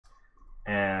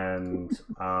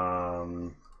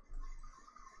and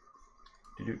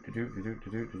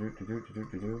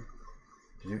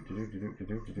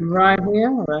Right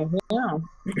here, right here.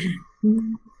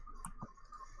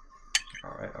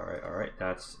 All right.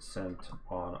 That's sent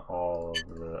on all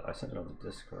of the. I sent it on the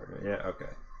Discord. Yeah, okay.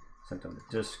 Sent on the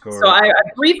Discord. So I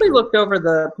briefly looked over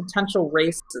the potential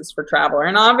races for Traveler,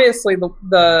 and obviously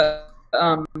the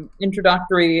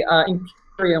introductory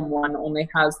Imperium one only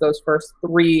has those first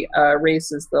three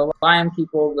races: the lion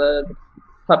people, the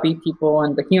puppy people,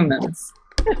 and the humans.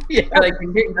 Yeah, like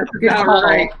good call,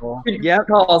 right. Good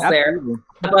calls there.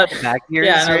 But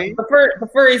yeah, no, the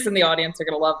furries in the audience are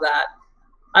gonna love that.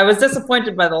 I was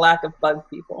disappointed by the lack of bug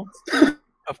people.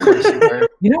 Of course you were.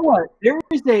 You know what?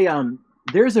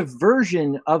 There's a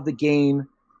version of the game.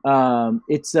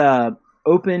 It's a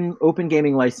open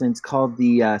gaming license called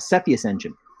the Cepheus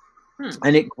engine,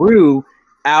 and it grew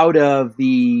out of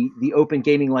the open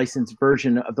gaming license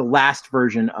version of the last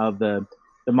version of the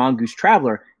Mongoose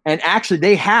Traveler. And actually,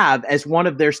 they have as one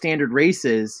of their standard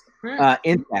races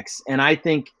insects, and I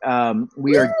think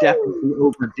we are definitely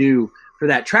overdue for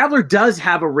that. Traveler does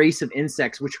have a race of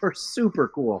insects, which are super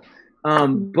cool,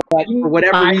 but for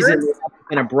whatever reason, there's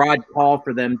been a broad call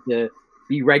for them to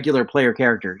be regular player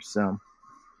characters. So,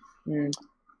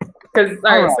 because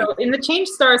so in the Change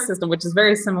Star system, which is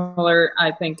very similar,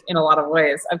 I think, in a lot of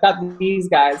ways, I've got these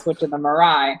guys, which are the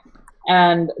Mirai,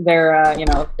 and they're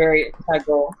very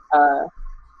integral.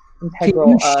 Can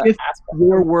you shift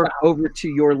your work over to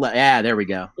your left? Yeah, there we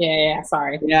go. Yeah,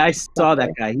 sorry. Yeah, I saw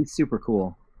that guy. He's super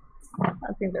cool.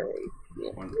 I think they're really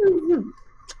cute.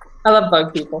 I love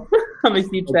bug people. I'm a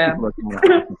huge fan.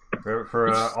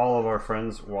 For all of our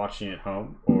friends watching at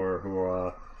home or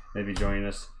who may be joining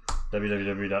us,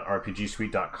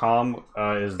 www.rpgsuite.com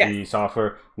is the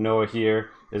software. Noah here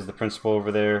is the principal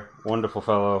over there. Wonderful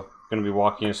fellow. Going to be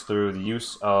walking us through the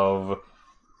use of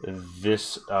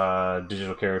this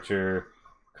digital character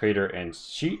creator and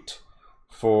sheet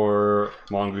for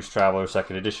Mongoose Traveler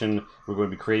 2nd Edition. We're going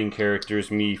to be creating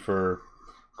characters, me for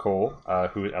Cole,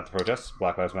 who is at the protests,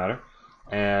 Black Lives Matter,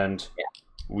 and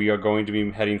we are going to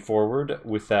be heading forward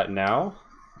with that now.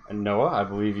 And Noah, I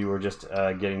believe you were just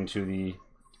getting to the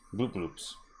bloop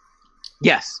bloops.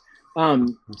 Yes.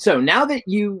 So now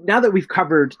that we've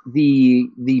covered the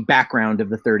background of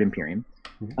the Third Imperium,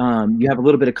 you have a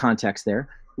little bit of context there.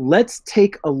 Let's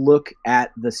take a look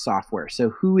at the software. So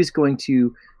who is going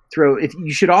to throw? If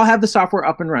you should all have the software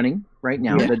up and running right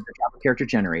now, the character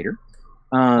generator.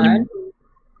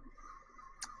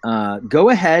 Go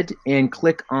ahead and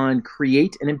click on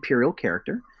Create an Imperial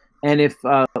Character. And if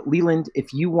Leland,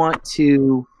 if you want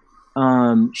to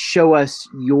show us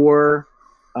your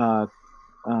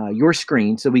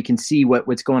screen so we can see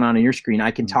what's going on your screen,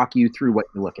 I can talk you through what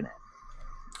you're looking at.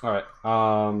 All right.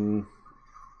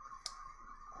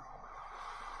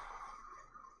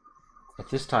 At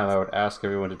this time, I would ask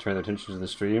everyone to turn their attention to the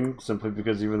stream, simply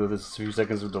because even though there's a few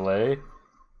seconds of delay,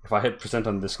 if I hit present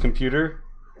on this computer,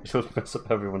 it'll mess up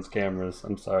everyone's cameras.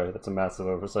 I'm sorry, that's a massive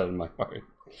oversight on my part.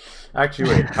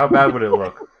 Actually, wait, how bad would it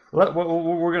look?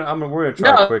 We're gonna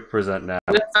try a quick present now.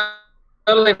 That's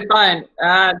totally fine.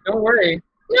 Don't worry.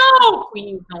 No,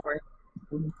 please don't worry.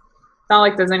 It's not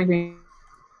like there's anything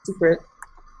secret.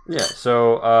 Yeah.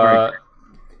 So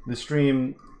the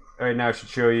stream right now should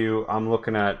show you. I'm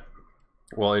looking at.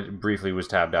 Well, it briefly was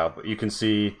tabbed out, but you can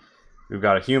see we've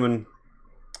got a human.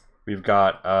 We've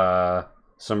got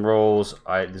some roles.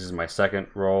 This is my second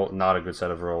role. Not a good set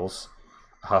of roles.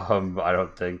 I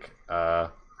don't think.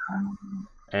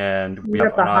 And we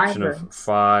have an option of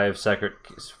five separate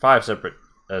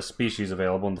species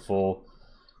available in the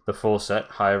full set.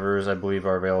 Hivers, I believe,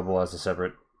 are available as a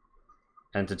separate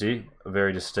entity,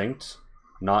 very distinct.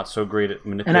 Not so great at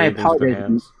manipulating things with their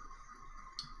hands.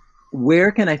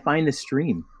 Where can I find the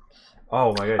stream?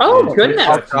 Oh my gosh! Oh goodness!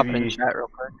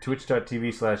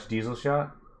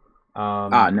 Twitch.tv/dieselshot.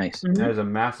 Nice. That is a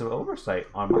massive oversight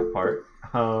on my part.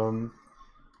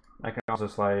 I can also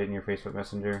slide it in your Facebook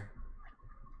Messenger.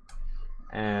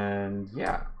 And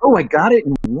yeah. Oh, I got it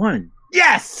in one.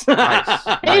 Yes! Nice.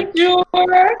 Hey, George!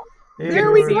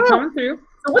 There we go. Coming through.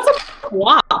 So what's a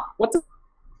WAP?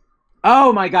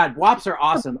 Oh my God, WAPs are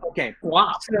awesome. Okay.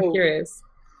 WAP. So, I'm curious.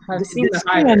 I've seen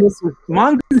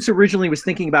Mongoose originally was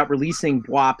thinking about releasing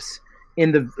WAPs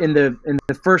in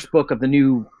the first book of the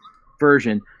new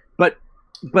version, but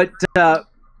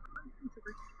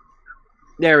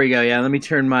there we go. Yeah, let me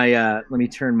turn my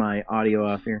audio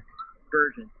off here.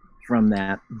 Version from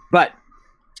that, but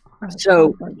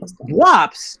so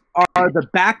WAPs are the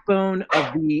backbone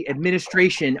of the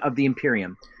administration of the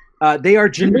Imperium. They are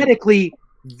genetically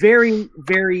very,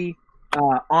 very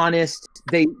honest.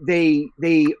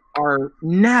 They are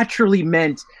naturally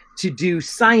meant to do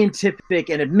scientific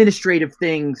and administrative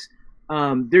things.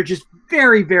 They're just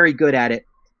very, very good at it.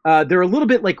 They're a little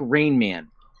bit like Rain Man.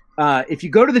 If you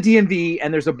go to the DMV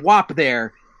and there's a BWOP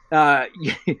there,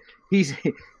 he's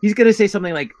going to say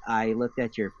something like, I looked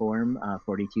at your form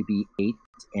 42B8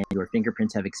 and your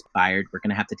fingerprints have expired. We're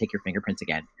going to have to take your fingerprints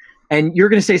again. And you're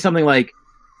going to say something like,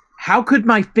 how could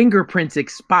my fingerprints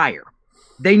expire?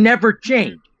 They never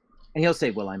change. And he'll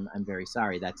say, well, I'm very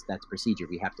sorry. That's procedure.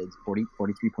 We have to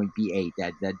 43.B8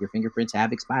 that your fingerprints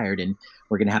have expired and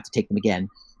we're going to have to take them again.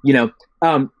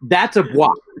 That's a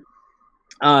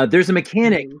BWOP. There's a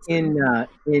mechanic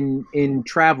in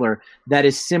Traveler that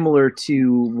is similar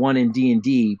to one in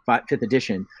D&D 5th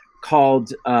edition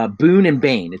called Boon and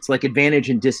Bane. It's like advantage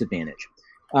and disadvantage.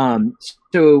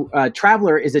 So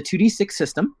Traveler is a 2d6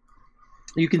 system.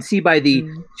 You can see by the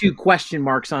 2 question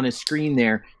marks on his screen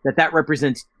there that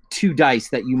represents 2 dice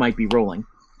that you might be rolling.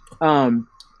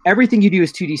 Everything you do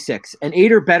is 2d6. An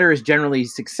 8 or better is generally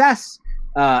success.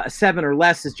 A 7 or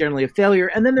less is generally a failure.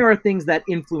 And then there are things that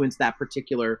influence that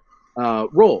particular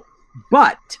roll.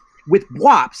 But with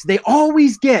BWOPs, they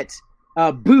always get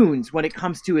boons when it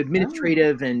comes to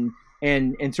administrative and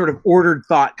sort of ordered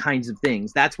thought kinds of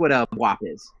things. That's what a BWOP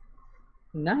is.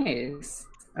 Nice.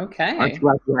 Okay. Aren't you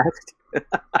glad you asked?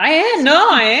 I am. No,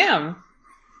 I am.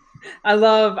 I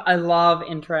love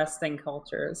interesting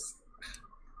cultures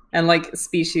and like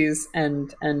species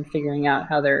and figuring out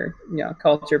how their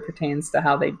culture pertains to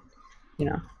how they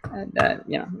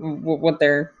what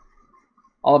they're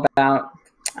all about.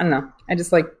 I don't know. I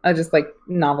just like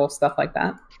novel stuff like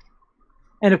that.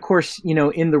 And of course,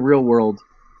 in the real world,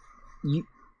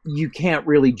 you can't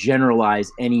really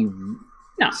generalize any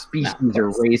species or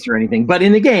race or anything. But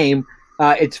in the game,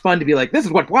 it's fun to be like, this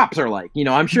is what BWOPs are like.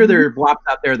 I'm sure there are BWOPs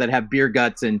out there that have beer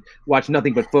guts and watch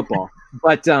nothing but football.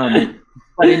 But in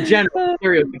general,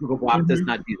 stereotypical BWOP does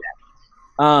not do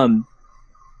that.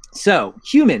 So,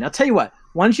 Human, I'll tell you what.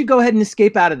 Why don't you go ahead and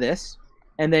escape out of this,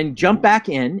 and then jump back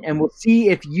in, and we'll see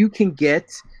if you can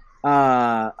get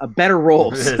a better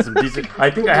roll. I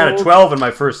think I had a 12 in my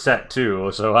first set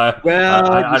too, so I'd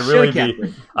really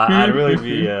be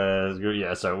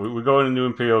yeah. So we go into new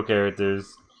Imperial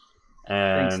characters.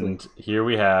 And here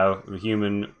we have the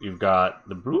Human. You've got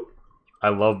the Brute. I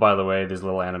love, by the way, this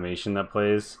little animation that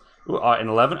plays. Ooh, an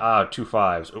 11? 2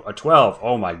 5s. Ooh, a 12.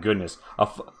 Oh my goodness.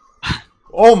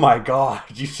 Oh my god.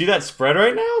 Do you see that spread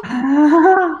right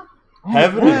now?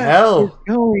 Heaven and hell.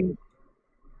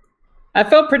 I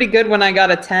felt pretty good when I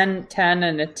got a 10,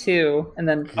 and a 2, and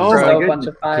then a bunch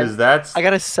of 5s. I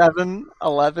got a 7,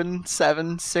 11,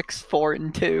 7, 6, 4,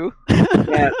 and 2.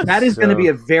 Yeah, that is going to be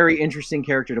a very interesting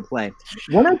character to play.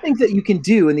 One of the things that you can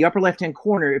do in the upper left-hand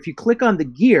corner, if you click on the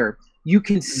gear, you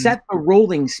can set the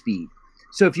rolling speed.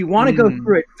 So if you want to go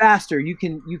through it faster, you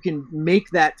can make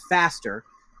that faster.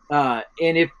 And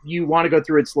if you want to go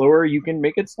through it slower, you can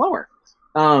make it slower.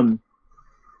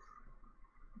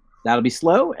 That'll be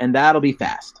slow, and that'll be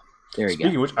fast. There you go.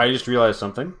 Speaking of which, I just realized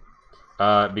something.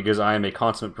 Because I am a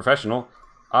consummate professional,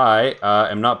 I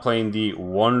am not playing the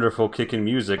wonderful kicking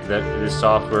music that this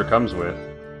software comes with.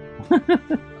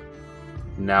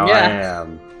 Now I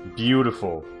am.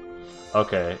 Beautiful.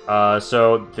 Okay,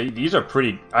 so these are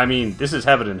pretty... I mean, this is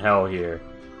heaven and hell here.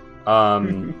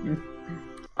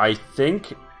 I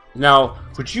think... Now,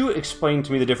 could you explain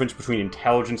to me the difference between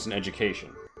intelligence and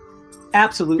education?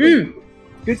 Absolutely.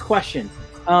 Good question.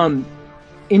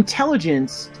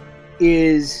 Intelligence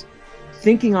is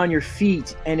thinking on your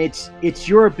feet, and it's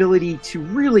your ability to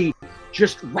really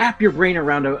just wrap your brain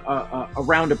around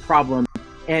a problem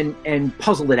and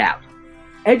puzzle it out.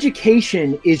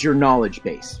 Education is your knowledge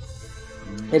base.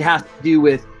 It has to do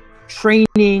with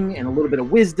training and a little bit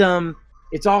of wisdom.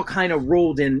 It's all kind of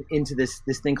rolled into this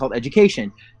thing called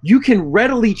education. You can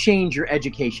readily change your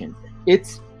education.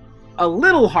 It's a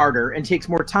little harder and takes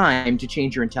more time to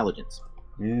change your intelligence.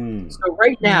 So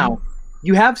right now,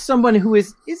 you have someone who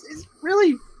is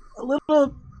really a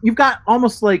little... You've got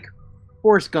almost like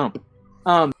Forrest Gump.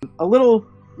 A little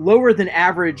lower than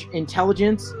average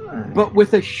intelligence, but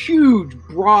with a huge,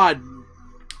 broad,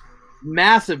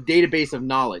 massive database of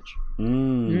knowledge.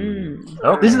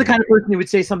 Okay. This is the kind of person who would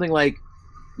say something like,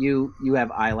 you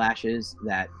have eyelashes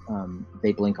that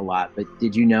they blink a lot, but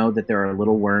did you know that there are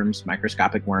little worms,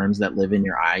 microscopic worms that live in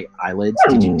your eyelids?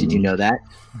 Did you know that?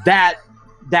 That's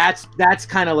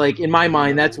kind of like, in my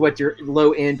mind, that's what your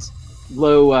low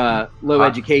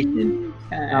education,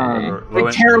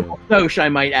 like terrible soch, I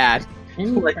might add.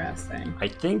 Interesting. I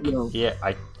think,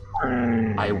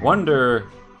 I wonder,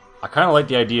 I kind of like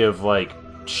the idea of like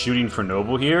shooting for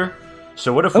noble here.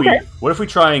 So what if we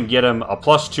try and get him a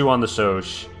 +2 on the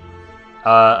Soch,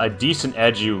 a decent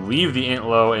edu, leave the int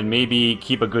low, and maybe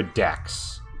keep a good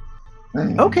dex.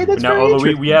 Okay, that's now. very Although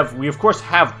interesting. we of course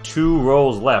have 2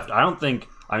 rolls left. I mean,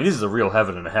 this is a real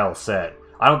heaven and hell set.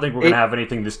 I don't think we're gonna have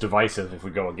anything this divisive if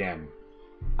we go again.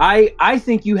 I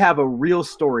think you have a real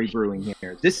story brewing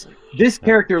here. This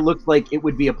character looks like it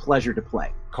would be a pleasure to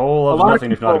play. Cole of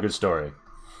nothing if not a good story.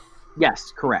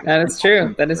 Yes, correct. That is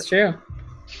true. That is true.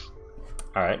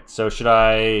 All right. So should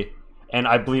I? And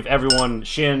I believe everyone,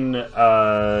 Shin,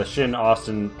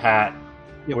 Austin, Pat.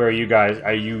 Yep. Where are you guys?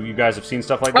 You guys have seen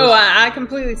stuff like this? Oh, I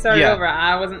completely started over.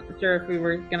 I wasn't sure if we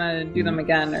were gonna do them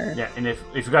again or. Yeah, and if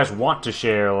you guys want to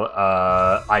share,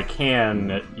 I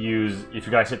can use. If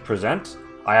you guys hit present,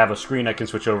 I have a screen I can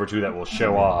switch over to that will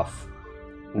show off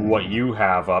what you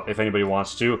have up. If anybody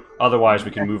wants to, otherwise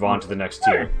we can move on to the next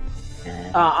tier.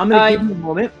 I'm gonna give you a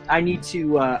moment. I need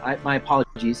to. My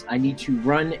apologies. I need to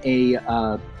run a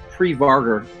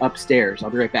pre-Varger upstairs. I'll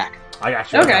be right back. I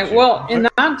got you. Okay. Well, in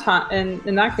that time,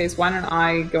 in that case, why don't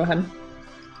I go ahead and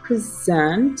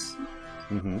present?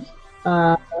 Mm-hmm.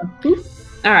 All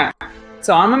right.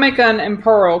 So I'm gonna make an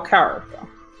imperial character.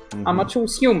 Mm-hmm. I'm gonna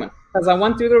choose human because I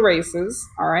went through the races.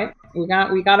 All right. We got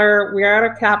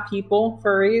our cat people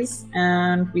furries,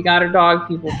 and we got our dog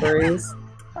people furries,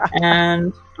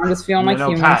 and I'm just feeling like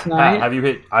human Pat, tonight. Pat, have you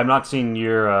hit? I'm not seeing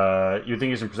your thing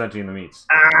isn't presenting in the meets.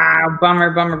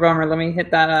 Bummer. Let me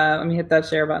hit that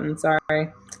share button. Sorry,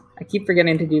 I keep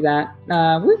forgetting to do that.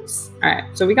 Whoops. All right.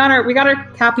 So we got our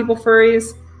cat people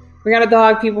furries. We got a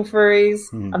dog people furries.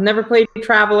 Hmm. I've never played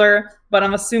Traveler, but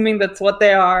I'm assuming that's what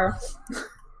they are.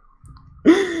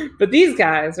 But these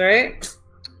guys, right?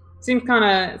 Seems kind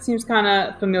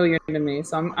of familiar to me,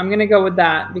 so I'm gonna go with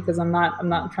that because I'm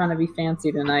not trying to be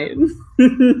fancy tonight.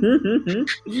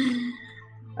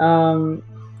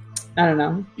 I don't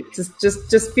know.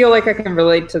 Just feel like I can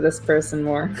relate to this person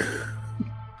more.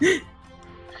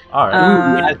 All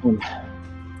right.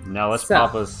 Now let's So,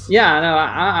 pop us. Yeah, no,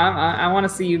 I want to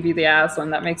see you be the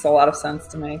Aslan. That makes a lot of sense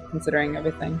to me, considering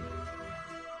everything.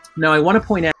 Now, I want to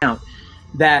point out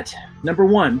that, number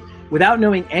one, without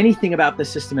knowing anything about the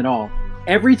system at all,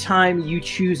 every time you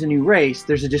choose a new race,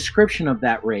 there's a description of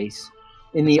that race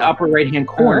in the upper right-hand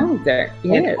corner. Oh, there it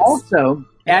And is. also,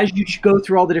 as you go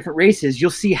through all the different races, you'll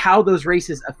see how those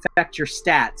races affect your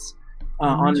stats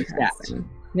on the stats. Interesting.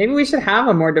 Maybe we should have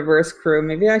a more diverse crew.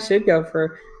 Maybe I should go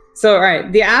for... So, all right,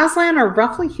 the Aslan are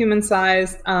roughly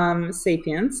human-sized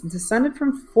sapiens, descended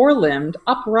from four-limbed,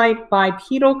 upright,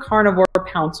 bipedal carnivore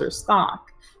pouncer stock.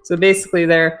 So basically,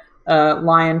 they're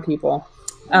lion people.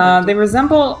 They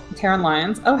resemble Terran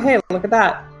lions. Oh, hey, look at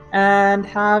that. And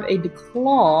have a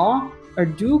declaw, or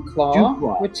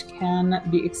dew-claw, which can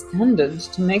be extended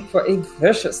to make for a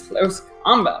vicious close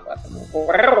combat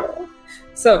weapon.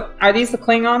 So, are these the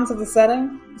Klingons of the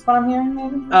setting? That's what I'm hearing,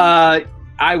 maybe?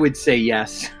 I would say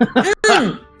yes.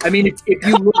 I mean,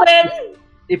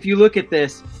 if you look at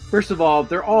this, first of all,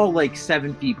 they're all like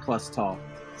 7 feet plus tall.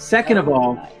 Second of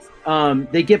all, nice.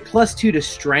 they get +2 to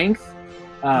strength,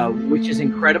 which is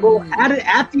incredible,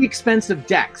 at the expense of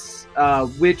dex,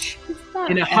 which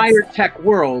in a higher tech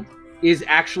world is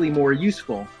actually more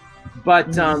useful.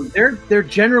 But they're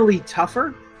generally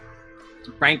tougher,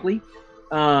 frankly.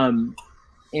 And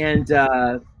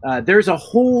there's a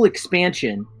whole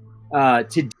expansion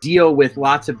to deal with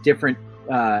lots of different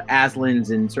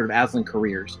Aslans and sort of Aslan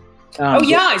careers.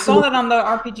 I saw that on the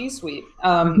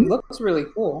RPGSuite. Looks really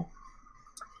cool.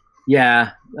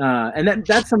 Yeah, and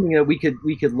that's something that we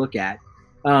could look at.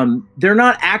 They're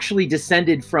not actually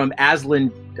descended from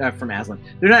Aslan.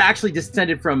 They're not actually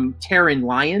descended from Terran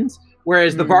lions,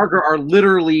 whereas the Vargar are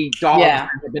literally dogs that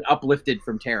have been uplifted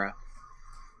from Terra.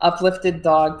 Uplifted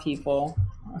dog people.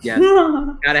 Yeah,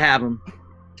 gotta have them.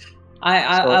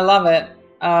 I love it.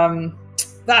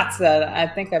 That said, I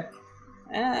think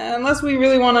unless we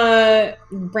really want to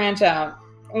branch out.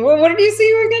 What did you say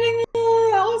you were getting,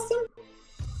 Austin?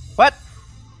 What?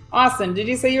 Austin, did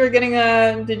you say you were getting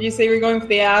Did you say you were going for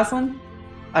the Aslan?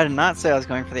 I did not say I was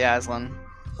going for the Aslan.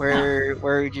 Where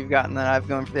would you have gotten that I'm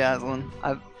going for the Aslan?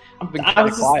 I've been kind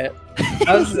of quiet.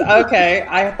 Okay.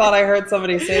 I thought I heard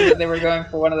somebody say that they were going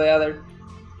for one of the other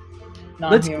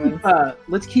non-humans.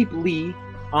 Let's keep Lee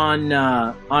on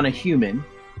a human.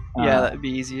 Yeah, that'd be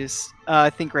easiest. I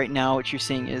think right now what you're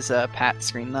seeing is Pat's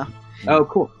screen, though. Oh,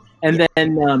 cool. And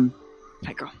then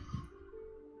Hi, girl.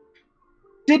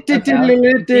 You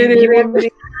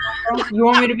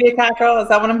want me to be a cat girl? Is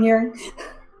that what I'm hearing?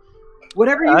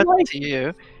 Whatever you like. To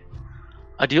you.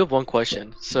 I do have one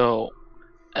question. So,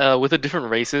 with the different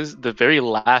races, the very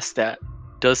last stat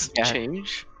does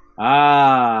change.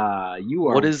 Ah, you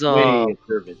are What is way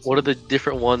observant. what are the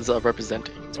different ones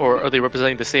representing, or are they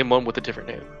representing the same one with a different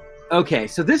name? Okay,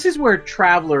 so this is where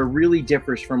Traveler really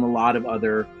differs from a lot of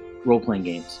other role-playing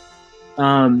games.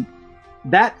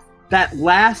 That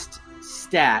last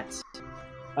stat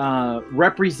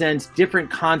represents different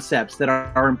concepts that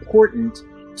are important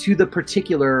to the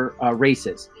particular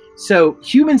races. So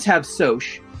humans have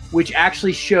Soch, which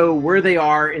actually show where they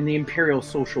are in the imperial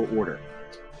social order.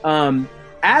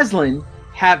 Aslan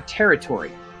have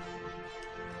territory.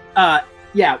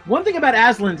 Yeah, one thing about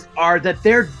Aslans are that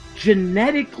they're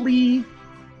genetically,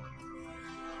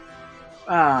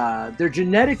 I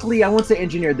won't say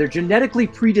engineered, they're genetically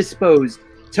predisposed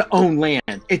to own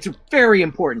land. It's very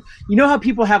important. You know how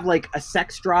people have like a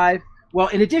sex drive? Well,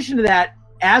 in addition to that,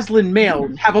 Aslan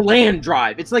males have a land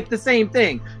drive. It's like the same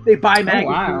thing. They buy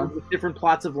magazines with different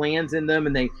plots of lands in them,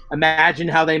 and they imagine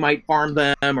how they might farm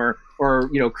them or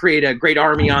create a great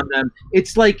army on them.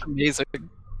 It's like Amazing.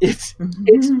 It's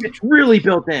really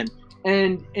built in.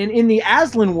 And in the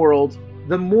Aslan world,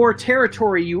 the more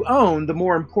territory you own, the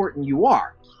more important you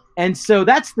are. And so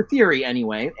that's the theory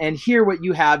anyway. And here what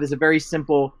you have is a very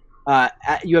simple,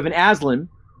 you have an Aslan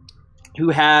who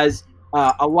has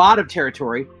a lot of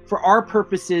territory. For our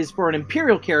purposes, for an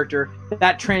Imperial character,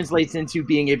 that translates into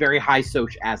being a very high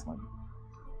Soch Aslan.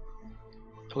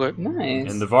 Okay.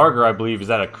 Nice. And the Vargar, I believe, is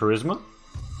that a charisma?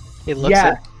 It looks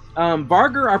like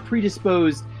Vargar are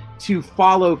predisposed to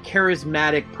follow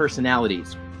charismatic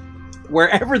personalities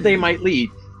wherever they might lead,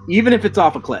 even if it's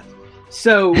off a cliff.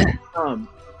 So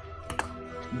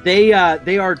they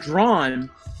are drawn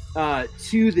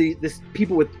to the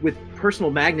people with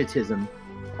personal magnetism.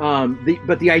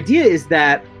 But the idea is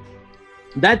that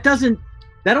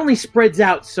only spreads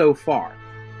out so far.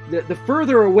 The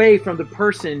further away from the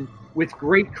person with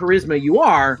great charisma you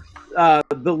are,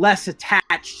 the less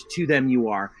attached to them you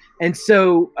are. And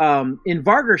so in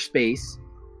Vargar space,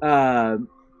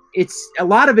 it's a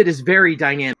lot of it is very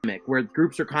dynamic, where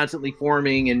groups are constantly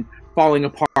forming and falling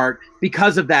apart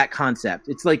because of that concept.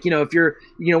 It's like, if you're,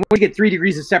 when you get 3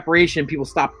 degrees of separation, people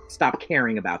stop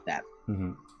caring about that.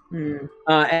 Mm-hmm.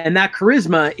 And that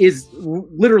charisma is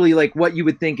literally like what you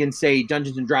would think in, say,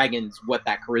 Dungeons and Dragons, what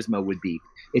that charisma would be.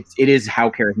 It is how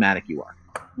charismatic you are.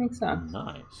 Makes sense.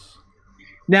 Nice.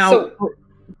 Now, So,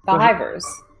 the Hivers.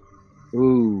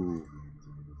 ooh,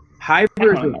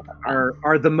 Hivers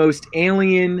are the most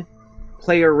alien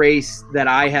player race that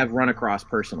I have run across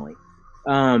personally.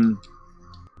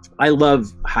 I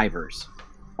love Hivers.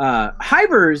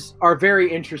 Hivers are very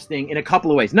interesting in a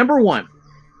couple of ways. Number one,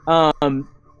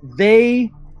 they're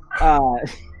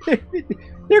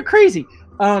crazy.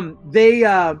 They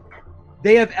have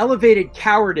elevated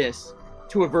cowardice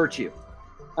to a virtue.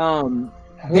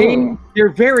 They're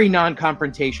very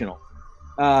non-confrontational.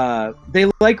 They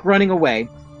like running away,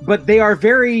 but they are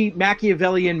very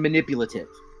Machiavellian manipulative.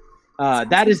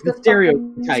 That is the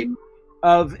stereotype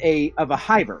of a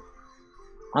Hiver.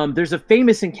 There's a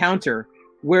famous encounter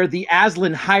where the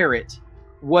Aslan Hirate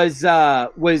was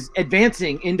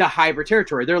advancing into Hiver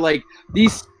territory. They're like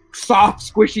these soft,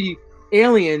 squishy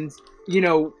aliens.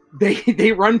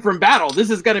 They run from battle.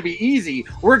 This is going to be easy.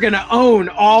 We're going to own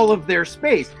all of their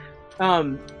space.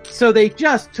 So they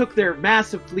just took their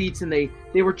massive fleets and they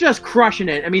were just crushing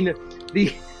it. I mean,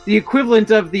 the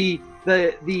equivalent of the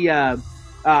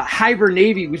Hiver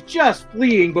Navy was just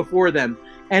fleeing before them.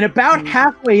 And about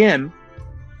halfway in,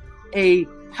 a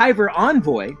Hiver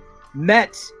envoy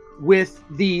met with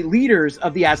the leaders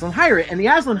of the Aslan Hirate, and the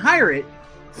Aslan Hirate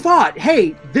thought,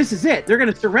 hey, this is it. They're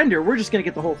going to surrender. We're just going to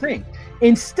get the whole thing.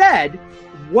 Instead,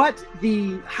 what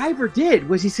the Hiver did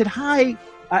was he said, hi,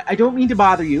 I don't mean to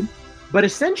bother you, but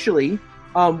essentially,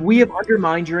 we have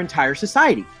undermined your entire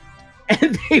society.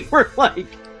 And they were like,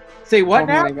 say what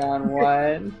now? Oh my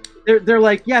God, what? They're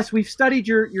like, yes, we've studied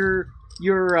your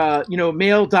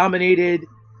male-dominated,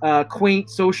 quaint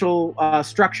social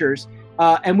structures,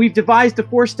 and we've devised a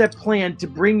 4-step plan to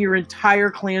bring your entire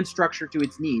clan structure to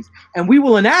its knees. And we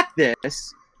will enact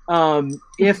this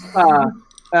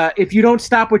if you don't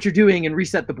stop what you're doing and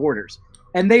reset the borders.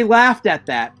 And they laughed at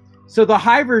that. So the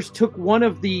Hivers took one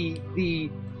of the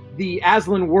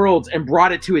Aslan worlds and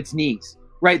brought it to its knees.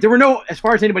 Right? There were no, as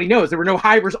far as anybody knows, there were no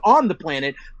Hivers on the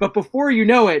planet. But before you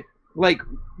know it, like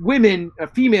women,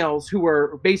 females who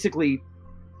are basically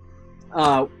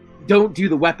don't do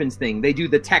the weapons thing. They do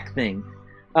the tech thing.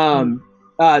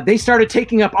 They started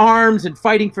taking up arms and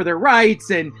fighting for their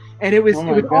rights, and it was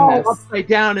all upside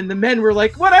down. And the men were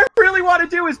like, "What I really want to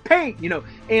do is paint,"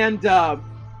 and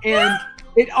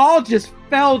it all just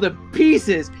fell to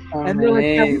pieces. And they're like,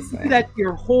 "Yeah, we do that to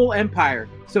your whole empire.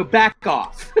 So back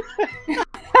off."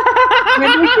 And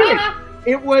they did.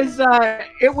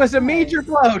 It was a major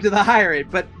blow to the Hybrid,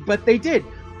 but they did.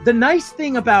 The nice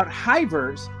thing about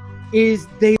Hivers is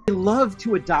they love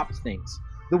to adopt things.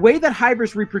 The way that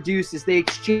Hivers reproduce is they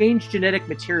exchange genetic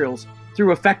materials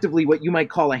through effectively what you might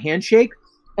call a handshake,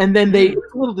 and then it's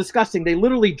a little disgusting, they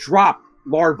literally drop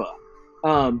larvae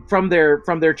from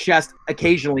their chest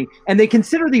occasionally, and they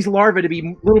consider these larvae to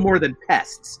be little more than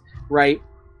pests, right?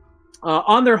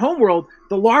 On their homeworld,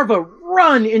 the larvae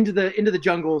run into the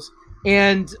jungles,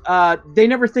 and they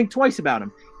never think twice about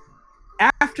them.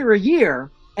 After a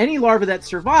year, any larva that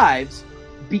survives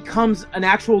becomes an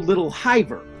actual little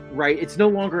hiver, right? It's no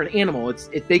longer an animal.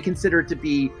 They consider it to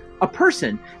be a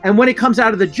person. And when it comes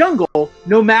out of the jungle,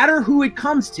 no matter who it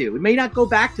comes to, it may not go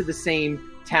back to the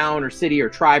same town or city or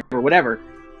tribe or whatever.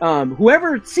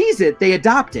 Whoever sees it, they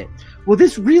adopt it. Well,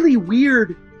 this really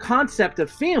weird concept of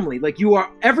family, like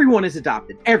everyone is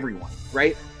adopted, everyone,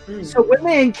 right? Mm-hmm. So when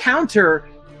they encounter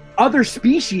other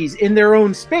species in their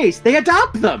own space, they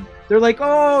adopt them. They're like,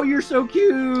 "Oh, you're so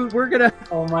cute. We're gonna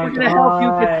help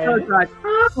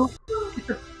you."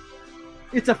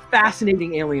 It's a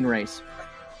fascinating alien race.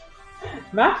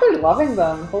 I'm actually loving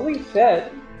them. Holy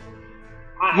shit!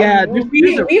 Yeah,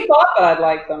 we thought that I'd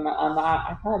like them, and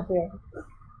I kind of do.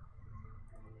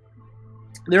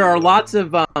 There are lots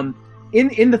of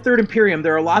in the Third Imperium.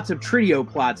 There are lots of trio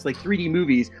plots, like 3D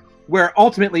movies, where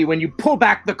ultimately, when you pull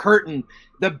back the curtain,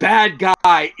 the bad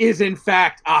guy is in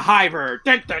fact a hiver.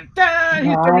 Dun, dun, dun.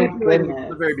 He's at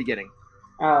the very beginning.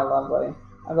 Oh, lovely.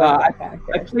 I love that kind of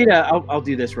character. I played I'll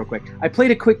do this real quick. I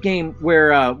played a quick game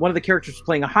where one of the characters was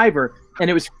playing a hiver, and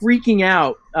it was freaking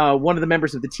out one of the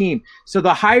members of the team. So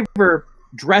the hiver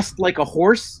dressed like a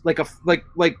horse, like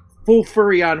full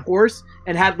furry on horse,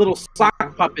 and had little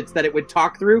sock puppets that it would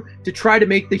talk through to try to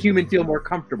make the human feel more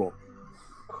comfortable.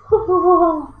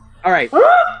 All right,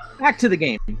 back to the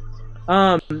game.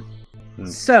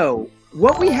 So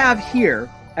what we have here,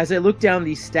 as I look down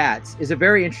these stats, is a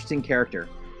very interesting character.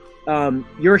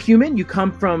 You're a human. You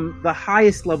come from the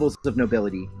highest levels of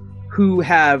nobility, who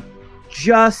have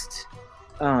just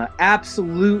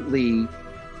absolutely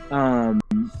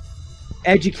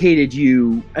educated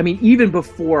you. I mean, even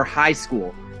before high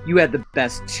school, you had the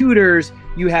best tutors.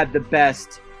 You had the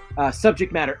best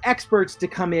subject matter experts to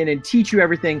come in and teach you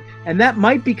everything, and that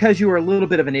might be because you were a little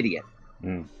bit of an idiot.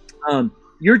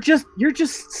 You're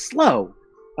just slow.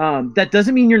 That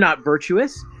doesn't mean you're not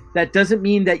virtuous. That doesn't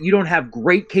mean that you don't have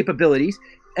great capabilities.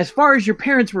 As far as your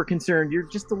parents were concerned, you're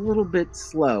just a little bit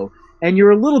slow, and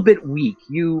you're a little bit weak.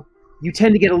 You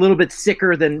tend to get a little bit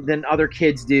sicker than other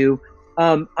kids do.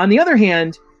 On the other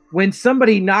hand, when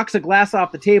somebody knocks a glass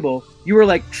off the table, you were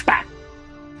like, "Spat!"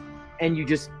 and you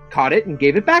just caught it and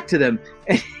gave it back to them.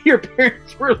 And your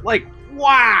parents were like,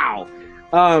 "Wow!"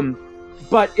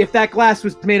 But if that glass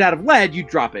was made out of lead, you'd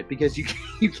drop it because you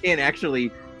can't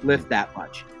actually lift that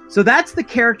much. So that's the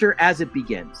character as it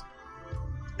begins.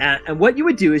 And what you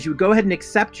would do is you would go ahead and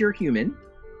accept your human.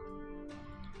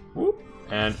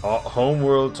 And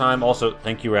homeworld time. Also,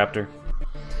 thank you, Raptor.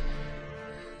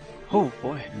 Oh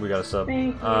boy, we got a sub.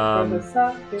 Thank you for the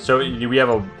sub. So we have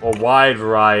a wide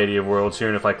variety of worlds here,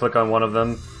 and if I click on one of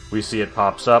them, we see it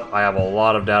pops up. I have a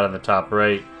lot of data in the top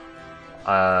right.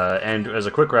 And as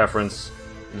a quick reference,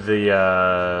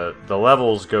 the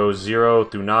levels go 0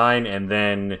 through 9, and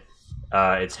then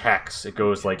it's hex. It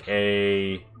goes like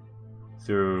A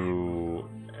through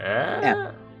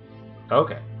F.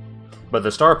 Okay. But the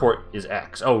starport is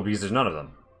X. Oh, because there's none of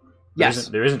them. Yes.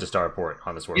 There isn't a starport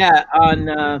on this world. Yeah,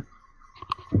 on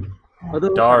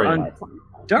Darien.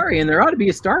 Darien, there ought to be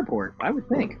a starport, I would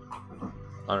think.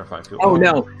 Unrefined fuel. Oh,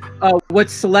 no.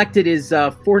 What's selected is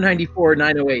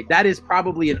 494-908. That is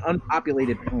probably an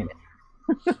unpopulated planet.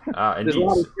 There's a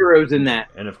lot of heroes in that.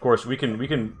 And of course, we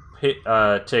can hit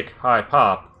tick high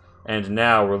pop, and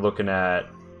now we're looking at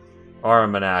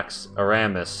Armanax,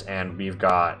 Aramis, and we've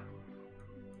got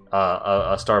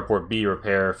a starport B,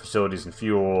 repair, facilities, and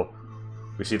fuel.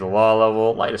 We see the law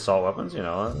level, light assault weapons,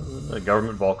 the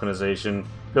government balkanization,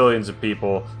 billions of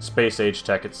people, space age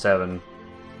tech at 7.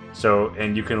 So,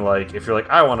 and you can, like, if you're like,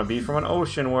 I want to be from an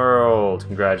ocean world,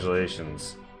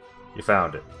 congratulations, you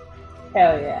found it.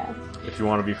 Hell yeah. If you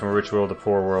want to be from a rich world, a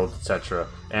poor world, etc.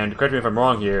 And correct me if I'm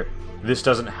wrong here, this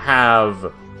doesn't have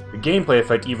a gameplay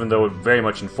effect, even though it very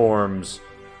much informs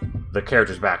the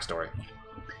character's backstory.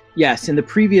 Yes, in the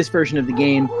previous version of the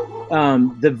game,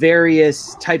 the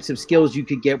various types of skills you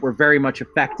could get were very much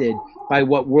affected by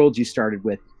what world you started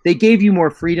with. They gave you more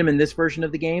freedom in this version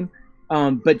of the game,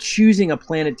 but choosing a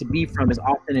planet to be from is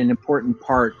often an important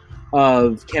part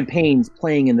of campaigns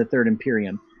playing in the Third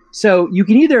Imperium. So you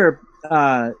can either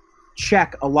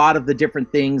check a lot of the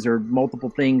different things or multiple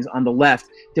things on the left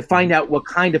to find out what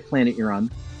kind of planet you're on.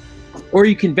 Or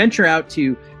you can venture out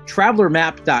to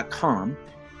travelermap.com,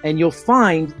 and you'll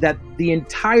find that the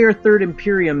entire Third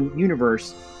Imperium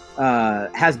universe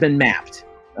has been mapped.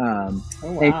 Oh,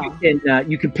 wow. And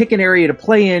you can pick an area to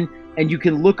play in, and you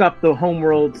can look up the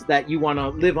homeworlds that you want to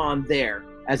live on there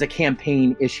as a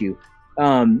campaign issue.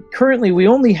 Currently, we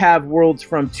only have worlds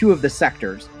from 2 of the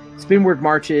sectors, Spinward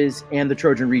Marches and the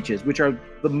Trojan Reaches, which are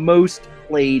the most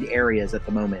played areas at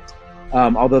the moment.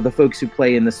 Although the folks who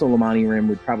play in the Solomani Rim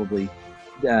would probably,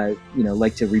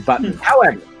 like to rebut me.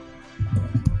 However,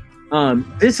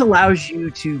 this allows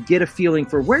you to get a feeling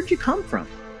for where'd you come from.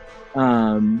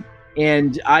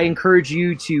 And I encourage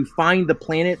you to find the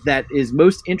planet that is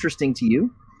most interesting to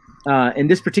you. In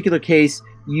this particular case,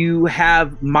 you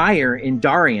have Meyer in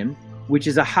Darien, which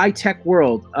is a high-tech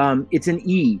world. It's an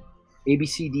E, A, B,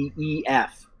 C, D, E,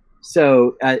 F.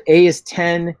 So A is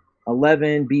 10,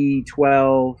 11, B,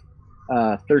 12,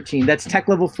 13. That's tech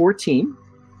level 14.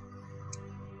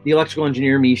 The electrical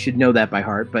engineer me should know that by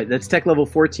heart, but that's tech level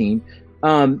 14.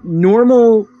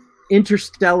 Normal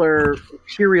interstellar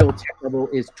imperial tech level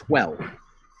is 12.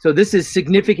 So this is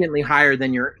significantly higher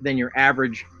than your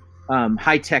average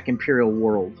high-tech imperial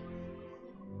world.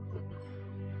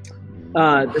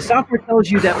 The software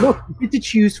tells you that, look, you get to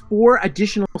choose 4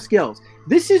 additional skills.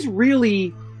 This is really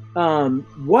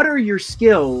what are your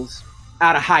skills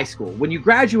out of high school. When you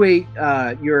graduate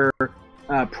your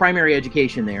primary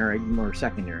education there, or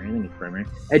secondary, I think it's primary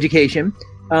education,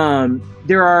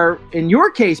 there are, in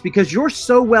your case, because you're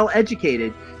so well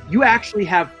educated, you actually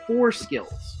have 4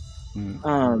 skills.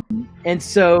 And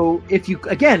so if you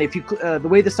the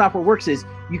way the software works is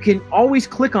you can always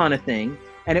click on a thing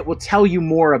and it will tell you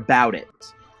more about it.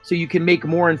 So you can make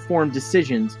more informed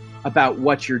decisions about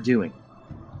what you're doing.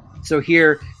 So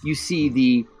here you see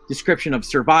the description of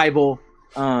survival,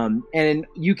 and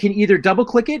you can either double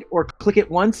click it or click it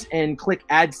once and click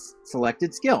add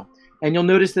selected skill. And you'll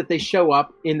notice that they show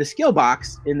up in the skill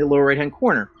box in the lower right-hand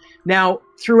corner. Now,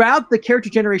 throughout the character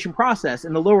generation process,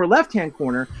 in the lower left-hand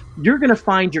corner, you're going to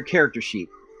find your character sheet.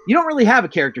 You don't really have a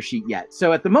character sheet yet.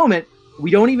 So at the moment,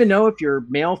 we don't even know if you're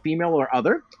male, female, or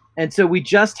other. And so we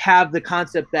just have the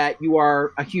concept that you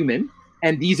are a human,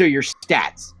 and these are your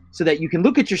stats, so that you can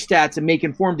look at your stats and make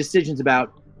informed decisions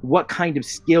about what kind of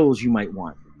skills you might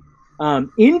want.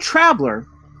 In Traveler,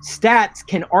 stats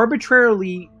can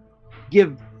arbitrarily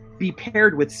be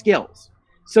paired with skills.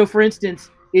 So for instance,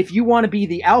 if you want to be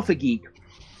the alpha geek,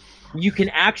 you can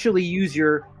actually use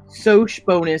your Soch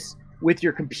bonus with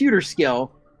your computer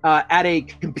skill at a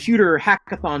computer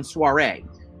hackathon soiree.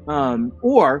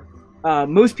 Or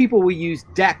most people will use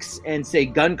Dex and say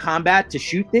gun combat to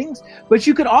shoot things, but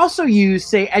you could also use,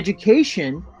 say,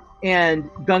 education and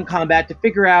gun combat to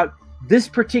figure out this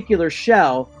particular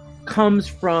shell comes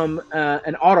from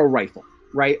an auto rifle,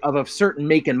 right, of a certain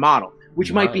make and model,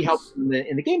 which might be helpful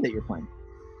in the game that you're playing.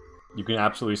 You can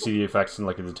absolutely see the effects in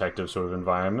like a detective sort of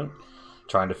environment,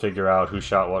 trying to figure out who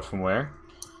shot what from where.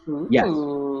 Yes.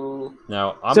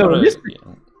 Now, I'm so gonna...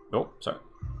 sorry.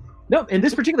 No, in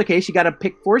this particular case, you got to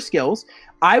pick 4 skills.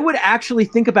 I would actually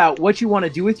think about what you want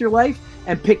to do with your life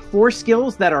and pick 4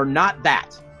 skills that are not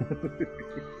that.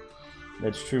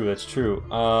 That's true. That's true.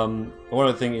 One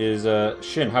other thing is,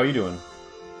 Shin, how are you doing?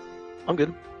 I'm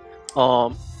good.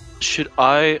 Should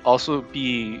I also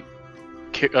be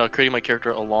creating my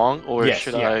character along, or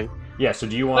should I? Yeah. So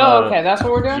do you want? Oh, okay. That's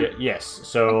what we're doing. Yes.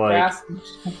 So like,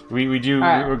 we do.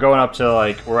 Right. We're going up to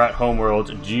like we're at Homeworld.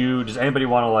 Does anybody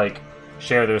want to like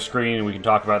share their screen and we can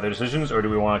talk about their decisions, or do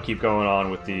we want to keep going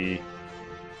on with the?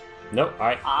 Nope. All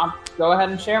right. I'll go ahead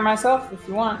and share myself if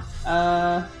you want.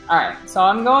 All right. So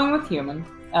I'm going with human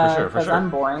because I'm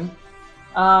boring.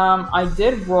 I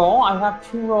did roll. I have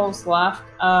 2 rolls left.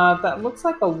 That looks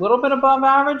like a little bit above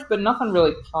average, but nothing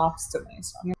really pops to me.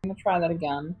 So I'm going to try that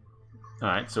again. All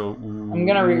right. So I'm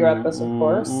going to regret this, of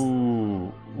course.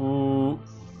 Ooh.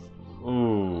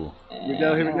 Here we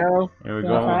go. Here we go. Here we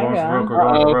go. We're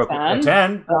going for 10.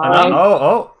 10.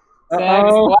 Oh. 6.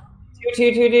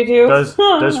 2.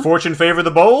 Does fortune favor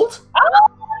the bold?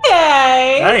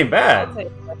 Okay. That ain't bad. I'll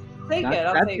take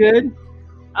it. That's good.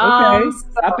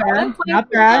 Okay. Not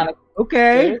bad.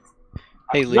 Okay.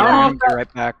 Hey, Leo, I'll be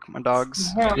right back. My dogs.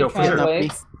 Yo, for sure. I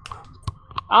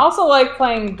also like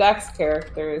playing Dex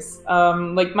characters.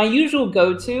 Like my usual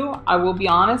go-to, I will be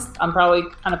honest, I'm probably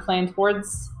kind of playing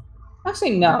towards...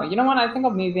 Actually, no. You know what? I think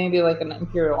I'll be maybe like an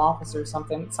Imperial officer or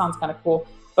something. It sounds kind of cool.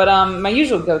 But my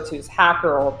usual go-to is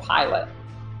hacker or pilot.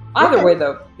 Either way,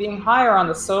 though, being higher on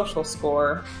the social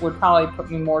score would probably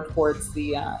put me more towards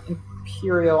the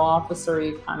imperial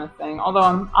officer-y kind of thing. Although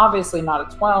I'm obviously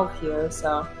not a 12 here,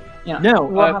 so you know. No,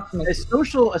 we'll have to make a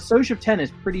Soch of 10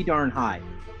 is pretty darn high.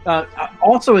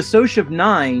 Also, a Soch of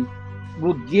 9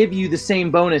 will give you the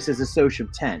same bonus as a Soch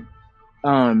of 10.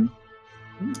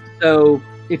 So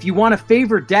if you want to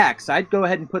favor Dex, I'd go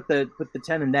ahead and put the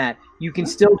 10 in that. You can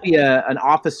still be an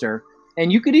officer,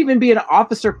 and you could even be an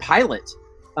officer pilot,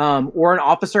 or an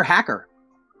officer hacker.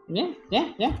 Yeah.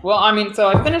 Well, I mean, so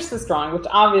I finished this drawing, which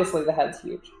obviously the head's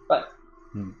huge, but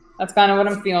that's kind of what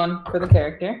I'm feeling for the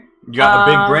character. You got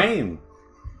a big brain.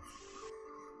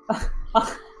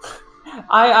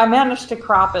 I managed to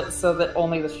crop it so that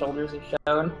only the shoulders are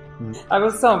shown. I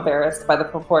was so embarrassed by the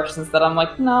proportions that I'm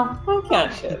like, no, I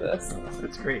can't show this.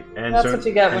 That's great. And that's what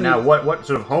you get when now you... what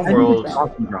sort of homeworld?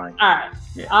 All right.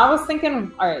 Yeah. I was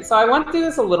thinking. All right. So I went through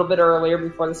this a little bit earlier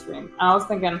before the stream. And I was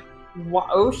thinking,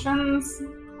 oceans.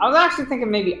 I was actually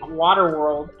thinking maybe water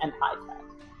world and high tech.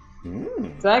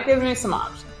 So that gives me some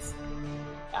options.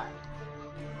 Yeah.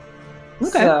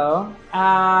 Okay. So,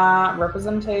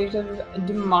 representative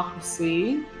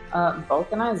democracy,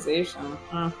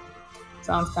 balkanization.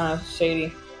 Sounds kind of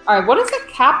shady. All right, what is a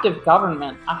captive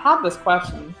government? I had this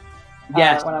question.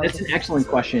 Yes, that's an excellent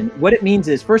question. What it means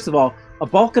is, first of all, a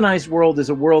balkanized world is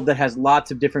a world that has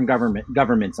lots of different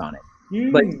governments on it.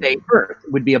 But say Earth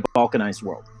would be a balkanized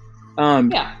world.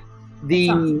 And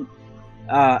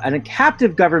a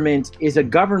captive government is a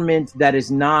government that is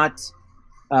not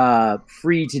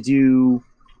free to do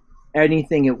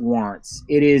anything it wants.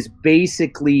 It is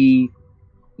basically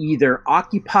either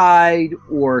occupied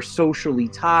or socially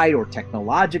tied or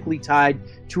technologically tied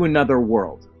to another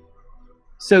world.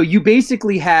 So you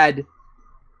basically had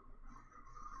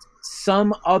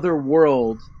some other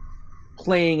world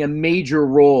playing a major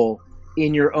role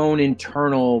in your own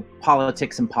internal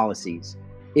politics and policies.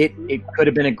 It could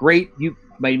have been a great,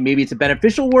 maybe it's a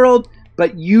beneficial world,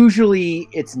 but usually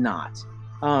it's not.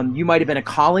 You might have been a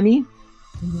colony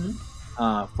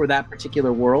for that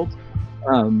particular world.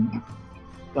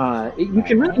 You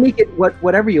can really make it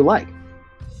whatever you like.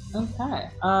 Okay.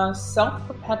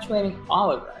 Self-perpetuating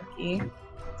oligarchy.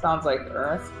 Sounds like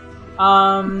Earth.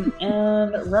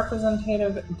 And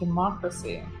representative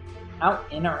democracy. How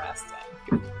interesting.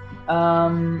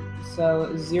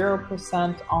 So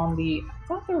 0% on the... I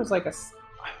thought there was like a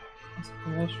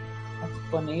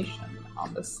explanation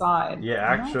on the side. Yeah,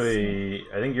 actually,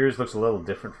 I think yours looks a little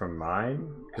different from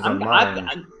mine.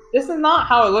 This is not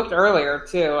how it looked earlier,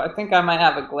 too. I think I might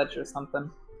have a glitch or something.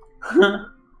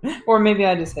 Or maybe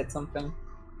I just hit something.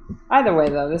 Either way,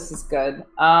 though, this is good.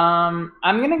 I'm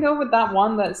going to go with that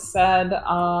one that said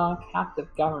captive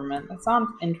government. That sounds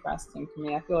interesting to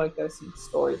me. I feel like there's some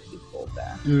story to be told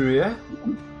there. Yeah.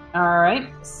 All right.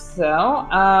 So,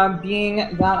 being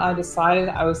that I decided,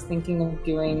 I was thinking of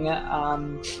doing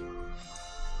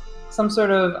some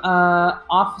sort of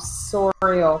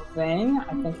officerial thing.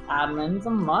 I think admin's a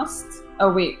must.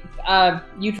 Oh, wait.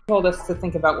 You told us to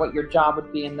think about what your job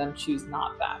would be and then choose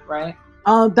not that, right?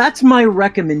 That's my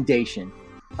recommendation.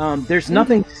 There's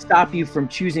nothing to stop you from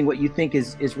choosing what you think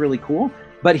is really cool.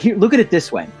 But here, look at it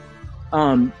this way.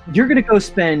 You're going to go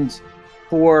spend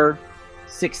 4,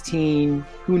 16,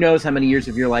 who knows how many years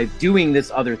of your life doing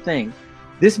this other thing.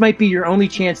 This might be your only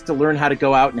chance to learn how to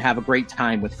go out and have a great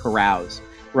time with carouse,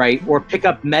 right? Or pick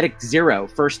up Medic 0,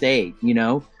 first aid,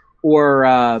 Or,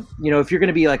 if you're going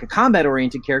to be like a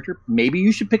combat-oriented character, maybe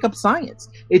you should pick up science.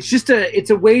 It's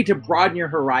a way to broaden your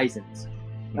horizons.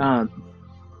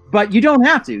 But you don't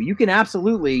have to. You can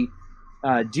absolutely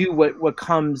do what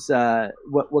comes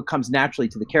naturally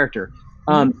to the character.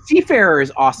 Seafarer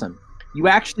is awesome. You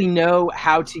actually know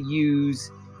how to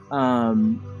use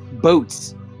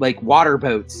boats, like water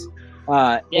boats.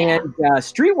 And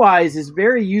Streetwise is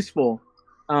very useful.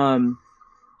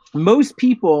 Most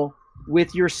people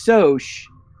with your Soch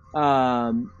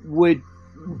would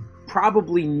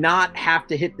probably not have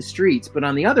to hit the streets. But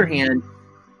on the other hand,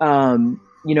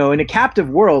 in a captive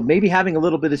world, maybe having a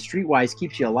little bit of Streetwise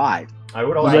keeps you alive. I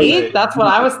would also say, that's what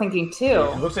I was thinking too.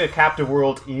 It looks like a captive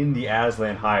world in the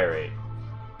Aslan higher rate.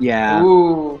 Yeah.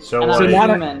 Ooh. So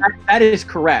that is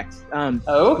correct.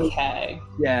 Okay.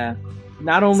 Yeah.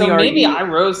 Not only so maybe I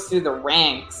rose through the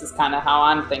ranks is kind of how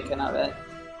I'm thinking of it.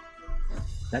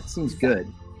 That seems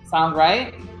good. Sound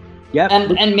right? Yep.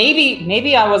 And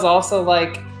maybe I was also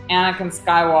like Anakin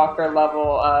Skywalker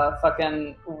level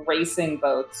fucking racing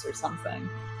boats or something.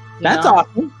 That's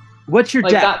awesome. What's your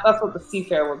dex? That's what the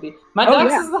Seafarer would be. My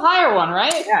dex is the higher one,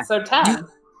 right? Yeah. So 10.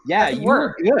 You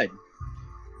were good.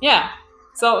 Yeah.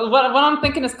 So what I'm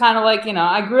thinking is kind of like,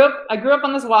 I grew up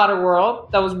on this water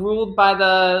world that was ruled by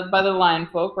the lion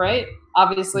folk, right?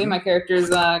 Obviously, my character is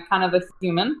kind of a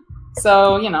human.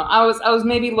 So I was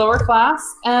maybe lower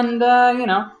class, and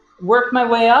worked my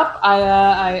way up.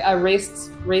 I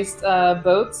raced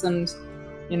boats, and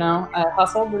I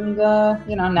hustled, and now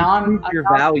I'm your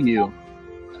value.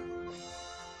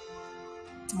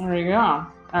 There you go. All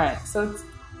right,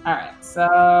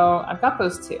 so I've got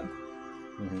those two.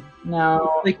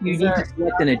 Now, like you need to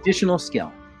select an additional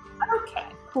skill. Okay,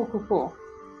 cool.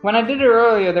 When I did it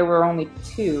earlier, there were only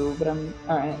 2, but I'm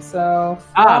all right. So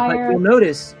but you'll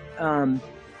notice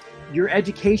your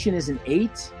education is an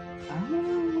 8. So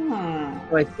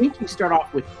I think you start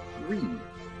off with 3.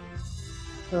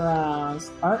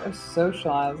 Art of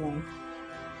socializing.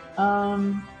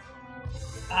 No,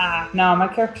 my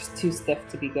character's too stiff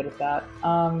to be good at that.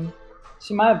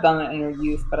 She might have done it in her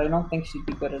youth, but I don't think she'd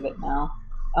be good at it now.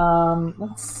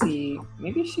 Let's see.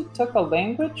 Maybe she took a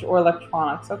language or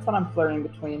electronics. That's what I'm flirting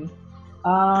between.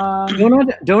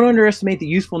 Don't underestimate the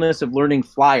usefulness of learning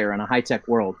Flyer on a high-tech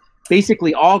world.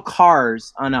 Basically, all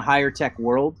cars on a higher-tech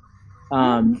world,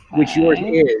 which yours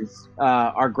is,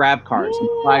 are grab cars. And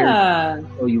Flyer is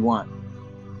all you want.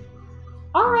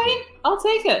 All right, I'll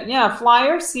take it. Yeah,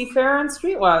 Flyer, Seafarer, and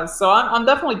Streetwise. So I'm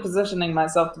definitely positioning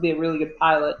myself to be a really good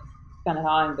pilot. Kind of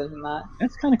how I envision that.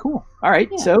 That's kind of cool. All right,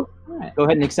 so go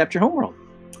ahead and accept your homeworld.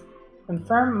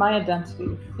 Confirm my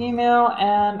identity. Female,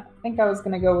 and I think I was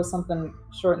going to go with something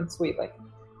short and sweet, like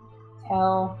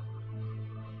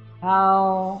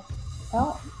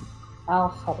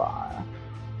Al-Khabar.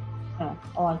 I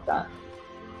like that.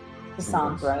 It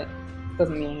sounds right.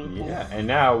 Doesn't mean anything. Yeah, and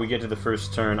now we get to the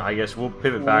first turn. I guess we'll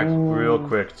pivot back real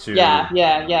quick to...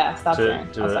 Yeah. Stop sharing.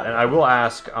 And I will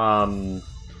ask...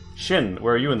 Shin,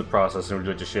 where are you in the process, and would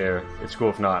you like to share? It's cool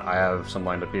if not. I have some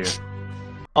lined up here.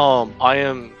 I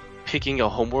am picking a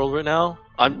homeworld right now.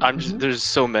 I'm just there's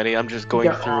so many. I'm just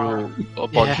going through a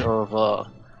bunch of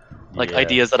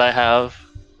ideas that I have,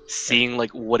 seeing like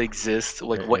what exists,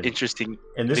 like what interesting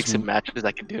mix and matches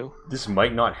I can do. This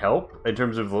might not help in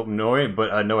terms of knowing,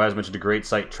 but Noah has mentioned a great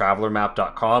site,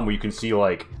 travelermap.com, where you can see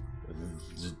like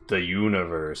the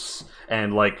universe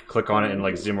and like click on it and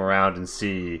like zoom around and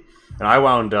see. And I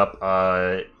wound up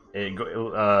my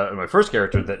first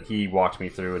character that he walked me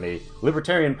through in a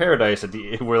libertarian paradise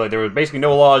where like there were basically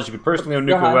no laws. You could personally own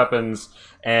nuclear weapons,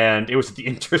 and it was at the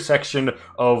intersection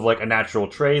of like a natural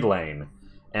trade lane.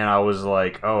 And I was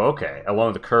like, oh, okay,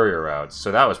 along the courier routes.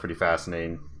 So that was pretty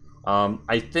fascinating.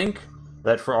 I think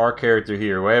that for our character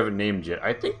here, who I haven't named yet,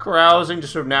 I think carousing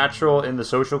just sort of natural in the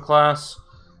social class.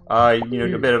 A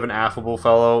bit of an affable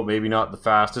fellow, maybe not the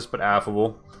fastest, but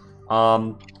affable.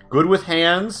 Good with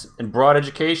hands and broad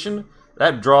education,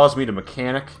 that draws me to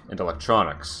mechanic and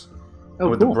electronics. And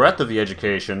with the breadth of the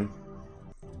education,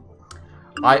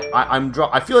 I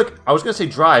feel like, I was going to say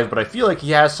drive, but I feel like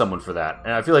he has someone for that.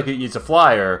 And I feel like he's a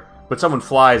flyer, but someone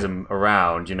flies him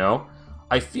around,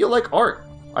 I feel like art.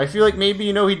 I feel like maybe,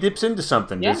 he dips into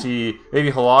something. Yeah. Does he,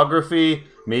 maybe holography,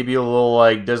 maybe a little,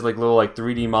 does little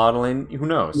 3D modeling? Who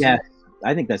knows? Yeah,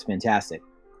 I think that's fantastic.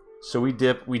 So we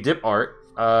dip art.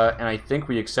 And I think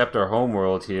we accept our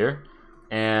homeworld here,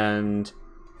 and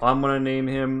I'm gonna name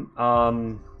him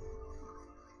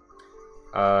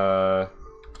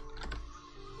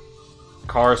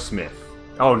Car Smith.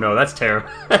 Oh no, that's terrible.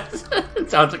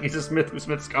 It sounds like he's a smith who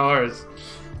smiths cars.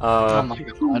 Oh my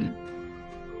god.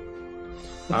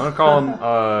 I'm gonna call him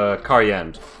Car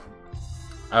Yend.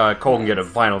 Cole can get a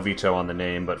final veto on the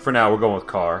name, but for now we're going with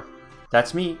Car.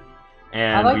 That's me.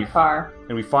 And I like Car.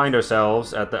 And we find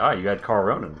ourselves at the... you had Car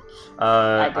Ronan.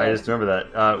 I just remember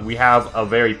that. We have a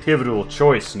very pivotal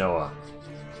choice, Noah.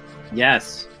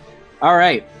 Yes. All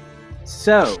right.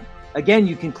 So, again,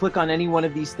 you can click on any one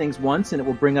of these things once, and it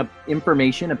will bring up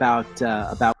information about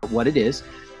what it is.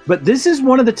 But this is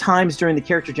one of the times during the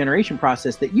character generation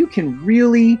process that you can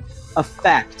really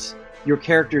affect your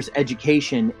character's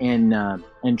education and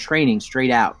training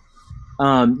straight out.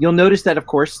 You'll notice that, of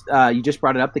course, you just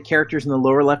brought it up, the character's in the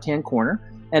lower left-hand corner.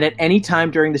 And at any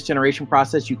time during this generation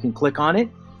process, you can click on it,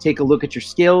 take a look at your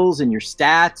skills and your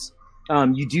stats.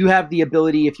 You do have the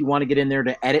ability, if you want to get in there,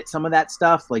 to edit some of that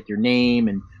stuff, like your name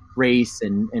and race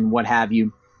and what have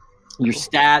you, your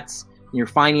stats, your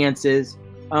finances.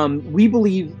 We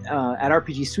believe at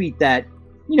RPGSuite that,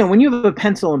 when you have a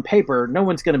pencil and paper, no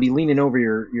one's going to be leaning over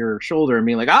your shoulder and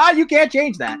being like, you can't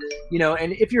change that.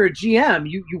 And if you're a GM,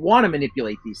 you want to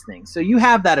manipulate these things. So you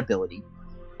have that ability.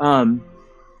 You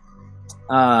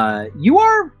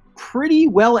are pretty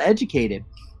well educated.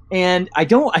 And I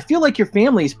feel like your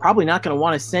family is probably not going to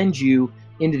want to send you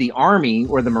into the Army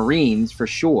or the Marines for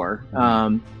sure.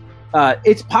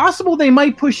 It's possible they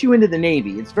might push you into the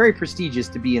Navy. It's very prestigious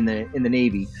to be in the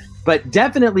Navy. But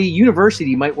definitely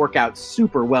university might work out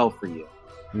super well for you.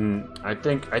 I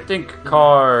think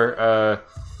Carr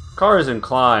is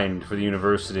inclined for the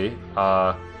university,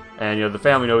 and the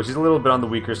family knows he's a little bit on the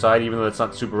weaker side, even though that's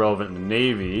not super relevant in the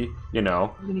Navy.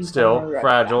 Still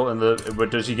fragile.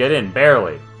 But does he get in?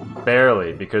 Barely,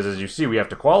 because as you see, we have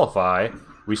to qualify.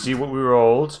 We see what we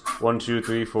rolled: 1, 2,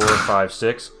 3, 4, 5,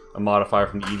 6. A modifier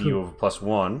from the EDU of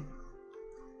 +1,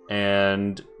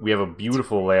 and we have a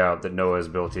beautiful layout that Noah has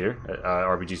built here.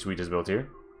 RPGSuite has built here.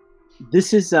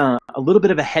 This is a little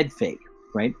bit of a head fake,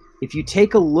 right? If you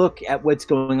take a look at what's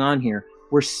going on here,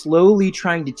 we're slowly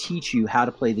trying to teach you how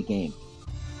to play the game.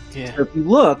 Yeah. So if you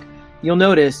look, you'll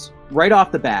notice right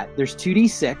off the bat, there's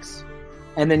 2d6,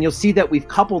 and then you'll see that we've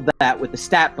coupled that with the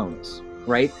stat bonus,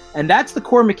 right? And that's the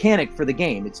core mechanic for the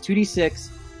game. It's 2d6,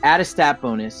 add a stat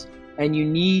bonus, and you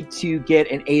need to get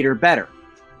an 8 or better.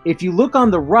 If you look on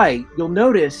the right, you'll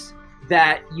notice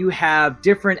that you have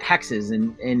different hexes,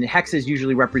 and hexes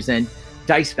usually represent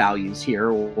dice values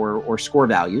here or score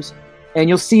values. And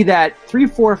you'll see that 3,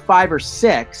 4, 5, or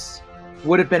 6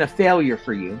 would have been a failure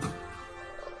for you.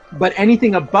 But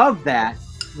anything above that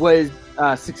was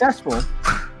successful,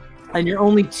 and you're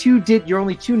only two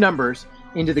numbers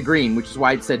into the green, which is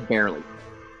why it said barely.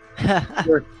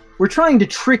 We're trying to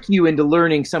trick you into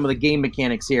learning some of the game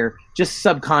mechanics here, just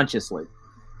subconsciously.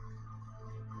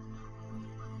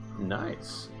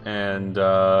 Nice. And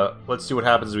let's see what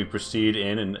happens as we proceed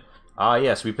in. And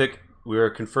yes, we're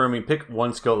confirming pick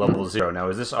 1 skill at level 0. Now,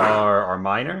 is this our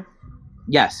minor?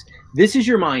 Yes, this is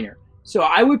your minor. So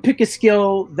I would pick a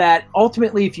skill that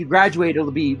ultimately, if you graduate,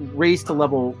 it'll be raised to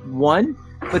level 1.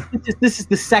 But this is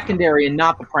the secondary and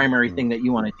not the primary thing that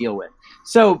you want to deal with.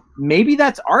 So maybe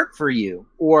that's art for you,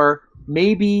 or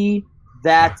maybe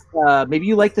that's maybe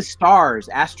you like the stars,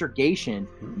 astrogation.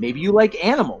 Maybe you like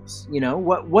animals.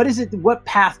 What is it? What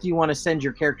path do you want to send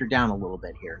your character down a little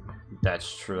bit here?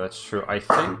 That's true. I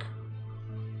think.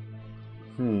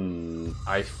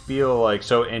 I feel like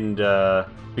so, and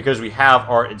because we have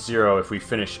art at 0, if we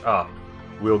finish up,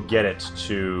 we'll get it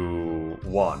to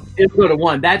 1. It'll go to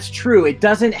 1. That's true. It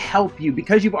doesn't help you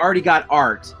because you've already got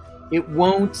art. It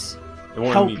won't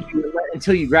help you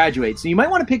until you graduate. So you might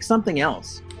want to pick something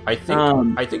else. I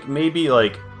think maybe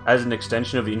like as an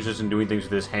extension of the interest in doing things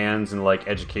with his hands and like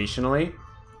educationally,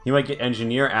 he might get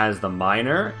engineer as the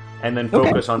minor and then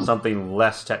focus on something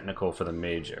less technical for the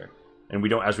major. And we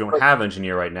don't have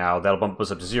engineer right now. That'll bump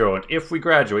us up to 0. And if we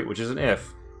graduate, which is an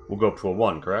if, we'll go up to a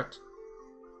 1. Correct?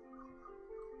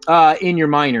 In your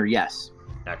minor, yes.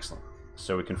 Excellent.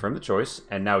 So we confirm the choice,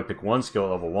 and now we pick 1 skill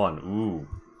at level 1. Ooh.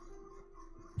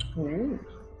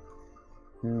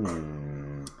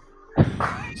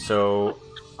 So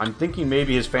I'm thinking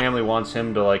maybe his family wants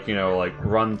him to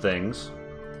run things.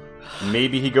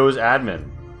 Maybe he goes admin.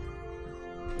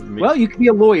 Well, you could be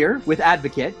a lawyer with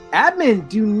advocate. Admin,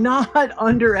 do not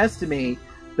underestimate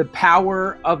the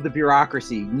power of the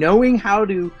bureaucracy. Knowing how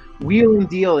to wheel and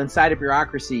deal inside a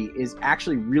bureaucracy is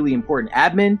actually really important.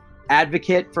 Admin,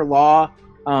 advocate for law,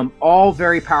 all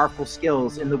very powerful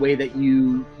skills in the way that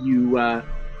you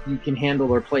can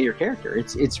handle or play your character.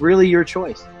 It's really your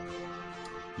choice.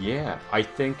 Yeah, I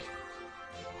think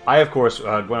I of course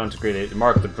went on to create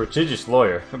Mark the prestigious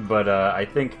lawyer, but I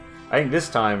think this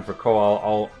time for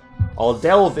Cole, I'll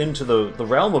delve into the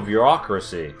realm of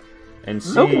bureaucracy and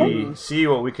see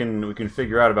what we can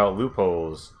figure out about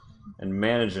loopholes and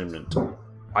management.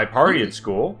 I party at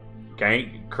school.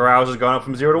 Carouse has gone up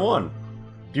from 0 to 1.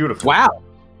 Beautiful. Wow.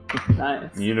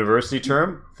 Nice. University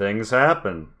term, things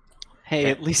happen. Hey,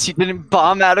 at least you didn't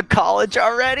bomb out of college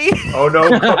already. Oh no!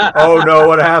 Oh no!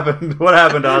 What happened? What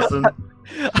happened, Austin?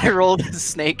 I rolled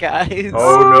snake eyes.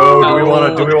 Oh no!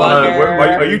 Do we want to?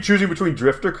 Are you choosing between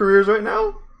drifter careers right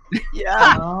now?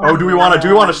 Yeah. Oh, do we want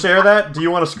to share that? Do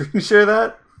you want to screen share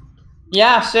that?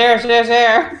 Yeah,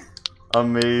 share.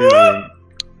 Amazing.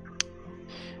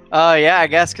 Yeah, I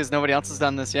guess because nobody else has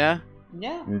done this. Yeah.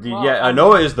 Yeah. Indeed. Well, Yeah.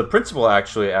 Noah is the principal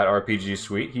actually at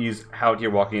RPGSuite. He's out here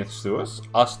walking us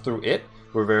through it.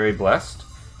 We're very blessed.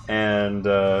 And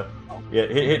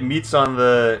hit meets on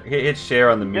the hit share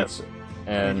on the meets. Yep.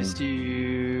 And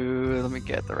let me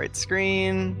get the right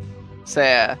screen. So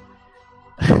yeah.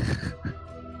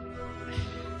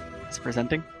 It's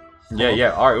presenting.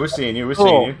 Yeah. All right, we're seeing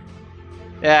you.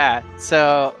 Yeah.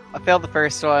 So I failed the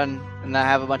first one, and I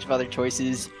have a bunch of other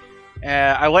choices.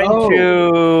 I went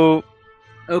into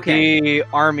the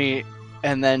army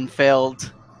and then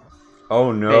failed.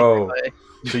 Oh no!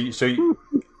 So you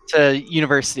to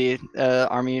university,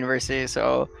 army university.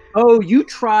 So. Oh, you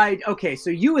tried. Okay, so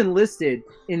you enlisted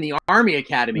in the Army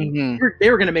Academy. Mm-hmm. They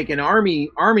were going to make an army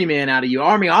man out of you,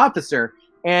 army officer,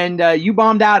 and you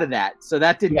bombed out of that. So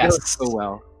that didn't go so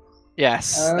well.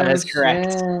 Yes, Oh, that is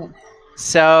correct. shit.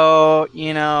 So,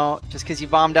 you know, just because you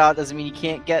bombed out doesn't mean you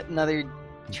can't get another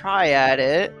try at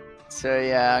it. So,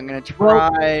 yeah, I'm going to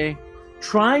try.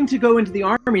 Trying to go into the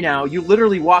army now, you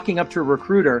literally walking up to a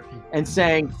recruiter and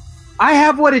saying, I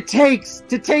have what it takes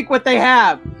to take what they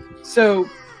have. So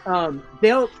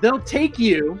they'll take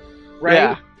you,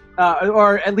 right? Yeah.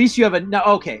 Or at least you have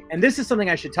okay. And this is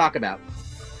something I should talk about.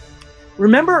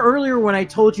 Remember earlier when I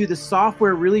told you the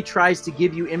software really tries to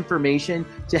give you information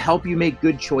to help you make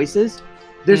good choices?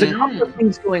 There's a couple of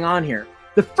things going on here.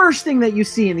 The first thing that you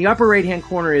see in the upper right-hand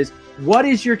corner is, what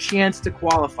is your chance to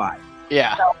qualify?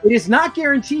 Yeah. Now, it is not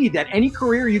guaranteed that any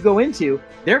career you go into,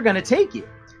 they're going to take you.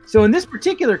 So in this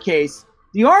particular case,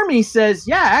 the Army says,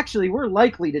 yeah, actually, we're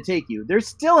likely to take you. There's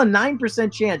still a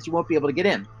 9% chance you won't be able to get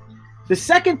in. The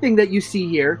second thing that you see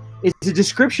here is a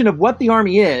description of what the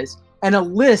Army is and a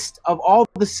list of all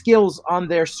the skills on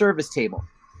their service table.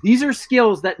 These are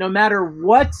skills that no matter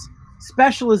what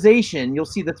specialization, you'll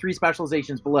see the 3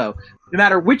 specializations below, no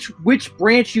matter which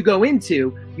branch you go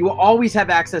into, you will always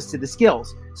have access to the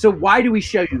skills. So why do we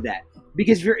show you that?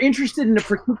 Because if you're interested in a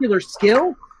particular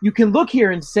skill, you can look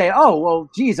here and say, oh, well,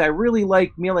 geez, I really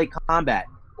like melee combat,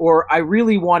 or I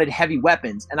really wanted heavy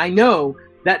weapons. And I know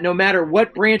that no matter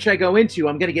what branch I go into,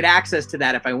 I'm going to get access to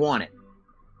that if I want it.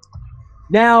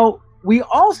 Now, we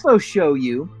also show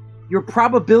you your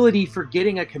probability for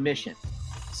getting a commission.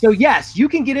 So yes, you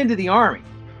can get into the Army,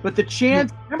 but the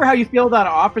chance, remember how you failed out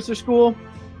of officer school?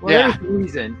 Well, Yeah. there's the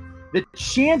reason. The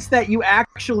chance that you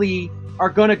actually are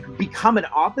going to become an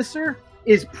officer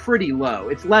is pretty low.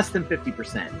 It's less than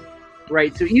 50%,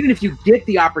 right? So even if you get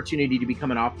the opportunity to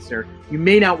become an officer, you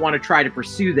may not want to try to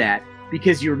pursue that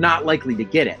because you're not likely to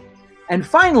get it. And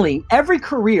finally, every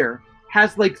career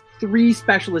has like 3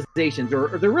 specializations,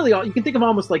 or they're really all, you can think of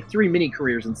almost like 3 mini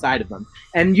careers inside of them.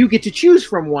 And you get to choose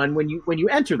from one when you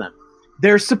enter them.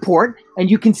 There's support,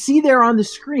 and you can see there on the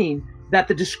screen that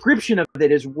the description of it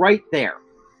is right there.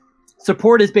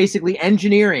 Support is basically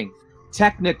engineering,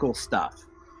 technical stuff,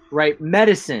 right?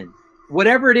 Medicine,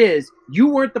 whatever it is. You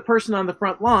weren't the person on the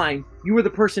front line. You were the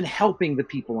person helping the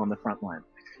people on the front line.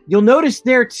 You'll notice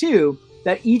there too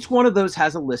that each one of those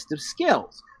has a list of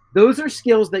skills. Those are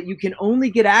skills that you can only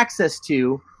get access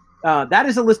to. That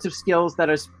is a list of skills that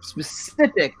are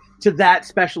specific to that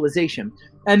specialization.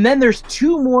 And then there's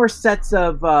 2 more sets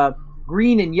of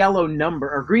green and yellow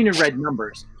number, or green and red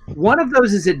numbers. One of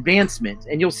those is advancement,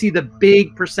 and you'll see the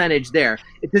big percentage there.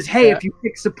 It says, hey, if you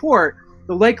pick support,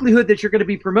 the likelihood that you're going to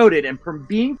be promoted, and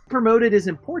being promoted is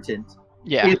important,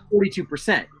 is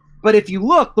 42%. But if you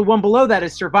look, the one below that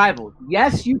is survival.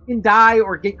 Yes, you can die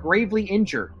or get gravely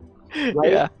injured.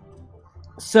 Right? Yeah.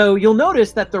 So you'll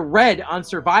notice that the red on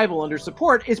survival under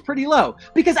support is pretty low.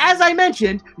 Because as I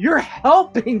mentioned, you're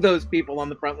helping those people on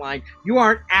the front line. You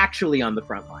aren't actually on the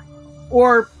front line.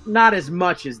 Or not as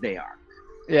much as they are.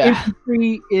 Yeah.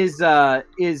 Infantry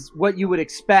is what you would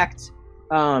expect,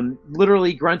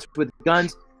 literally grunts with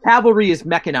guns. Cavalry is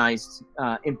mechanized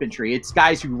infantry. It's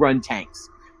guys who run tanks.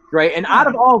 Right? And out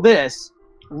of all this,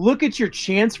 look at your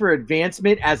chance for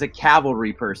advancement as a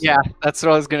cavalry person. Yeah, that's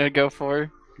what I was going to go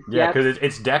for. Yeah, because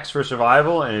it's Dex for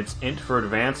survival and it's Int for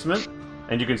advancement,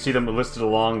 and you can see them listed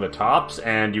along the tops.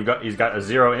 And he's got a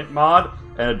 0 Int mod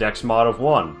and a Dex mod of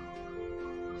 1.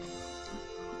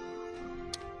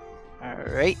 All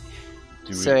right.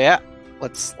 So yeah,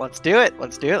 let's do it.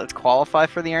 Let's do it. Let's qualify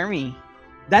for the Army.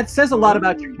 That says a lot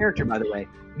about your character, by the way.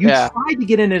 You tried to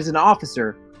get in as an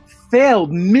officer,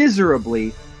 failed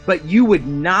miserably, but you would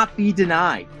not be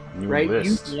denied. Right?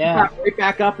 You got right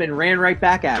back up and ran right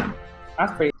back at him.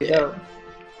 That's pretty dope.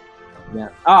 Yeah.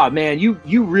 Oh man,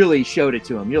 you really showed it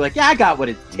to him. You're like, yeah, I got what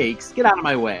it takes. Get out of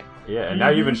my way. Yeah, and now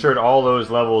you've ensured all those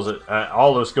levels,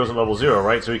 all those skills at level 0,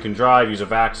 right? So you can drive, use a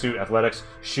vac suit, athletics,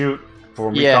 shoot,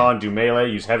 perform recon, do melee,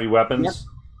 use heavy weapons. Yep.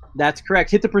 That's correct.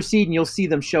 Hit the proceed, and you'll see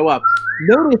them show up.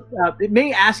 Notice it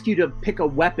may ask you to pick a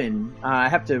weapon. I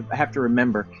have to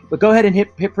remember, but go ahead and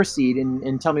hit proceed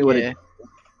and tell me what it is.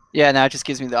 Yeah, now it just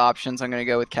gives me the options. I'm going to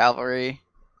go with cavalry.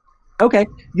 Okay.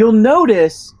 You'll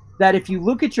notice that if you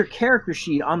look at your character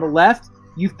sheet on the left,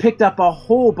 you've picked up a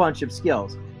whole bunch of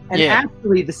skills. And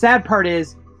actually, the sad part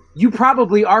is you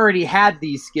probably already had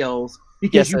these skills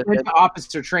because you went to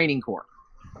Officer Training Corps.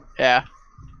 Yeah.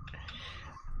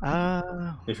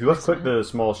 If you left-click the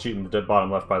small sheet in the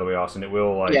bottom left, by the way, Austin, it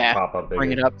will pop up.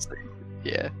 Bring it up.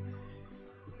 Yeah.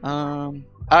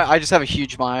 I just have a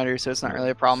huge monitor, so it's not really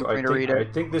a problem for me to read it. I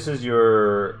think this is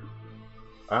your.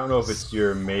 I don't know if it's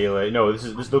your melee. No,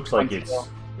 this looks like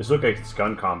it's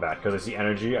gun combat because I see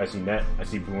energy, I see net, I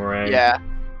see boomerang. Yeah.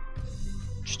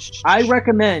 I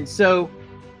recommend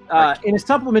in a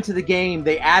supplement to the game,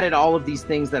 they added all of these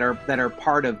things that are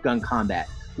part of gun combat.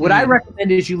 What I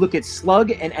recommend is you look at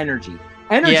slug and energy.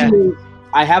 Energy is,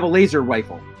 I have a laser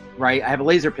rifle, right? I have a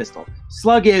laser pistol.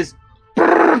 Slug is,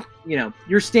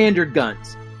 your standard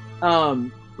guns.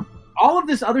 All of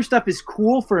this other stuff is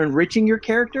cool for enriching your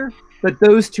character, but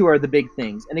those two are the big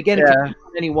things. And again, if you click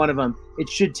on any one of them, it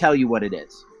should tell you what it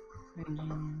is.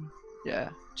 Yeah.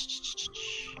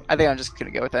 I think I'm just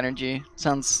going to go with energy.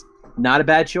 Sounds not a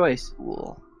bad choice.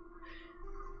 Cool.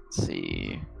 Let's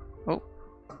see.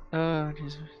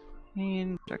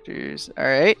 Instructors. All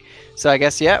right. So I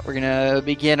guess, we're going to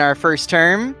begin our first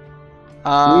term.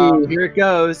 Ooh, here it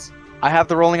goes. I have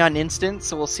the rolling on instant,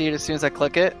 so we'll see it as soon as I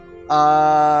click it.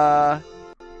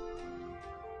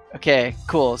 Okay,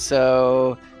 cool.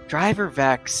 So drive or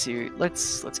vac suit.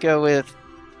 Let's go with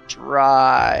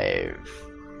drive.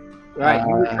 All right,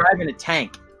 you were driving a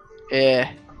tank.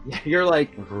 Yeah. You're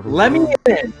like, let me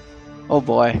in. Oh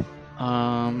boy.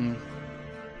 Gotta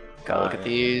look at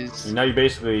these. Now he's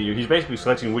basically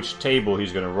selecting which table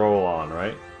he's gonna roll on,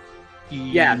 right?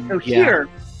 Yeah. So here,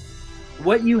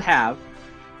 what you have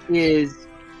is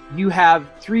you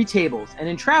have 3 tables, and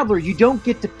in Traveler you don't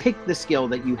get to pick the skill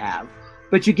that you have,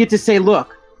 but you get to say,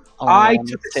 look, I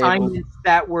took assignments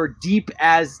that were deep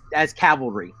as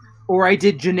cavalry, or I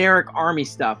did generic army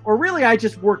stuff, or really I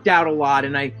just worked out a lot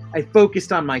and I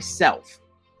focused on myself,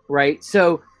 right?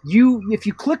 So if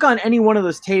you click on any one of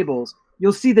those tables,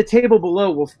 you'll see the table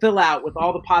below will fill out with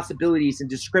all the possibilities and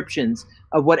descriptions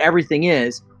of what everything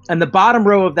is, and the bottom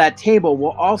row of that table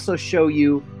will also show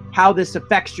you how this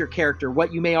affects your character,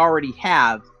 what you may already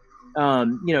have.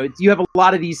 You have a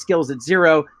lot of these skills at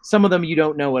 0. Some of them you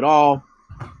don't know at all.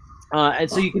 And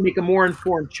so you can make a more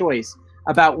informed choice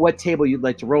about what table you'd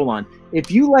like to roll on. If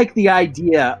you like the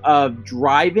idea of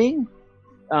driving,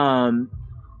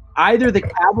 either the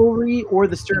cavalry or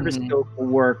the service skills will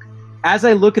work. As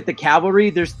I look at the cavalry,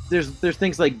 there's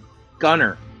things like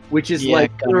gunner, which is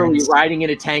like literally riding in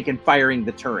a tank and firing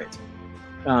the turret.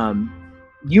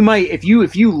 You might, if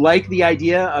you like the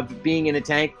idea of being in a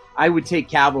tank, I would take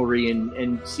cavalry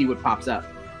and see what pops up.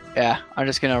 Yeah, I'm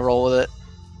just gonna roll with it.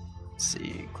 Let's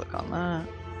see, click on that.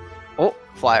 Oh,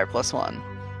 flyer +1.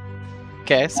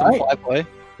 Okay, so fly boy.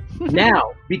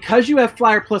 Now, because you have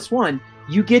flyer +1,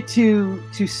 you get to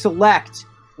select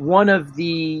one of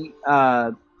the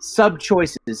sub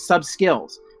choices, sub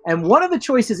skills, and one of the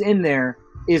choices in there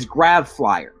is grav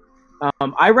flyer.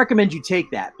 I recommend you take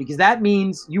that because that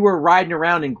means you are riding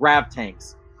around in grav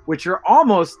tanks, which are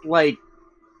almost like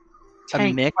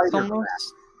a mix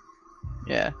almost.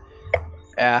 Yeah.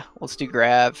 Let's do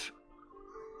grav.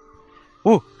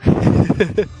 Ooh.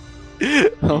 He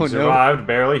survived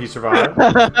barely. He survived.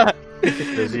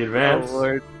 Does he advance? Oh,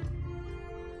 Lord.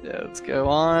 Yeah, let's go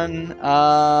on.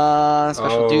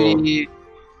 Special duty.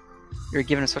 You're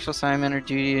given a special assignment or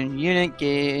duty in unit.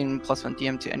 Gain +1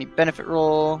 DM to any benefit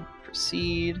roll.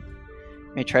 Proceed.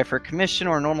 May try for a commission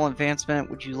or a normal advancement.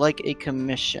 Would you like a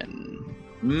commission?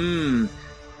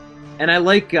 And I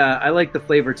like the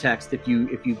flavor text if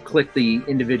you click the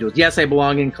individuals. Yes, I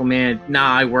belong in command.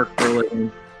 Nah, I work for a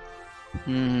living.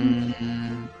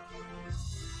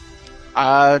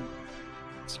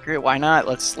 Screw it. Why not?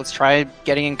 Let's try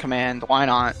getting in command. Why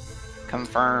not?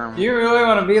 Confirm. You really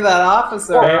want to be that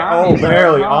officer?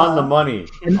 Barely on the money.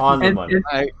 On the money.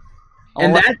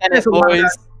 And that says a lot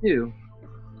about you.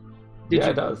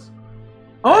 It does.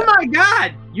 Oh my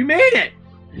God! You made it.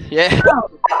 Yeah.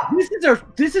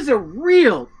 This is a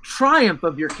real triumph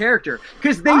of your character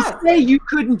because they say you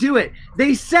couldn't do it.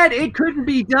 They said it couldn't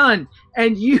be done,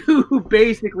 and you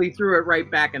basically threw it right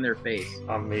back in their face.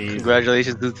 Amazing!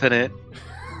 Congratulations, Lieutenant.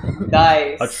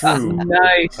 Nice.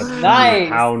 Nice.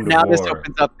 Now this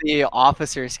opens up the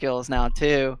officer skills now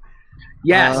too.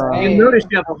 Yes. You notice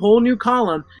you have a whole new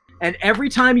column, and every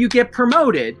time you get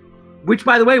promoted, which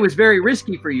by the way was very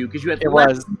risky for you because you had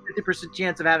less than 50%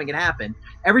 chance of having it happen.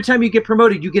 Every time you get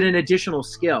promoted, you get an additional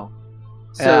skill.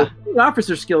 So the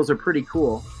officer skills are pretty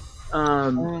cool.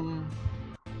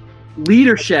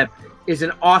 Leadership is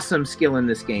an awesome skill in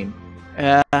this game.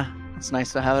 Yeah, it's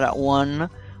nice to have it at 1.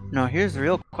 Now here's the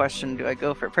real question: do I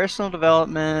go for personal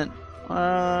development,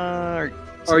 or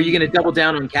are you going to double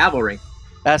down on cavalry?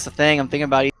 That's the thing. I'm thinking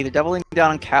about either doubling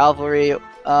down on cavalry.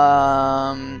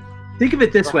 Think of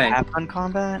it this way: have fun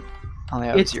combat.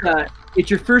 It's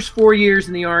your first 4 years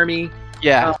in the army.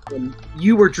 Yeah.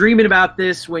 You were dreaming about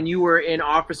this when you were in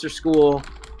officer school.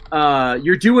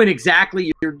 You're doing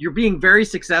exactly. You're being very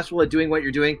successful at doing what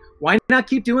you're doing. Why not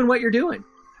keep doing what you're doing?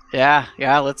 Yeah.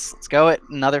 Let's go it.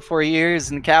 Another 4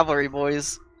 years in cavalry,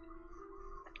 boys.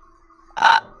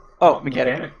 Oh,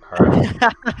 mechanic. All right.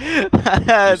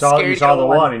 You saw the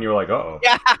one, and you were like, "Uh-oh."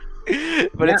 Yeah,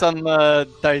 but it's on the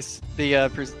dice,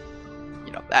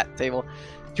 that table.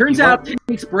 Turns out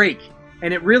techniques break,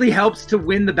 and it really helps to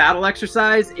win the battle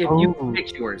exercise if you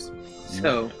fix yours.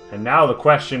 So. And now the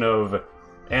question of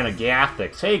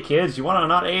anagathics. Hey, kids, you want to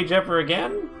not age ever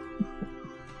again?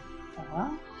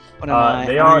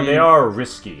 They are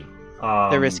risky.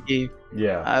 They're risky.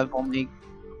 Yeah. I've only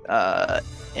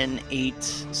an 8,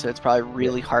 so it's probably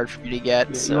really hard for me to get.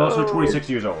 Yeah, so... You're also 26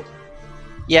 years old.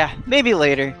 Yeah, maybe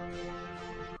later.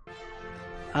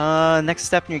 Next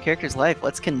step in your character's life.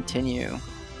 Let's continue.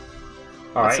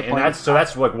 All right, and that's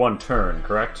like one turn,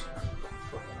 correct?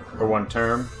 Or one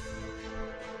term?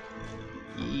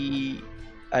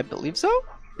 I believe so.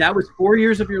 That was 4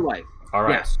 years of your life. All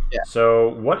right. Yes. Yeah. So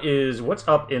what's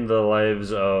up in the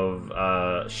lives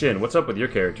of Shin? What's up with your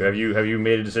character? Have you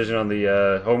made a decision on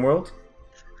the homeworld?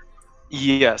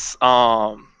 Yes.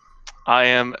 I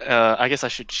am. I guess I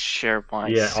should share my.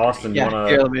 Yeah, screen. Austin. Yeah. Wanna...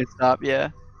 Here, let me stop. Yeah.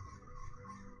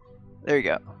 There you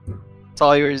go. It's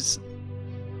all yours.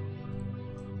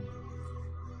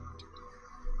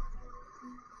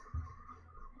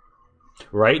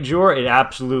 Right, Jor? It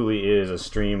absolutely is a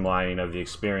streamlining of the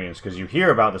experience because you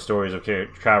hear about the stories of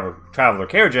Traveler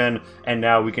Chargen, and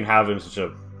now we can have it in such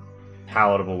a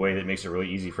palatable way that makes it really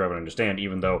easy for everyone to understand,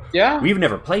 even though we've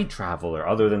never played Traveler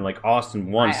other than like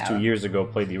Austin once 2 years ago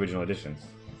played the original edition.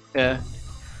 Yeah.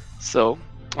 So,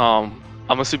 I'm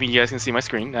assuming you guys can see my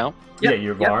screen now. Yep. Yeah,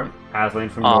 you're Varn. Aslan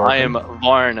from Norcom. I am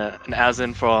Varn, and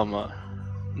Aslan from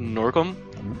Norcom.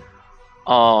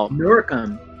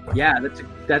 Norcom. Yeah,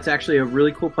 that's actually a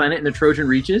really cool planet in the Trojan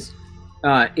Reaches.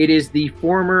 It is the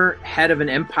former head of an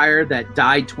empire that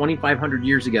died 2,500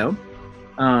 years ago.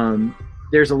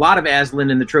 There's a lot of Aslan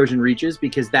in the Trojan Reaches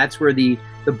because that's where the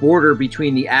border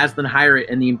between the Aslan Hierate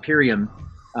and the Imperium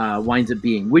winds up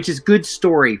being, which is good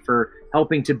story for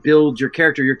helping to build your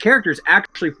character. Your character is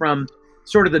actually from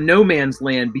sort of the no man's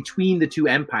land between the two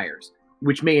empires,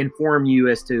 which may inform you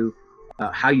as to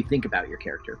how you think about your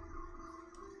character.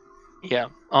 Yeah.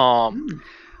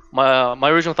 My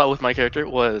original thought with my character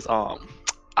was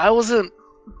I wasn't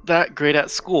that great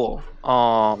at school.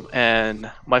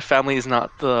 And my family is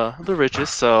not the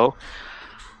richest, so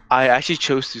I actually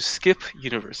chose to skip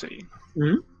university.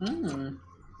 Mm-hmm.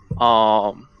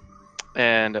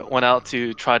 And went out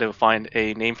to try to find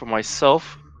a name for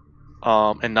myself,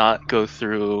 and not go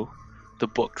through the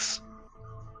books.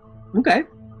 Okay.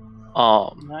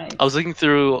 Nice. I was looking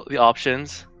through the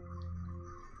options.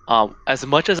 As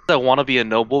much as I want to be a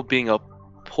noble, being a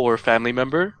poor family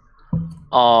member,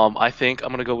 I think I'm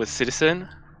gonna go with citizen,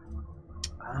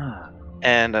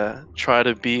 and try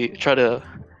to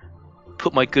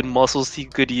put my good muscles to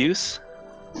good use.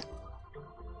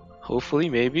 Hopefully,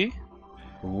 maybe.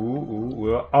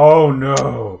 Ooh. Oh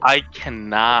no! I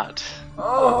cannot.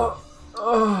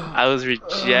 I was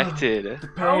rejected. The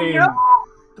pain. Oh, no.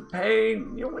 The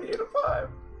pain. You only need a 5.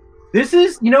 This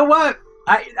is, you know what?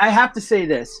 I have to say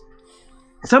this.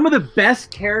 Some of the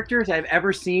best characters I've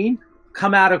ever seen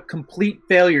come out of complete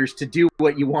failures to do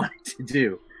what you wanted to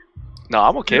do. No,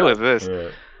 I'm okay with this. Yeah.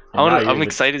 I'm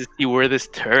excited to see where this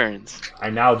turns.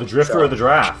 And now the drifter or the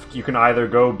draft. You can either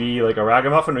go be like a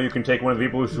ragamuffin, or you can take one of the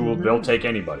people who they'll take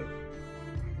anybody.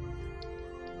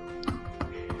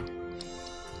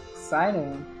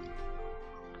 Exciting.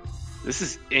 This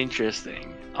is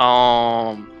interesting.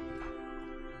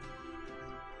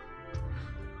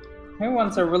 Who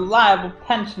wants a reliable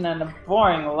pension and a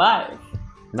boring life?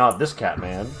 Not this cat,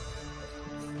 man.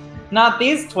 Not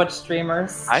these Twitch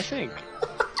streamers. I think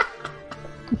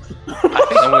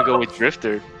I'm gonna go with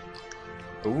Drifter.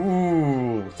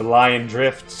 Ooh, the lion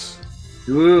drifts.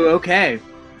 Ooh, okay.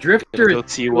 Drifter Go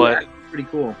see what pretty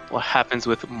cool. what happens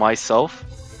with myself.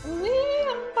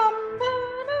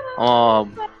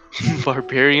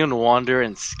 Barbarian, Wanderer,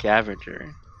 and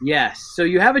Scavenger. Yes. So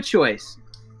you have a choice.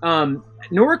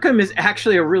 Norcom is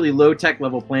actually a really low tech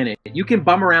level planet. You can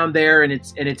bum around there and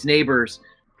its neighbors,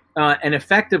 and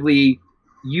effectively,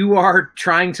 you are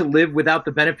trying to live without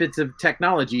the benefits of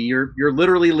technology. You're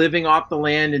literally living off the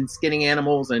land and skinning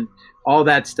animals and all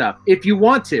that stuff. If you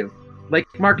want to, like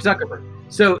Mark Zuckerberg.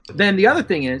 So then the other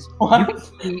thing is, you can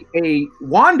be a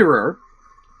wanderer,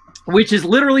 which is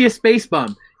literally a space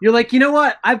bum. You're like, you know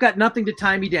what? I've got nothing to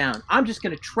tie me down. I'm just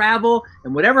going to travel,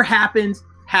 and whatever happens,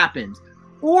 happens.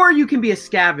 Or you can be a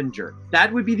scavenger.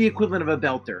 That would be the equivalent of a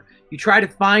belter. You try to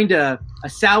find a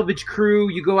salvage crew.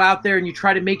 You go out there and you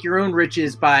try to make your own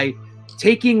riches by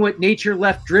taking what nature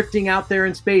left drifting out there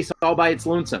in space all by its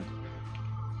lonesome.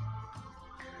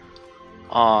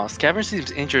 Scavenger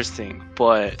seems interesting,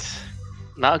 but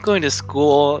not going to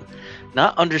school,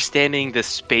 not understanding the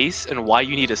space and why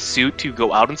you need a suit to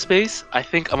go out in space, I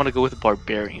think I'm gonna go with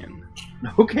Barbarian.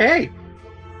 Okay.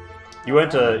 You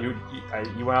went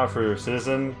out for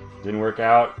citizen, didn't work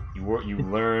out. You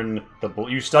learned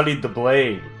you studied the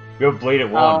blade. You have blade at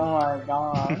 1. Oh my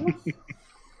god.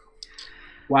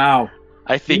 Wow.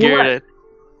 I figured it.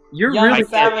 You're Young really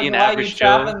Seven, why you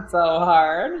traveling so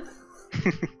hard?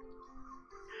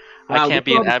 I can't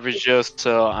be an average Joe,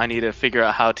 so I need to figure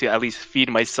out how to at least feed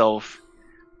myself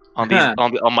on these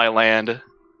on my land,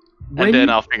 and then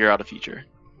I'll figure out a future.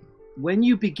 When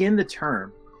you begin the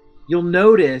term, you'll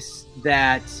notice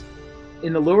that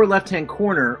in the lower left-hand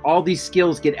corner, all these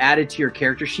skills get added to your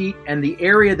character sheet, and the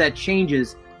area that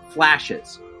changes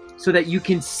flashes, so that you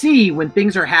can see when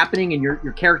things are happening and your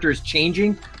character is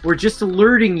changing. We're just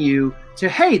alerting you to,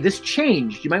 hey, this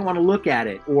changed. You might want to look at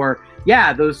it, or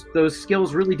yeah, those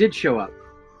skills really did show up.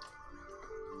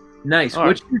 Nice. All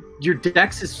What's your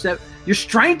dex is set? Your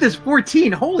strength is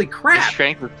 14. Holy crap! My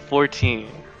strength is 14.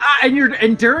 And your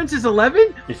endurance is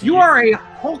 11. You are a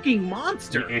hulking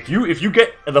monster. If you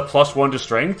get the +1 to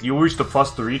strength, you'll reach the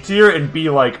 +3 tier and be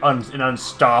like an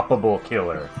unstoppable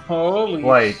killer.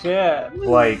 Holy shit!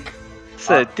 Like,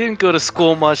 Said didn't go to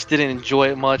school much, didn't enjoy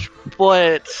it much,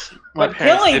 but my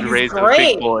parents did raise a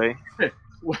big boy.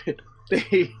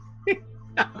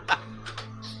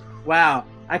 Wow,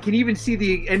 I can even see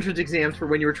the entrance exams for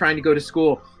when you were trying to go to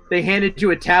school. They handed you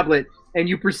a tablet and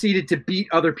you proceeded to beat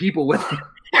other people with it.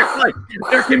 Like,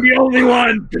 there can be only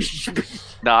one.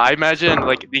 Nah, I imagine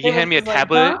like they hand me a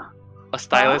tablet, a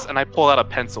stylus, and I pull out a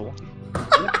pencil.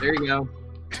 Yep, there you go.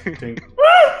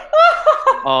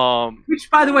 Which,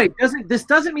 by the way,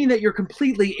 doesn't mean that you're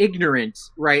completely ignorant,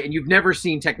 right? And you've never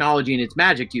seen technology and its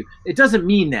magic to you. It doesn't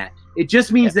mean that. It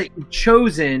just means that you've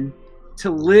chosen to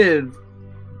live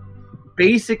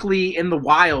basically in the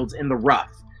wilds, in the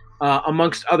rough,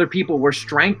 amongst other people, where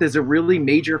strength is a really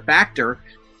major factor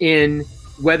in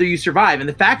whether you survive. And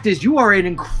the fact is, you are an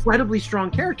incredibly strong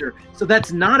character, so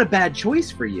that's not a bad choice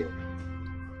for you.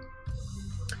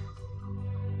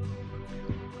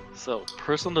 So,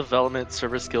 personal development,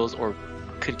 service skills, or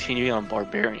continuing on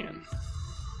Barbarian.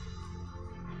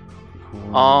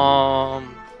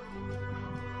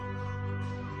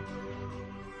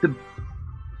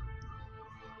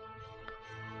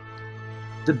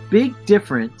 The big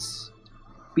difference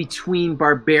between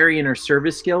Barbarian or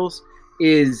service skills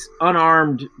is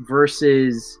unarmed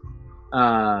versus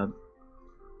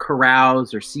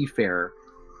carouse or seafarer.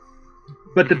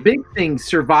 But the big thing,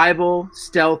 survival,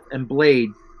 stealth, and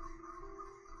blade.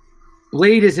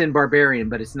 Blade is in Barbarian,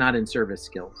 but it's not in service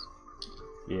skills.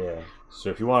 Yeah. So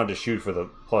if you wanted to shoot for the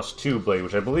 +2 blade,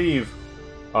 which I believe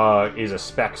is a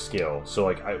spec skill, so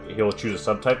like he'll choose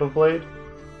a subtype of blade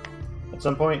at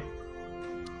some point.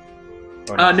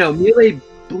 No, melee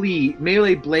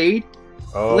blade.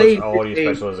 Oh, blade it's all is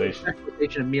your a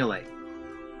specialization of melee.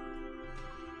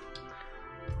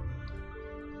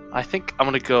 I think I'm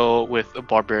gonna go with a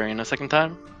Barbarian a second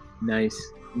time. Nice.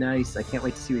 I can't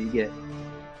wait to see what you get.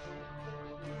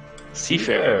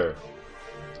 Seafarer.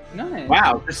 Nice.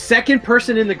 Wow, the second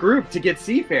person in the group to get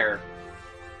Seafarer.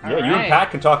 Yeah, you and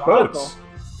Pat can talk boats.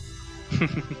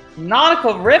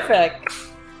 Nautical-rific.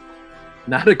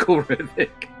 Nautical-rific.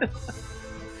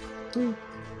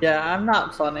 Yeah, I'm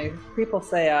not funny. People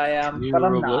say I am, but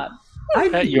I'm not.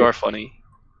 You are funny.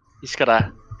 You just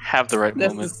gotta have the right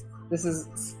moment. This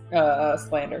is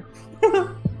slander.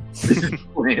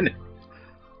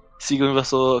 Seagoing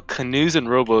vessel, canoes and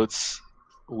rowboats,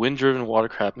 wind-driven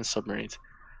watercraft, and submarines.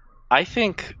 I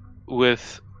think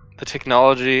with the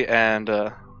technology and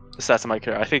the stats of my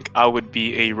character, I think I would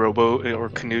be a rowboat or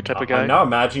canoe type of guy. I'm now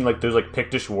imagining like those like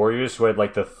Pictish warriors who had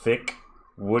like the thick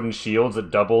wooden shields that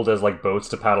doubled as like boats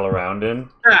to paddle around in.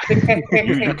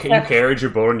 you carried your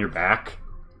boat on your back.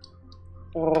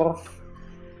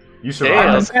 You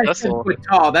survived.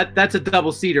 Tall. That's a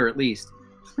double seater at least.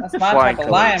 That's my type of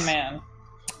lion man.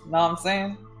 Know what I'm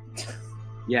saying?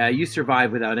 Yeah, you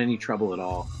survive without any trouble at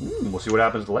all. We'll see what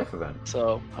happens at the life event.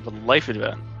 So I have a life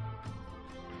event.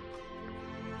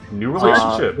 New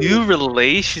relationship. New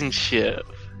relationship.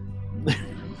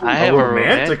 I have a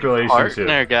romantic relationship,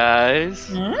 partner,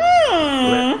 guys.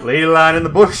 Lady line in the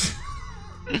bush.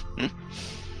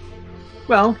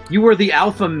 Well, you were the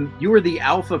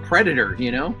alpha predator,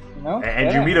 you know.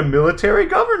 And you meet a military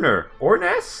governor or an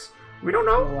S. We don't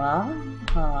know.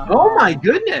 Wow. Oh my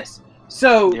goodness!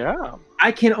 So yeah,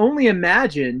 I can only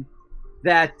imagine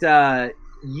that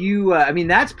you. I mean,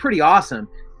 that's pretty awesome.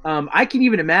 I can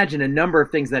even imagine a number of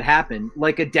things that happen,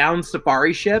 like a downed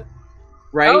safari ship,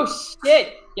 right? Oh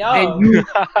shit! Yo. And you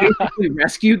basically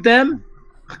rescued them.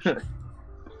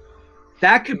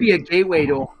 that could be a gateway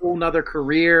to a whole nother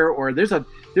career, or there's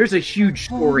a huge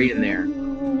story in there.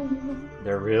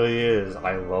 There really is.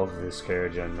 I love this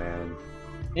Chargen, man.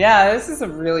 Yeah, this is a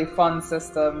really fun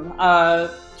system.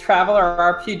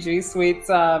 Traveler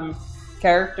RPGSuite's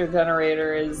character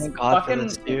generator is fucking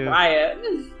riot.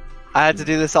 I had to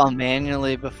do this all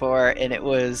manually before, and it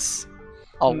was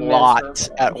a lot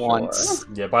at once.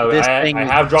 Yeah, by the way, I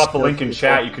have dropped the link in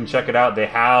chat. You can check it out.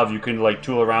 You can like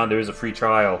tool around. There is a free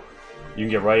trial. You can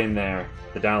get right in there,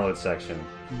 the download section.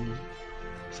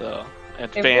 So,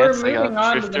 if we're moving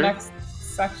on to the next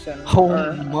section. Oh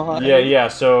my. Yeah,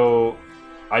 so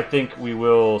I think we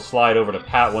will slide over to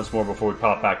Pat once more before we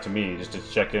pop back to me, just to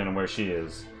check in on where she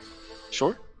is.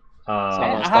 Sure.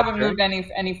 I haven't moved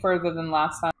any further than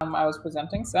last time I was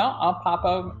presenting, so I'll pop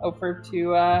over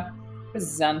to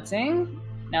presenting.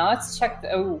 Now let's check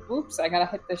the... Oh, oops, I gotta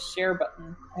hit the share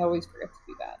button. I always forget to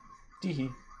do that.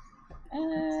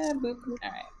 Boop.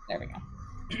 Alright, there we go.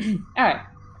 Alright.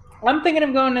 I'm thinking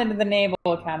of going into the Naval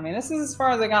Academy. This is as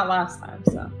far as I got last time,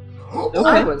 so...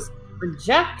 I was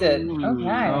rejected.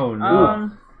 Okay. Oh,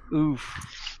 no.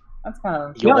 Oof. That's kind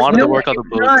of... You wanted to work on the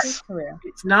boats.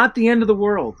 It's not the end of the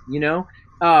world, you know?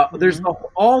 There's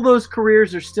all those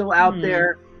careers are still out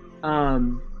there.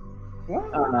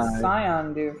 What does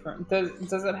Scion do?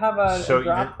 Does it have a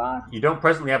drop box? You don't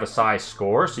presently have a Psi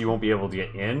score, so you won't be able to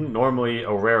get in. Normally,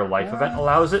 a rare life event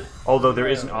allows it, although there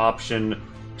is an option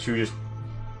to just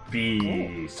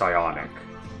be psionic.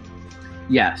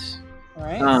 Yes.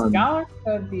 Alright, Scholar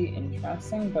could be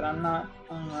interesting, but I'm not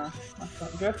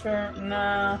Drifter,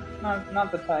 nah,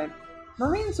 not the type.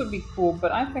 Marines would be cool,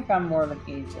 but I think I'm more of an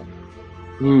agent.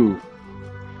 Ooh.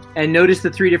 And notice the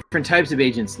 3 different types of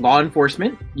agents. Law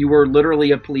enforcement, you were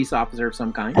literally a police officer of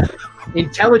some kind.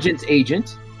 Intelligence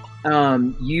agent,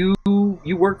 you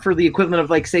work for the equivalent of,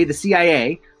 like, say, the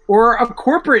CIA. Or a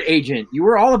corporate agent, you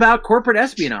were all about corporate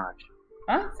espionage.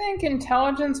 I think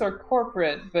intelligence or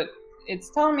corporate, but it's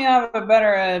telling me I have a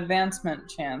better advancement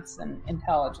chance in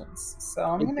intelligence. So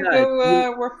I'm going to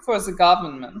go work for the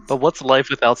government. But what's life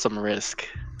without some risk?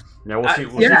 Now we'll see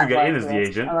if you get in as the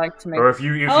agent. I like to make, or if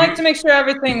you like to make sure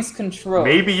everything's controlled.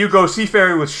 Maybe you go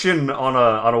seafaring with Shin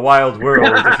on a wild world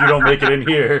if you don't make it in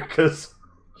here, because...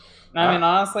 I mean,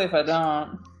 honestly, if I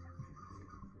don't...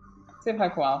 See if I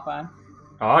qualify.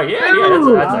 Oh, yeah,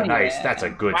 that's nice. That's a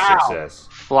good success.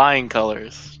 Flying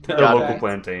colors. The local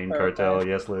plantain cartel,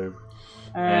 yes, Lou.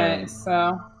 Alright,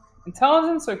 so...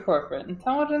 Intelligence or corporate?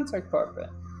 Intelligence or corporate?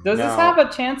 Does this have a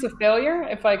chance of failure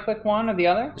if I click one or the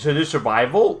other? So there's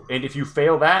survival, and if you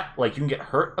fail that, like, you can get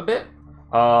hurt a bit.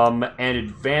 And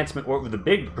advancement, what the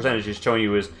big percentage is showing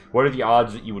you is what are the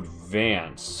odds that you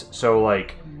advance. So,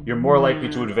 like, you're more likely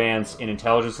to advance in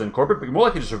intelligence than corporate, but you're more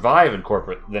likely to survive in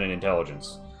corporate than in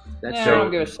intelligence. I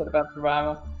don't give a shit about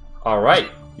survival. Alright,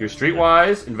 you're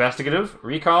streetwise, investigative,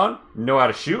 recon, know how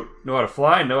to shoot, know how to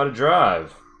fly, know how to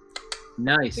drive.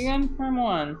 Nice. Again, turn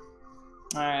 1.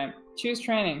 Alright. Choose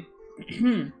training.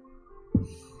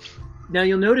 Now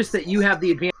you'll notice that you have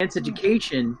the advanced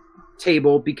education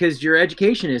table because your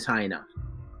education is high enough.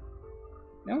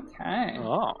 Okay.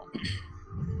 Oh.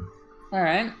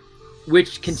 Alright.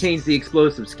 Which contains the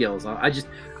explosive skills. I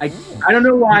don't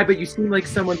know why, but you seem like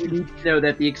someone who needs to know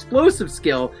that the explosive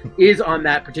skill is on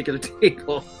that particular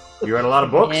table. You read a lot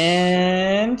of books?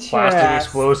 Interesting. Plastic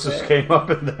explosives came up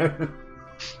in there.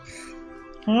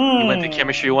 You went to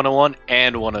Chemistry 101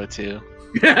 and 102.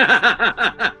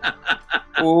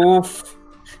 Oof.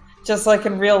 Just like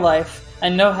in real life, I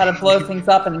know how to blow things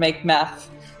up and make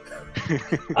meth.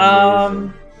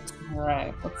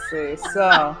 Alright, let's see.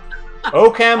 So...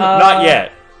 OChem, not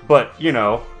yet, but, you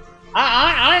know.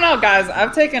 I don't know, guys.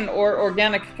 I've taken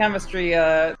organic chemistry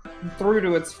through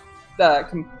to its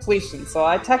completion, so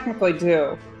I technically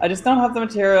do. I just don't have the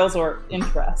materials or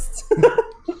interest.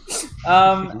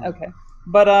 Okay.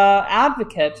 But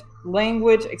advocate,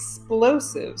 language,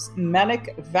 explosives,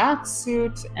 medic, vac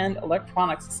suit, and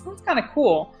electronics. This sounds kind of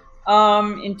cool.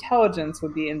 Intelligence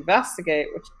would be investigate,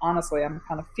 which honestly I'm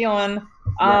kind of feeling.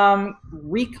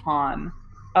 Recon,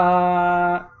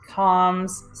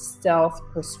 comms, stealth,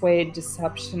 persuade,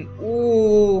 deception.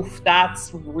 Ooh,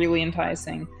 that's really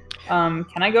enticing. Can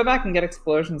I go back and get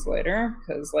explosions later?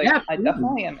 Because I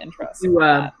definitely am interested in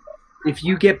that. If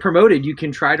you get promoted, you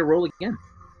can try to roll again.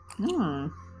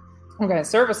 Okay,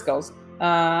 service skills.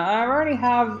 I already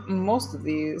have most of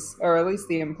these, or at least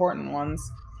the important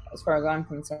ones, as far as I'm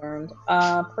concerned.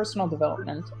 Personal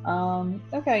development.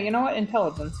 Okay, you know what?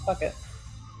 Intelligence. Fuck it.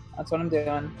 That's what I'm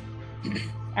doing.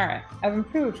 Alright, I've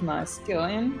improved my skill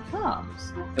in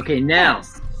comms. Okay, now,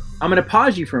 I'm going to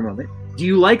pause you for a moment. Do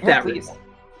you like that? Please.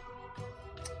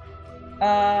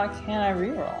 Can I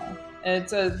reroll?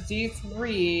 It's a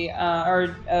D3,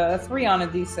 or a 3 on a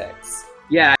D6.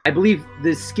 Yeah, I believe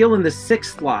the skill in the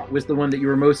 6th slot was the one that you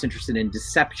were most interested in,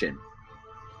 Deception.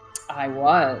 I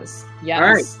was. Yes.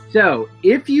 All right. So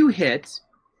if you hit,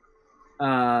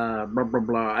 blah blah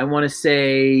blah, I want to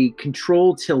say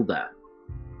Control tilde.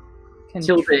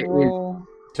 Control.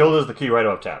 Tilde is the key right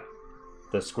above tab.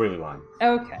 The squiggly line.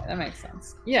 Okay, that makes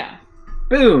sense. Yeah.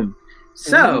 Boom.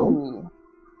 So Ooh.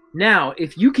 now,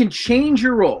 if you can change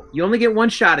your roll, you only get one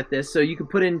shot at this, so you can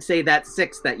put in, say, that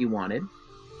 6 that you wanted.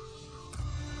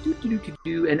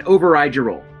 And override your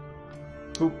roll.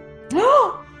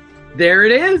 There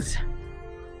it is.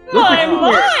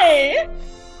 My!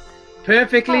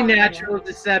 Perfectly natural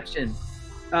deception.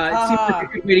 It seems like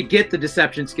a good way to get the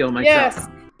deception skill myself.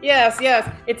 Yes.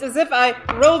 It's as if I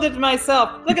rolled it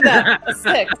myself. Look at that. A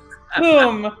 6.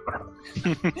 Boom.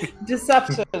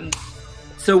 Deception.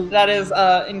 So that is,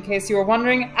 in case you were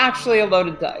wondering, actually a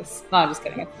loaded dice. No, I'm just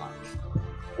kidding. It's not.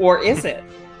 Or is it?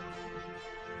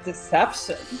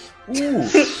 Deception. Ooh.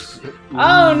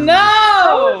 Oh no!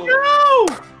 Oh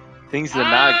no! Things did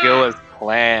not go as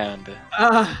planned.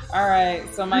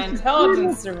 Alright, so my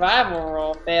intelligence survival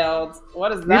roll failed. What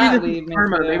does that lead me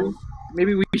to?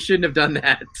 Maybe we shouldn't have done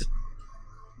that.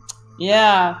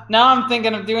 Yeah, now I'm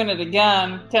thinking of doing it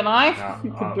again. Can I?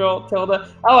 Control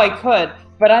tilde. Oh, I could,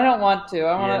 but I don't want to.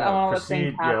 I want to let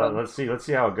things happen. Yeah, let's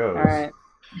see how it goes. All right.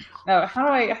 No, how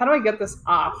do I get this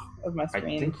off of my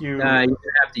screen? I think you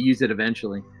have to use it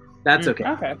eventually. That's okay.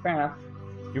 Okay, fair enough.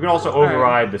 You can also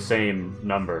override the same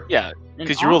number. Yeah,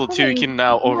 because you rolled a 2, you can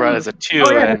now override as a 2.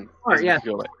 Oh, yeah, and yeah.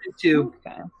 2.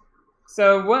 Okay.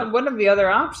 So what are the other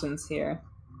options here?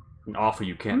 An offer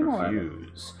you can't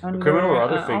refuse. A Under, criminal or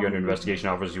other figure under investigation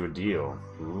offers you a deal.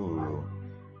 Ooh.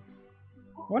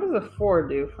 What does a 4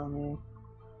 do for me?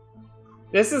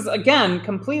 This is, again,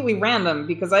 completely random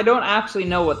because I don't actually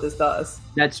know what this does.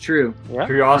 That's true. Yeah.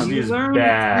 Curiosity is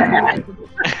bad.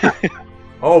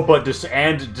 Oh, but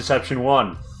Deception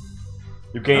 1.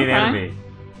 You gain an enemy.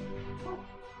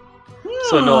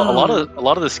 So no, a lot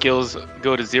of the skills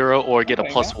go to 0 or get a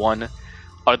 +1.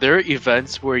 Are there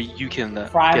events where you can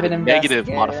get a negative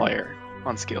modifier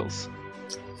on skills?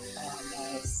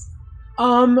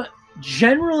 Oh, nice.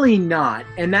 Generally not,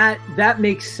 and that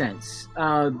makes sense.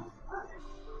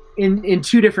 In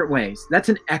 2 different ways. That's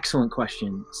an excellent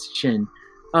question, Shin.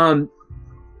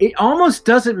 It almost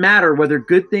doesn't matter whether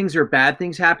good things or bad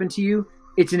things happen to you.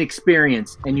 It's an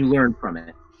experience, and you learn from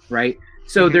it, right?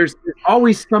 So there's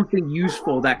always something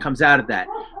useful that comes out of that.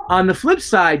 On the flip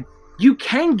side, you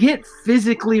can get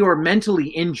physically or mentally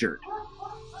injured,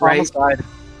 right?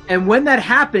 And when that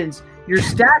happens, your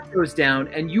stat goes down,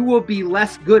 and you will be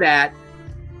less good at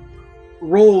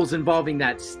roles involving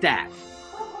that stat.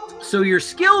 So your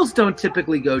skills don't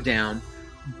typically go down,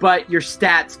 but your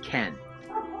stats can.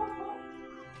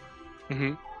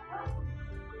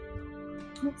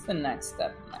 What's the next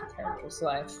step in my character's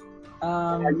life?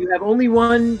 You have only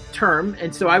 1 term,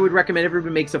 and so I would recommend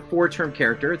everybody makes a 4-term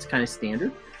character. It's kind of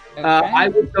standard. Okay. I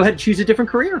would go ahead and choose a different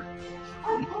career.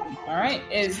 All right.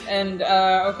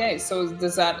 Okay. So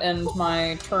does that end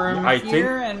my term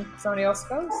here, and somebody else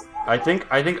goes? I think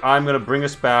I'm gonna bring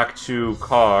us back to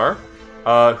Carr,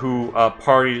 who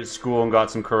partied at school and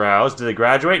got some carouse. Did they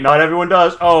graduate? Not everyone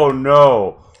does. Oh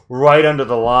no! Right under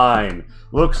the line.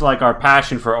 Looks like our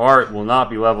passion for art will not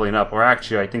be leveling up. Or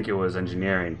actually, I think it was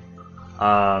engineering.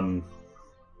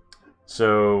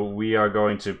 So we are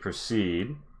going to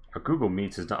proceed. Our Google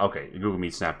Meets is not okay. Google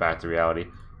Meet snapped back to reality.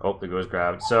 Oh, there goes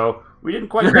grabbed. So we didn't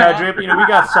quite graduate, but we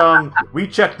got some. We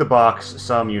checked the box.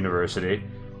 Some university,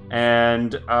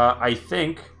 and I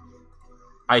think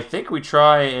we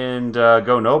try and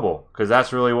go noble because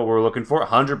that's really what we're looking for.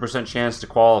 100% chance to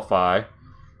qualify,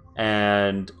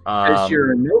 and because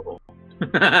you're a noble.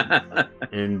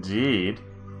 Indeed,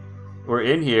 we're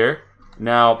in here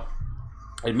now.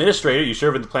 Administrator, you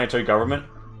serve in the planetary government,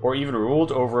 or even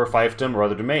ruled over a fiefdom or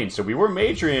other domain. So we were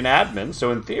majoring in admin.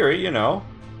 So in theory,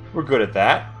 we're good at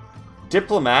that.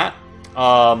 Diplomat,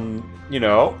 we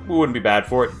wouldn't be bad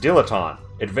for it. Dilettante,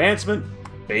 advancement,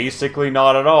 basically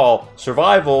not at all.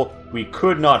 Survival, we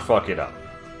could not fuck it up.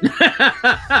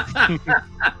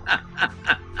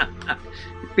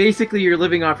 Basically, you're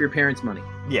living off your parents' money.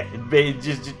 Yeah,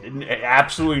 just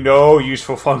absolutely no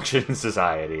useful function in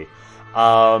society.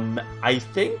 I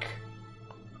think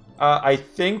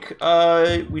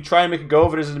we try and make a go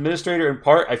of it as an administrator. In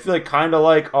part, I feel like kind of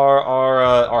like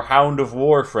our Hound of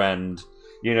War friend.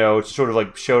 Sort of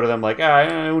like show to them like,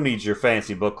 who needs your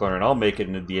fancy book learning? I'll make it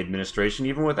into the administration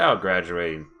even without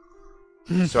graduating.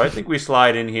 So I think we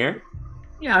slide in here.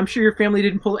 Yeah, I'm sure your family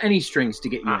didn't pull any strings to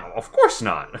get you. Of course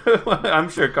not. I'm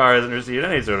sure Car hasn't received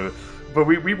any sort of. But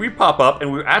we pop up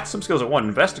and we add some skills at 1.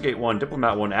 Investigate 1,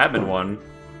 Diplomat 1, Admin 1.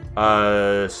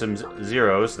 Some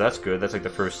zeros. That's good. That's like the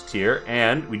first tier.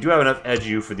 And we do have enough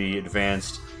edu for the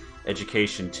advanced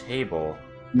education table.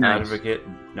 Nice. Advocate.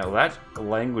 Now that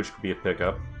language could be a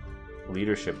pickup.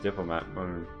 Leadership, Diplomat.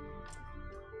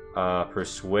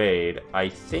 Persuade. I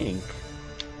think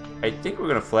we're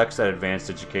gonna flex that advanced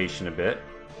education a bit.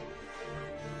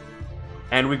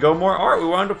 And we go more art. We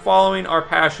wound up following our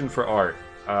passion for art.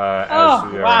 As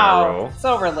we are on our roll.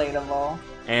 So relatable.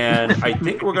 And I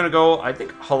think we're going to go,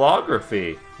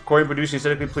 holography. Recording, producing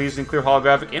aesthetically pleasing, clear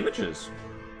holographic images.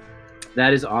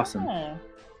 That is awesome.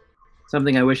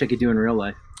 Something I wish I could do in real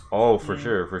life. Oh, for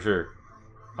sure, for sure.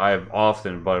 I have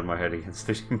often butted my head against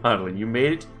 3D modeling. You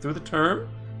made it through the term,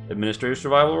 administrative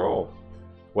survival roll.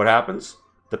 What happens?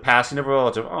 The passing of a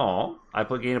relative. Oh, I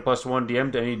gain a +1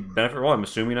 DM to any benefit roll. I'm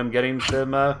assuming I'm getting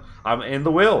them, I'm in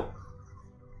the will.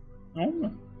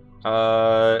 And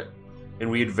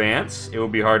we advance. It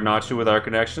would be hard not to with our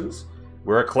connections.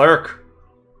 We're a clerk.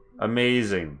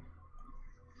 Amazing.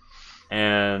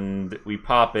 And we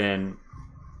pop in.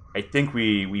 I think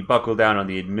we buckle down on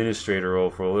the administrator role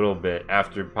for a little bit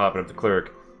after popping up the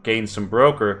clerk. Gain some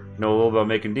broker. Know a little about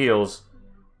making deals.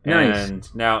 Nice.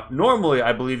 And now, normally,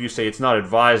 I believe you say it's not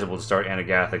advisable to start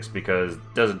Anagathics because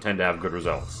it doesn't tend to have good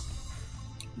results.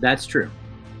 That's true.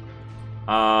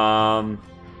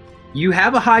 You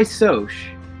have a high Soch,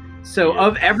 so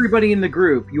of everybody in the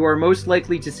group, you are most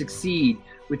likely to succeed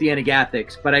with the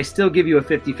Anagathics, but I still give you a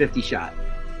 50-50 shot.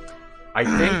 I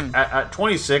think at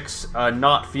 26,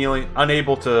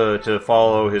 unable to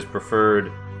follow his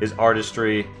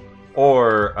artistry,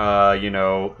 or,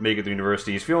 make it to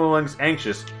university. He's feeling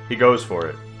anxious. He goes for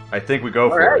it. I think we go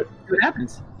for it. See what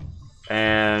happens.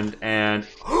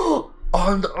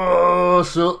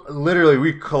 So literally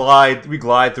we glide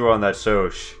through on that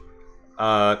Soch.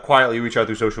 Quietly reach out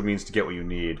through social means to get what you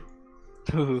need.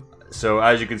 So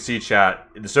as you can see, chat,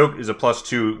 the Soch is a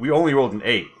 +2. We only rolled an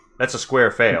 8. That's a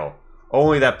square fail.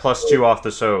 Only that +2 off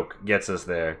the Soch gets us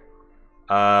there.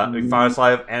 We found a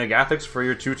slide of Anagathics for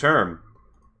your 2 term.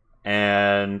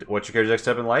 And what's your character's next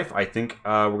step in life? I think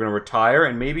we're going to retire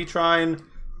and maybe try and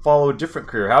follow a different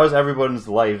career. How is everyone's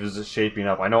life is shaping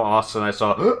up? I know Austin I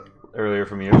saw earlier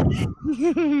from you.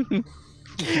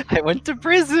 I went to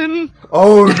prison.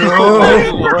 Oh no!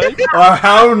 A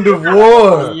Hound of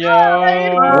War.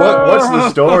 Yo. What's the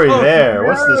story there?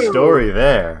 What's the story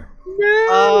there?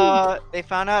 They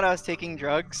found out I was taking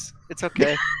drugs. It's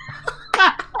okay.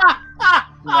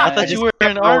 I thought you were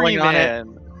an army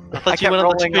man. I thought you went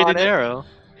on the straight and narrow.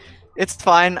 It's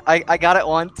fine. I got it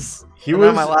once.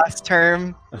 On my last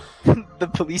term. The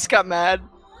police got mad.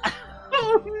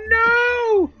 Oh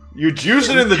no! You're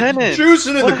juicing in the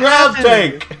grab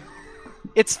tank.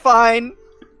 It's fine.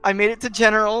 I made it to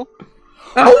general.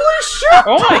 Holy shit!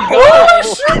 Oh my god!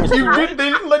 Holy shit!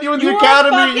 They didn't let you in the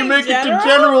academy. You make it to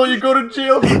general. You go to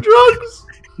jail for drugs.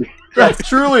 That's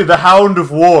truly the Hound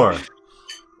of War.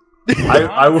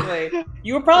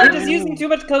 You were probably just using too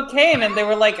much cocaine, and they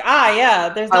were like,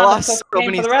 there's not enough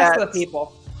cocaine for the rest of the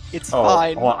people. It's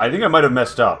fine. Hold on. I think I might have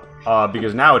messed up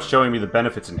because now it's showing me the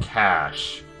benefits in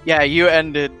cash. Yeah, you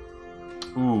ended.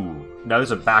 Ooh. Now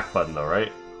there's a back button though,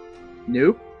 right?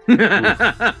 Nope.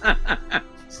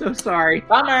 So sorry.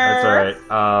 Bummer. That's alright.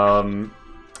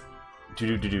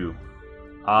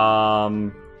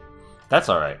 That's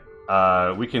alright.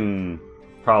 We can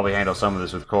probably handle some of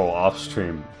this with Cole off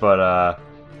stream, but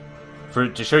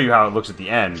to show you how it looks at the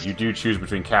end, you do choose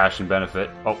between cash and benefit.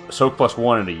 Oh, Soak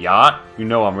 +1 and a yacht? You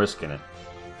know I'm risking it.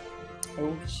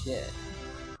 Oh shit.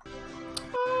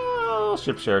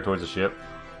 Ship share towards the ship.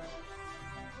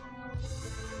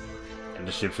 And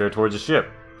the ship share towards the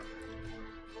ship.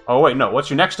 Oh wait, no. What's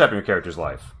your next step in your character's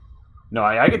life? No,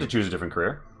 I get to choose a different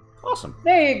career. Awesome.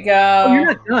 There you go. Oh, you're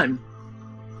not done.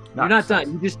 You're not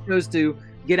done. You just chose to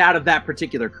get out of that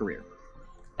particular career.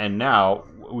 And now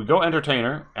we go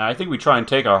entertainer, and I think we try and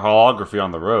take our holography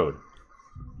on the road.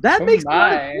 That makes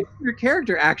sense for your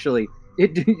character, actually.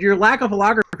 Your lack of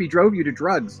holography drove you to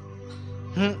drugs.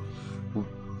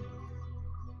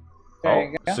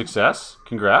 Success.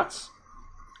 Congrats.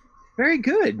 Very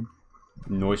good.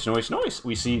 Noise, noise, noise.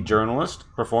 We see journalist,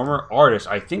 performer, artist.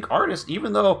 I think artist,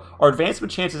 even though our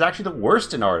advancement chance is actually the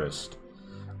worst in artist.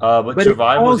 But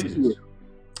survival is easy.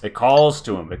 It calls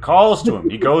to him. It calls to him.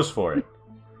 He goes for it.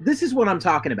 This is what I'm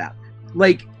talking about.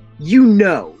 Like, you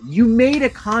made a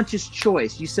conscious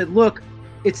choice. You said, look,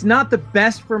 it's not the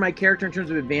best for my character in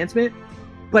terms of advancement,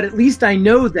 but at least I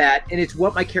know that, and it's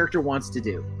what my character wants to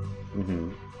do. Mm-hmm.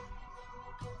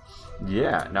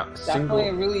 Yeah. Now, definitely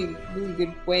a really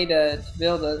good way to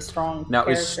build a strong. Now,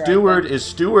 character, is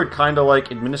steward kind of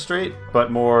like administrate,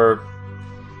 but more?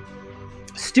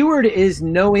 Steward is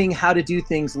knowing how to do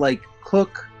things like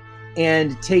cook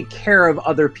and take care of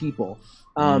other people.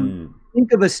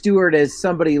 Think of a steward as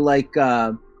somebody like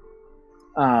if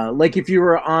you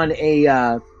were on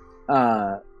a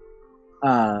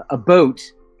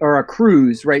boat or a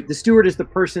cruise, right? The steward is the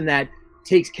person that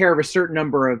takes care of a certain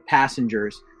number of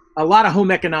passengers. A lot of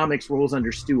home economics rolls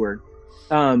under steward.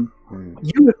 You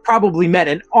have probably met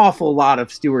an awful lot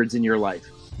of stewards in your life.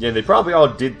 Yeah, they probably all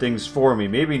did things for me.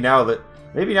 Maybe now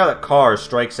that Carr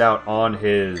strikes out on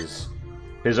his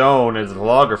own as a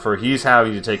holographer, he's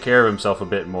having to take care of himself a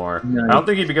bit more. Nice. I don't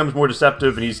think he becomes more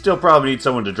deceptive, and he still probably needs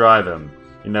someone to drive him.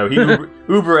 You know,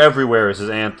 Uber everywhere is his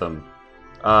anthem.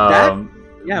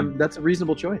 That's a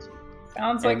reasonable choice.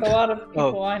 Sounds like a lot of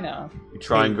people I know. You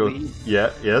try and go.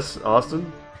 Yeah. Yes,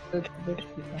 Austin. Did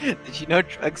you know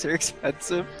drugs are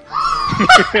expensive?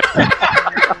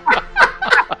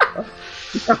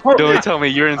 Don't tell me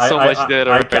you're in so much debt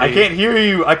already. I can't hear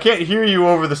you. I can't hear you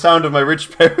over the sound of my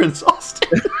rich parents,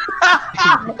 Austin.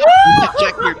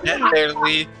 Check your debt there,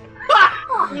 Lee.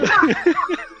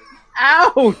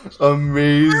 Ouch!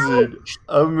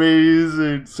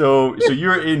 Amazing. So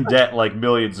you're in debt like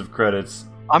millions of credits.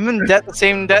 I'm in debt, the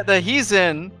same debt that he's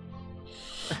in.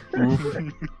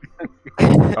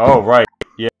 Oh right,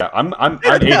 yeah. I'm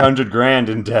 800 grand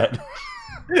in debt.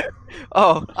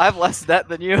 Oh, I have less debt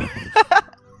than you.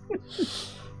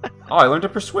 Oh, I learned to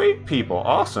persuade people.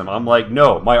 Awesome. I'm like,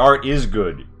 no, my art is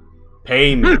good.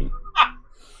 Pay me.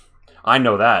 I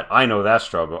know that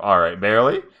struggle. All right,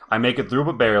 barely. I make it through,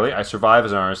 but barely. I survive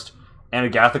as an artist.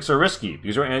 Anagathics are risky.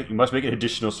 Because you must make an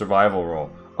additional survival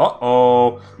roll.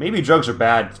 Uh-oh. Maybe drugs are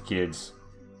bad, kids.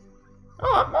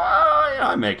 Yeah,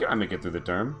 I make it through the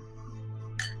term.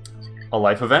 A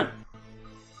life event.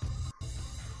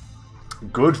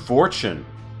 Good fortune.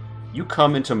 You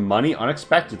come into money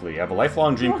unexpectedly. Have a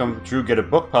lifelong dream come true, get a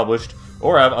book published,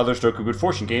 or have other stroke of good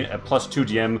fortune. Gain a +2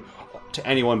 DM to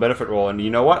any one benefit roll. And you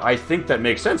know what? I think that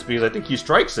makes sense because I think he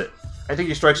strikes it. I think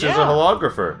he strikes it as a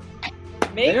holographer.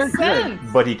 Makes sense.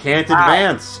 But he can't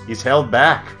advance. He's held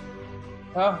back.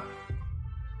 Oh.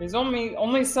 There's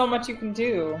only so much you can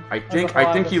do. I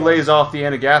think he lays off the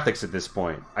Anagathics at this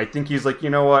point. I think he's like, you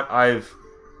know what? I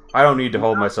don't need to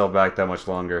hold myself back that much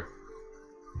longer.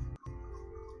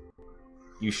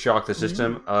 You shock the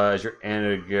system as your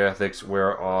Anagathics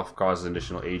wear off, causes an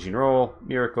additional aging roll.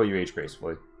 Miracle, you age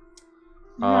gracefully.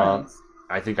 Nice.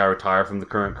 I think I retire from the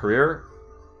current career,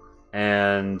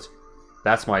 and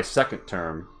that's my second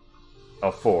term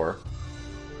of 4.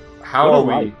 How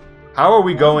are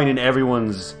we going in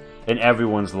everyone's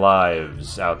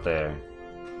lives out there?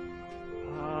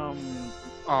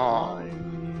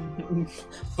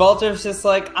 Walter's just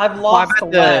like, I've lost a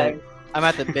leg. I'm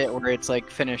at the bit where it's like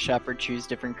finish up or choose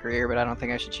different career, but I don't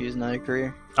think I should choose another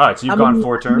career. Alright, so you've gone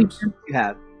 4 terms? How many you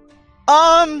have?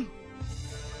 A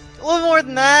little more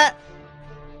than that.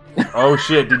 Oh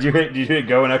shit, did you hit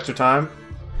go an extra time?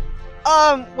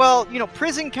 Well, you know,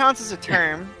 prison counts as a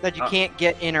term that you can't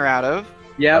get in or out of.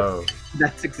 Yep,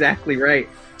 that's exactly right.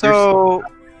 So,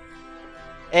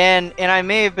 and I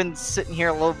may have been sitting here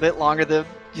a little bit longer than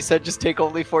you said. Just take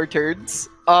only 4 turns.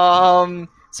 So I'm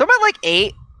at like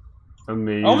 8.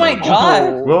 Amazing. Oh my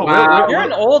god! Wow. You're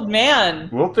an old man.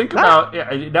 We'll think about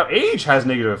now. Age has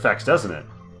negative effects, doesn't it?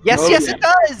 Yes, it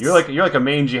does. You're like a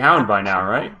mangy hound by now,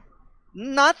 right?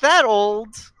 Not that old.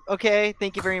 Okay,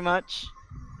 thank you very much.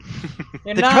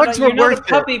 You're not a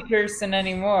puppy person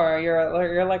anymore.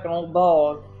 You're like an old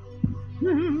dog.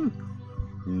 Nice.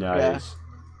 Yeah.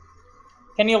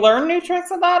 Can you learn new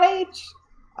tricks at that age?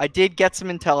 I did get some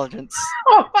intelligence.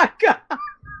 Oh my god!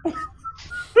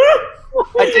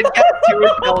 I did get 2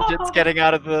 intelligence getting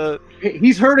out of the...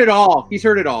 He's heard it all. He's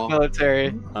heard it all.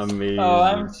 Military. Amazing. Oh,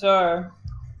 I'm sure.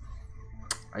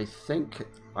 I think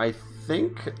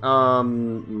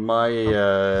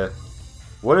my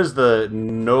what does the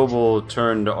noble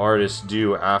turned artist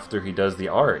do after he does the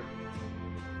art?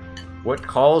 What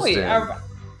calls to him?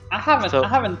 I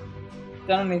haven't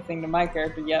done anything to my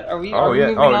character yet. Are we? Oh are we yeah.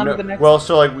 moving Oh on no. To the next Well,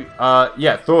 so like we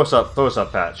throw us up,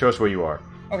 Pat. Show us where you are.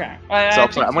 Okay.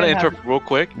 I'm going to interrupt real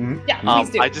quick. Mm-hmm. Yeah, please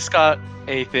do. I just got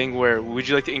a thing where would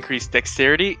you like to increase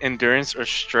dexterity, endurance, or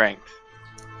strength?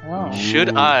 Oh.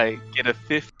 Should I get a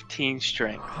 15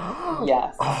 strength?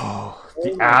 Yes. Oh,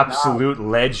 the absolute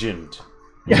legend.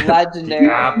 Legendary.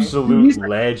 The absolute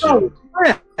legend.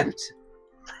 Ripped.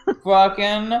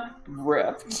 Fucking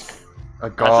ripped. A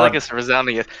That's god. like a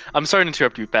resounding yes. I'm sorry to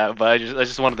interrupt you, Pat, but I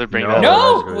just wanted to bring that up.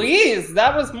 No, please.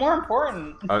 That was more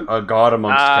important. A god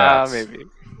amongst cats. Maybe.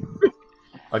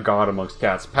 A god amongst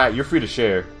cats. Pat, you're free to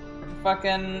share.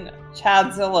 Fucking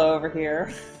Chadzilla over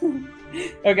here.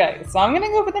 Okay, so I'm gonna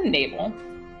go with a naval.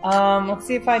 Let's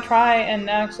see if I try and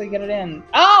actually get it in.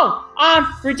 Oh! I'm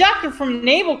rejected from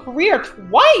naval career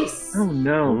twice! Oh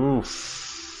no.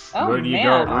 Oof. Oh, Where do you man.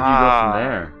 go? Where do you go from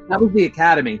there? That was the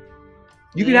academy.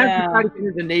 You could Yeah. actually try to get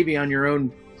into the Navy on your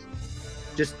own.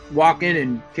 Just walk in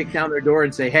and kick down their door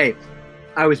and say, "Hey,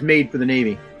 I was made for the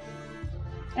Navy."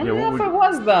 I don't know if I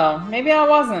was, though. Maybe I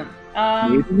wasn't.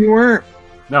 Maybe you weren't.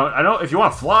 No, I know if you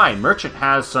want to fly, Merchant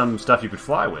has some stuff you could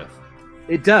fly with.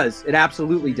 It does. It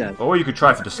absolutely does. Or you could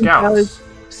try for the scouts.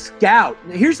 Scout.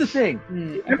 Now, here's the thing.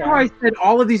 Remember how I said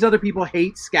all of these other people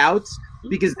hate scouts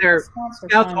because their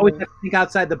scouts always have to think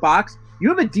outside the box? You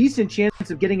have a decent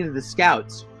chance of getting into the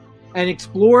scouts. An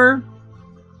explorer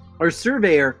or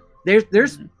surveyor,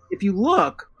 there's if you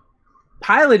look,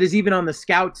 pilot is even on the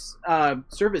scouts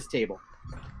service table.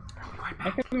 I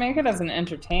could make it as an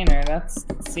entertainer. That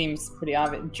seems pretty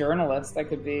obvious. Journalist, I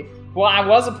could be. Well, I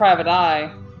was a private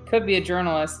eye. Could be a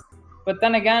journalist. But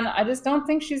then again, I just don't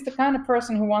think she's the kind of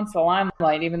person who wants the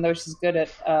limelight, even though she's good at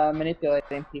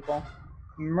manipulating people.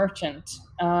 Merchant.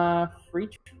 Free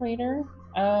trader.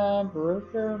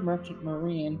 Broker. Merchant.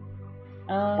 Marine.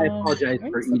 I apologize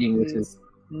for eating this.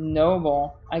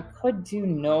 Noble. I could do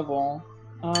noble.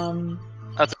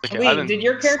 That's okay. Wait, did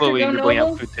your character slowly go nibbling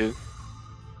noble? out food too.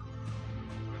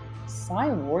 Psy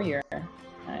warrior.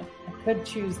 I could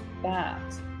choose that.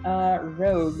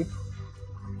 Rogue.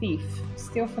 Thief.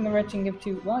 Steal from the rich and give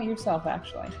to, well, yourself,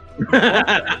 actually.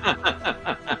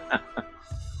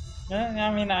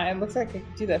 I mean, it looks like I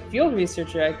could do that. Field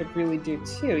researcher I could really do,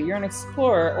 too. You're an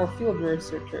explorer or field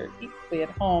researcher, equally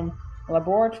at home.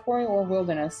 Laboratory or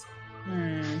wilderness?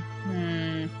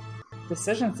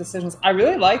 Decisions. I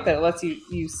really like that it lets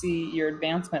you see your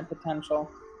advancement potential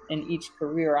in each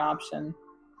career option.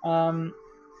 Yeah.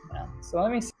 So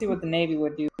let me see what the Navy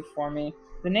would do for me.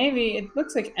 The Navy, it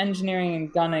looks like engineering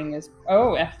and gunning is...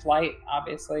 Oh, flight,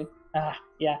 obviously.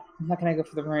 Yeah, I'm not going to go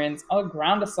for the Marines. Oh,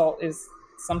 ground assault is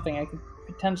something I could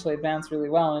potentially advance really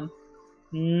well in.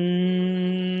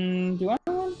 Do I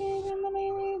want to be in the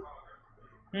Navy?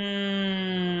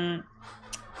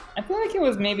 I feel like it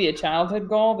was maybe a childhood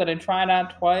goal that I tried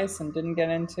out twice and didn't get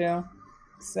into.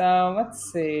 So,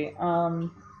 let's see.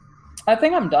 I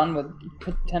think I'm done with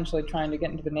potentially trying to get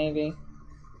into the Navy.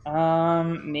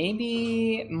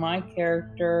 Maybe my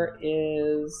character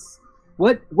is...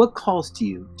 What calls to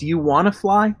you? Do you want to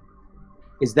fly?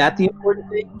 Is that the important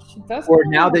thing? She does Or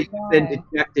kinda now that fly. you've been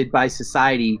dejected by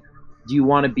society, do you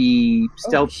want to be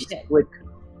stealthy? shit. Slick?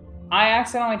 I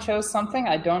accidentally chose something.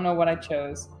 I don't know what I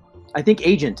chose. I think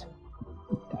agent.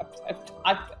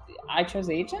 I chose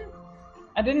agent?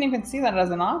 I didn't even see that as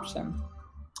an option.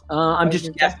 I'm I just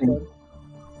was guessing. rejected.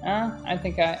 I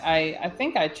think I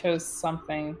think I chose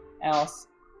something else.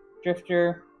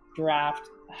 Drifter, draft.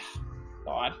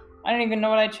 God, I don't even know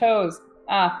what I chose.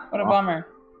 What a bummer.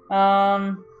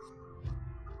 Nah,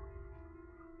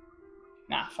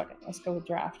 fuck it. Let's go with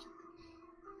draft.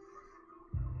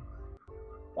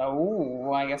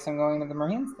 Oh, I guess I'm going to the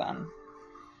Marines then.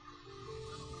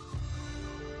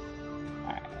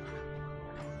 Alright.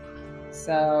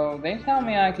 So, they tell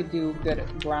me I could do good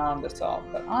at ground assault,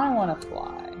 but I want to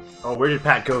fly. Oh, where did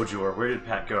Pat go, Jor? Where did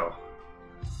Pat go?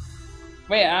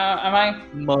 Wait, am I...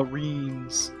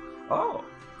 Marines. Oh.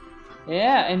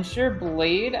 Yeah, ensure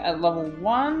blade at level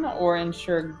 1 or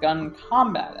ensure gun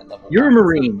combat at level 1? You're a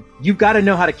Marine. You've got to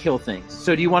know how to kill things.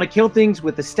 So do you want to kill things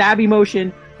with a stabby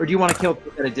motion, or do you want to kill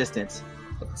things at a distance?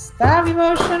 Stabby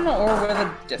motion or with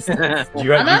a distance?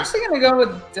 I'm actually going to go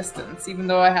with distance, even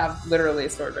though I have literally a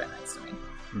sword right next to me.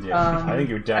 Yeah, I think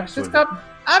your dex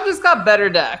I've just got better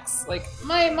decks. Like,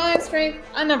 my strength,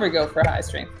 I never go for high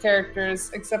strength characters,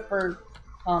 except for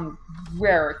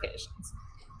rare occasions.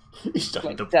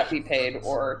 Like Deputy Paid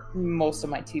or most of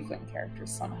my tiefling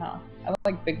characters somehow. I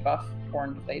like big buff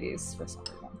horned ladies for some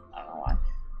reason. I don't know why.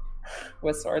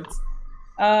 With swords.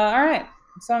 Alright,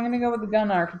 so I'm going to go with the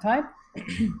gun archetype.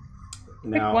 Pick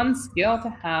one skill to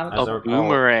have. A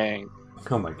boomerang.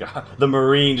 Oh my god. The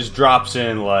Marine just drops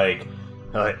in like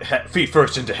feet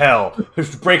first into hell.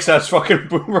 Breaks out his fucking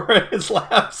boomerang and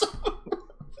slaps.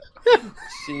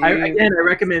 I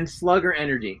recommend slug or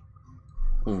energy.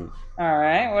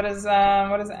 Alright, what does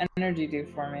energy do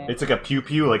for me? It's like a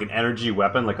pew-pew, like an energy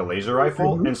weapon, like a laser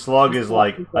rifle, and slug is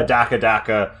like a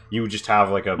daka-daka. You just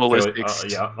have like a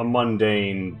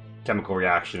mundane chemical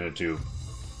reaction in a tube.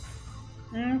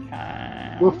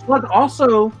 Okay. Well, slug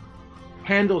also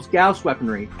handles Gauss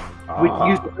weaponry, which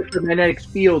uses electromagnetic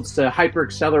fields to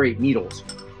hyper-accelerate needles.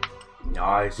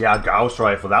 Nice, yeah, Gauss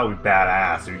rifle. That would be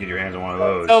badass if you get your hands on one of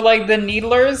those. So, like the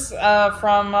Needlers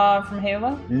from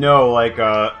Halo? No, like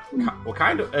what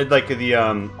kind of like the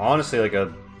honestly like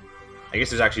a. I guess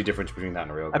there's actually a difference between that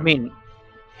and a railgun. I mean,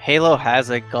 Halo has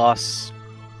a Gauss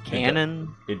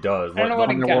cannon. It does. I don't know what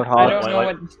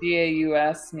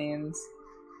GAUS means.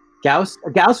 Gauss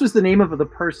was the name of the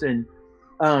person,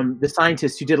 the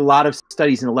scientist who did a lot of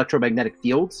studies in electromagnetic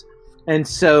fields, and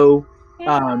so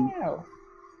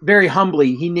very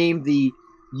humbly he named the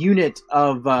unit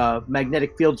of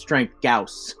magnetic field strength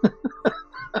Gauss.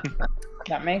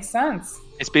 That makes sense.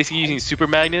 It's basically using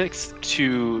supermagnets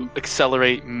to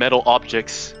accelerate metal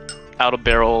objects out of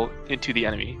barrel into the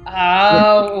enemy.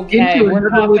 Oh, okay. We're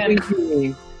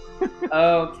talking.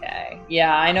 Okay.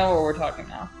 Yeah, I know what we're talking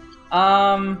now.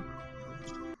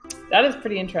 That is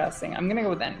pretty interesting. I'm gonna go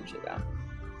with energy though.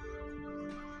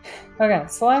 Okay,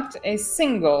 select a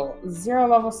single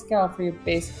 0-level skill for your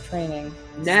basic training.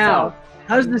 Now,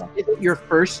 how's this? Is it your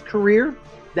first career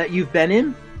that you've been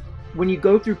in? When you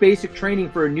go through basic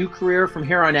training for a new career from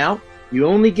here on out, you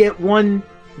only get one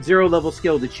 0-level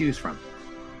skill to choose from.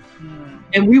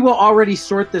 And we will already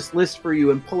sort this list for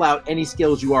you and pull out any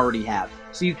skills you already have,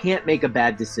 so you can't make a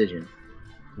bad decision.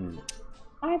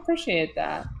 I appreciate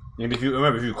that. And if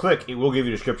you click, it will give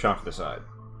you a description off to the side.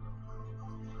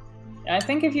 I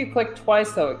think if you click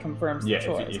twice, though, it confirms the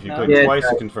choice. If you click twice,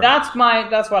 it confirms.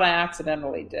 That's what I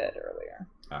accidentally did earlier.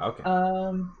 Okay.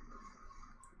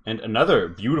 And another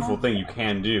beautiful thing you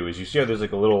can do is you see how there's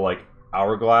like a little like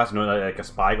hourglass, like a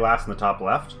spyglass in the top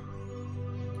left,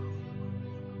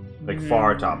 like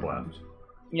far top left.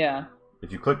 Yeah.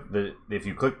 If you click the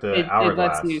it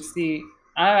hourglass, lets you see.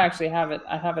 I actually have it.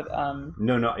 I have it.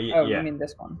 No. You mean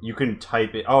this one? You can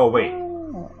type it. Oh wait.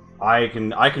 I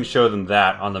can show them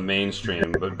that on the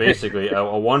mainstream, but basically a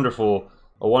wonderful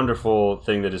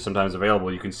thing that is sometimes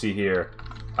available. You can see here.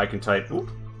 I can type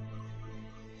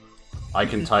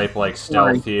like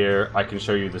stealth here. I can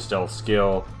show you the stealth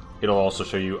skill. It'll also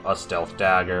show you a stealth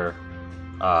dagger.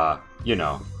 You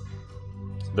know,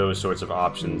 those sorts of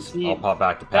options. I'll pop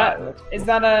back to Pat. Is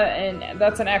that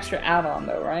that's an extra add-on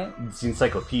though, right? It's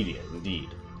encyclopedia, indeed.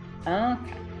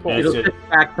 Okay, cool. It'll set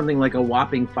back something like a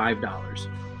whopping $5.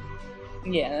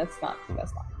 Yeah, that's not.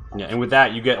 Yeah, and with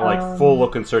that you get like full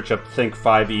look and search up. Think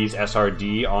 5E's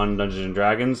SRD on Dungeons and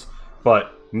Dragons,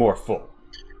 but more full.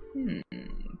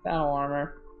 Battle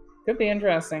armor could be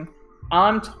interesting.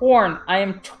 I'm torn. I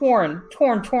am torn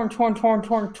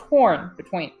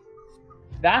between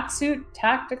vac suit,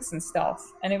 tactics, and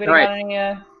stealth. Anybody got any?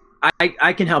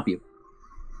 I can help you.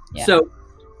 Yeah. So,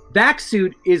 vac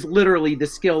suit is literally the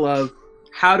skill of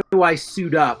how do I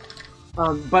suit up,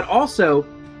 but also.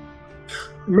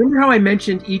 Remember how I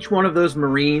mentioned each one of those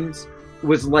Marines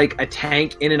was like a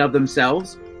tank in and of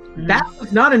themselves? That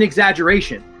was not an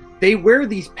exaggeration. They wear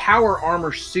these power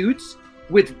armor suits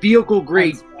with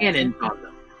vehicle-grade cannons on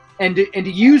them. And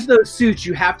to use those suits,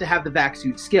 you have to have the vac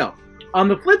suit skill. On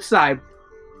the flip side,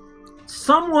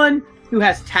 someone who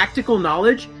has tactical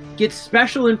knowledge gets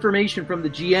special information from the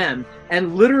GM,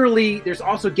 and literally there's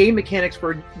also game mechanics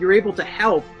where you're able to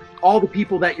help all the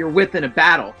people that you're with in a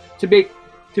battle to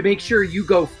make sure you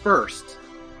go first.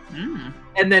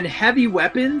 And then heavy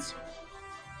weapons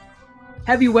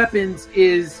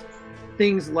is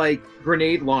things like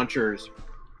grenade launchers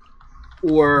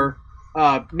or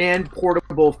manned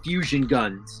portable fusion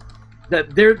guns.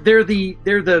 That they're the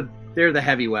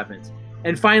heavy weapons.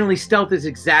 And finally, stealth is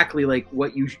exactly like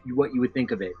what you would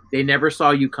think of it. They never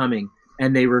saw you coming,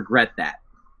 and they regret that.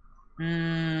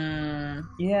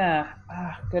 Yeah.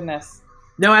 Goodness.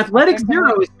 Now, Athletics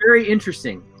 0 is very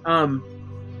interesting.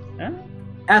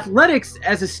 Athletics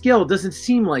as a skill doesn't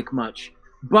seem like much,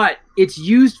 but it's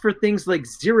used for things like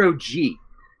 0G.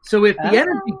 So if the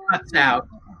energy cuts out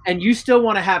and you still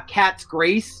want to have cat's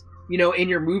grace, in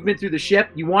your movement through the ship,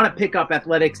 you want to pick up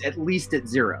Athletics at least at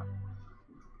 0.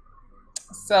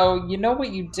 So you know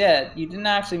what you did? You didn't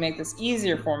actually make this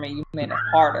easier for me. You made it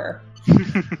harder.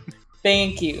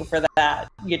 Thank you for that,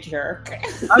 you jerk.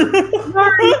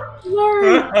 Sorry.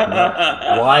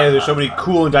 Why are there so many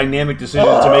cool and dynamic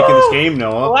decisions to make in this game,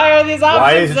 Noah? Why are these options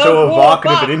Why is it so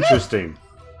evocative and interesting?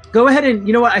 Go ahead and,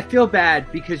 you know what? I feel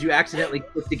bad because you accidentally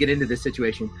clicked to get into this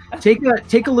situation. Take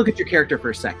a look at your character for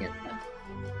a second.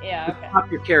 Yeah, okay.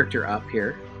 Pop your character up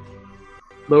here.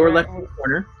 Lower left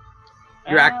corner.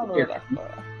 Your active character. All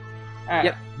right.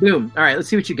 Yep. Boom. All right. Let's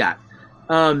see what you got.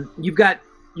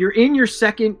 You're in your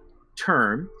second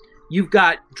term. You've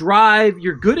got drive.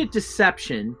 You're good at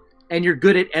deception, and you're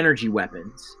good at energy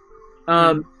weapons.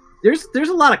 there's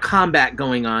a lot of combat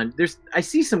going on. I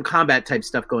see some combat type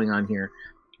stuff going on here.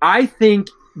 I think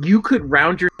you could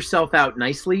round yourself out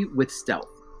nicely with stealth.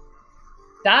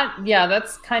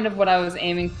 That's kind of what I was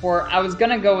aiming for. I was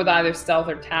gonna go with either stealth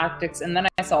or tactics, and then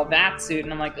I saw that suit,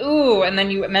 and I'm like, ooh. And then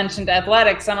you mentioned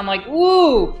athletics, and I'm like,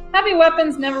 ooh. Heavy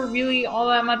weapons never really all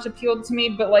that much appealed to me,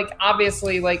 but like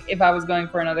obviously, like if I was going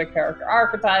for another character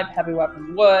archetype, heavy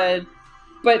weapons would.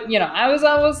 But you know, I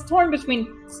was torn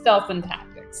between stealth and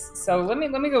tactics. So let me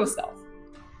go with stealth.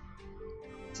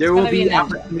 There will be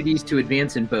opportunities to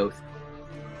advance in both.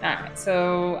 All right,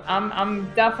 so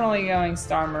I'm definitely going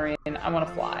Star Marine. I want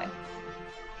to fly.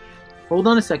 Hold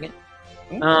on a second.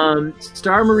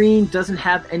 Star Marine doesn't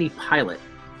have any pilot.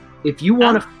 If you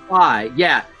want to fly,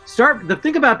 the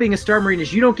thing about being a Star Marine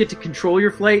is you don't get to control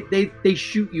your flight. They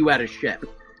shoot you at a ship.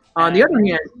 On the other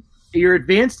hand, your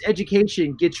advanced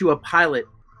education gets you a pilot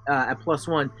at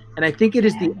 +1, and I think it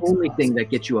is the only thing that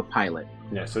gets you a pilot.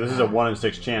 Yeah, so this is a 1 in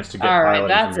 6 chance to get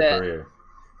piloting in your career.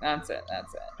 That's it.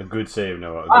 A good save,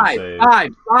 Noah. A good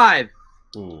save. Five.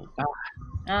 Ooh.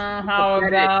 How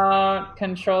about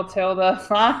Control tilde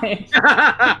 5?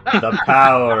 The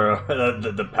power.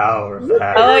 The power of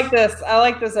that. I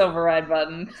like this override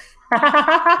button.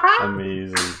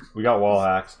 Amazing. We got wall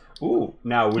hacks. Ooh.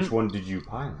 Now, which one did you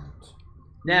pilot?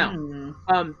 Now,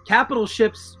 capital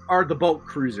ships are the bulk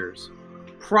cruisers.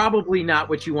 Probably not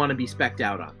what you want to be spec'd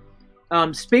out on.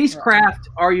 Spacecraft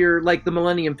are like the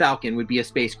Millennium Falcon would be a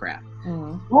spacecraft.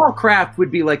 Small craft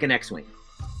would be like an X-Wing.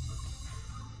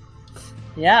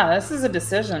 Yeah, this is a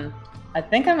decision. I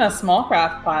think I'm a small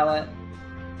craft pilot.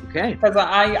 Okay. Because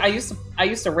I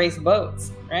used to race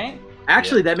boats, right?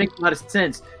 Actually, that makes a lot of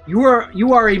sense. You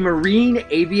are a marine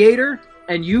aviator,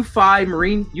 and you fly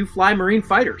marine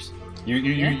fighters.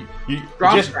 You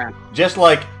just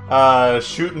like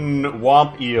shooting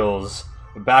womp eels.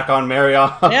 Back on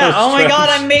Mariana. Yeah, oh my god,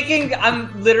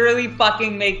 I'm literally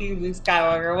fucking making Luke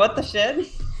Skywalker. What the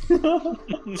shit?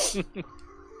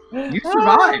 You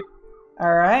survived.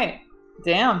 Alright.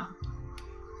 Damn.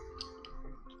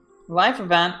 Life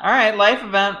event. Alright, life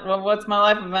event. Well, what's my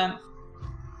life event?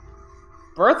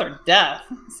 Birth or death.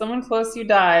 Someone close to you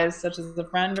dies, such as a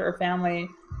friend or family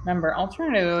member.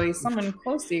 Alternatively, someone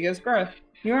close to you gives birth.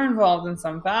 You are involved in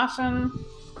some fashion.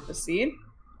 Proceed.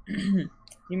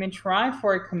 You may try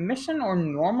for a commission or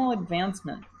normal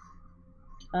advancement.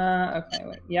 Okay,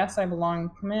 wait. Yes, I belong in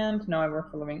command. No, I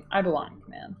work for a living. I belong in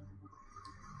command.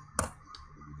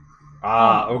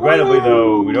 Regrettably,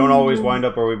 though, we don't always wind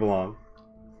up where we belong.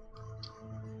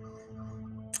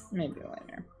 Maybe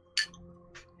later.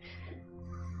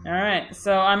 Alright,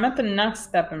 so I'm at the next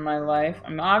step in my life.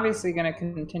 I'm obviously going to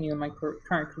continue in my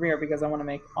current career because I want to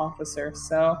make officer.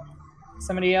 So,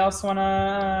 somebody else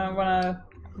wanna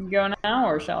go now,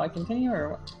 or shall I continue,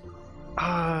 or what?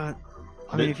 I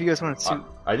mean, if you guys want to...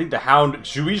 I think the Hound...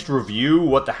 Should we just review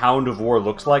what the Hound of War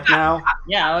looks like now?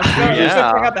 Yeah, let's go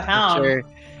check out the Hound. Sure.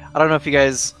 I don't know if you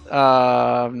guys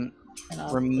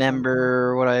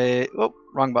remember what I... Oh,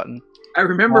 wrong button. I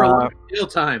remember a lot of jail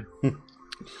time.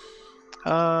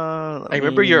 I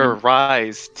remember your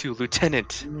rise to lieutenant,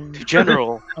 to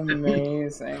general.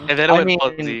 Amazing. And then I went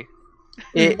Bugsy.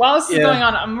 While this is going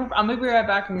on, I'm gonna be right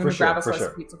back. I'm gonna grab a slice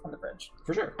of pizza from the fridge.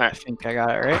 For sure. I think I got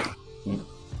it right.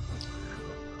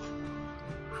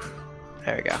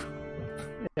 There we go.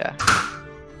 Yeah.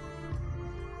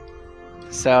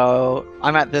 So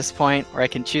I'm at this point where I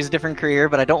can choose a different career,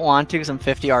 but I don't want to because I'm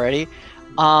 50 already.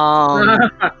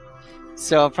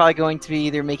 So I'm probably going to be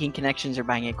either making connections or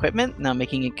buying equipment. Now,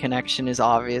 making a connection is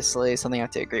obviously something I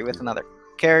have to agree with another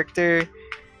character.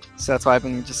 So that's why I've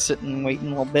been just sitting and waiting a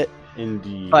little bit.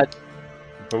 Indeed. But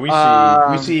we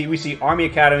see Army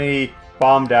Academy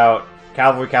bombed out,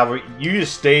 cavalry. You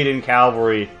just stayed in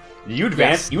cavalry. You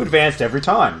advanced. Yes. You advanced every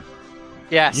time.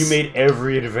 Yes. You made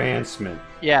every advancement.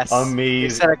 Yes. Amazing. You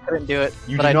said I couldn't do it.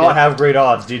 You did not have great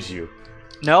odds, did you?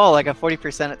 No, like a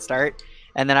 40% at start.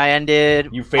 And then I ended.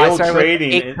 You failed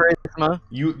training. 8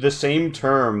 charisma. The same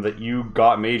term that you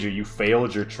got major, you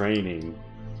failed your training.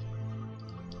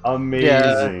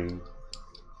 Amazing.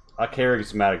 A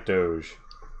charismatic doge.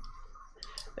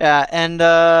 Yeah, and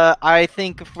I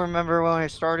think if I remember when I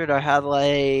started, I had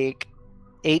like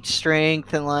 8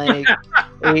 strength and like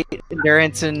 8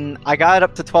 endurance, and I got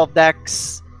up to 12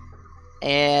 dex.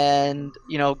 And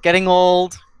you know, getting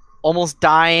old, almost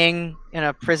dying in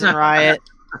a prison riot.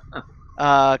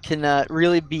 Can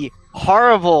really be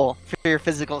horrible for your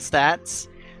physical stats,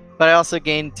 but I also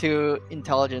gained 2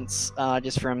 intelligence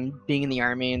just from being in the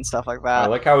army and stuff like that. I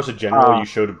like how as a general you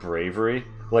showed bravery.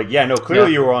 Like, yeah, no,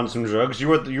 clearly you were on some drugs. You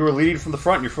were leading from the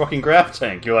front. You're fucking grab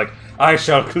tank. You're like, I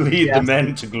shall lead the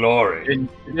men to glory. Dun,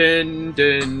 dun,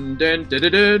 dun, dun,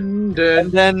 dun, dun, dun.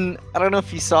 And then I don't know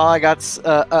if you saw, I got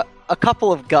a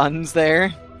couple of guns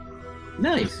there,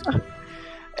 Nice.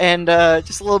 and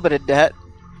just a little bit of debt,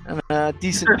 and a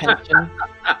decent pension.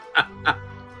 That's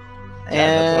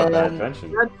not a bad And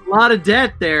pension. That's a lot of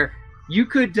debt there. You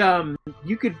could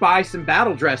buy some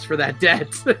battle dress for that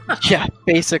debt. yeah,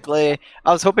 basically,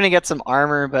 I was hoping to get some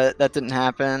armor, but that didn't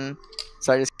happen.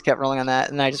 So I just kept rolling on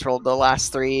that, and I just rolled the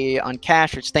last 3 on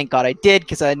cash, which thank God I did,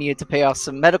 because I needed to pay off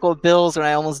some medical bills when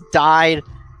I almost died.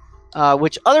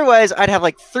 Which otherwise I'd have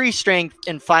like 3 strength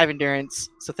and 5 endurance.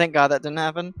 So thank God that didn't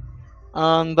happen.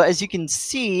 But as you can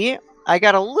see, I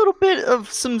got a little bit of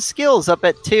some skills up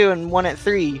at 2 and 1 at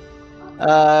 3.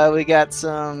 We got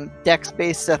some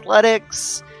dex-based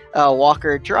athletics,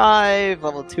 walker drive,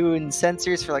 level 2 in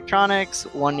sensors for electronics,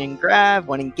 1 in grab,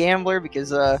 1 in gambler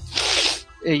because I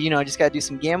just gotta do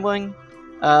some gambling.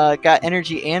 Got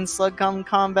energy and slug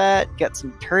combat, got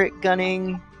some turret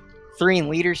gunning, 3 in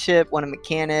leadership, 1 in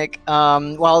mechanic.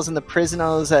 While I was in the prison,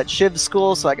 I was at Shiv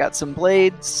school, so I got some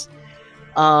blades.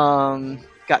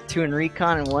 Got 2 in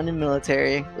recon and 1 in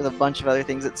military, with a bunch of other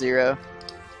things at 0.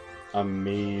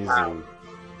 Amazing. Wow.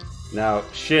 Now,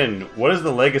 Shin, what is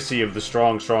the legacy of the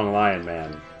strong lion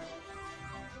man?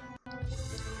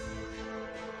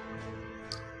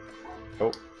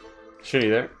 Oh, Shin,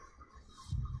 you there?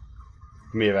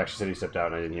 You may have actually said he stepped out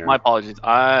and I didn't hear him. My apologies.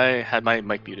 I had my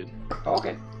mic muted. Oh,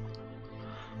 okay.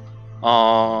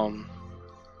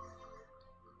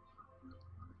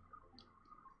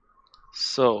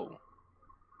 So.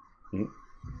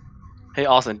 Hey,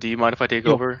 Austin, do you mind if I take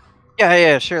over?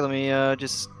 Yeah, sure. Let me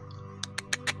just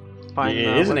find.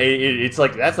 It isn't. It's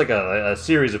like that's like a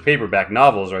series of paperback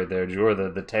novels right there, Jor.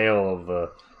 The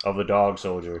tale of the dog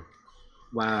soldier.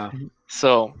 Wow.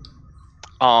 So,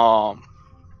 I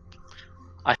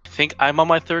think I'm on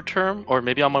my 3rd term, or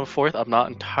maybe I'm on my 4th. I'm not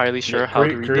entirely sure how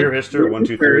to read career it. history 1,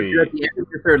 2, 3. You're at the end of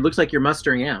your 3rd. Looks like you're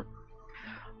mustering out.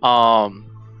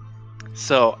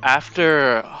 So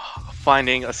after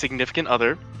finding a significant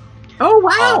other. Oh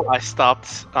wow! I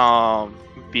stopped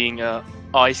being a.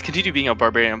 I continued being a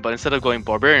barbarian, but instead of going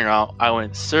barbarian route, I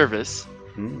went service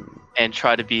and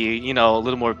tried to be, a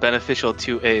little more beneficial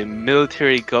to a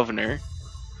military governor.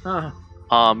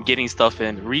 Getting stuff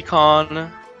in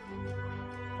recon,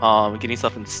 getting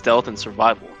stuff in stealth and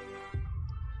survival.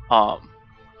 I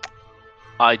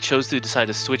chose to decide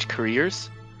to switch careers,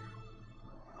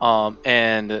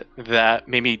 and that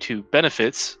made me 2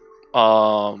 benefits.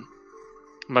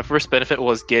 My first benefit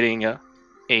was getting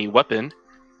a weapon,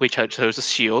 which I chose a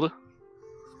shield.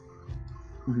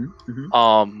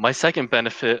 My second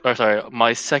benefit,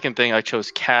 my second thing, I chose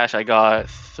cash. I got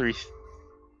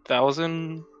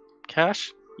 3,000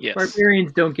 cash. Yes.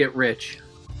 Barbarians don't get rich.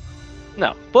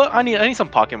 No, but I need some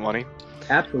pocket money.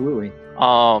 Absolutely.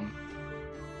 Now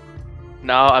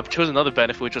I've chosen another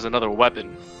benefit, which was another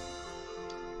weapon.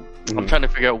 I'm trying to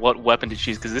figure out what weapon to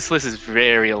choose because this list is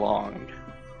very long.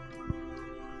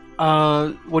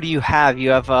 What do you have?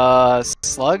 You have a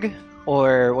slug,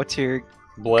 or what's your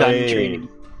gun training?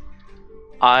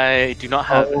 I do not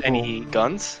have any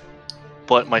guns,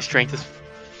 but my strength is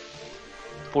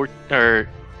 14.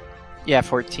 I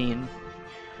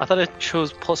thought I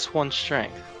chose +1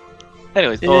 strength.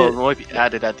 Anyways, it might be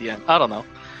added at the end. I don't know.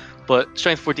 But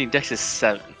strength 14, dex is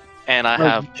 7, and I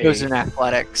have chosen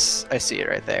athletics. I see it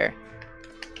right there.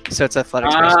 So it's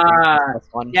athletics.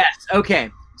 +1. Yes. Okay.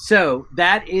 So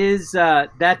that is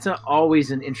that's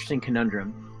always an interesting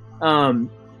conundrum.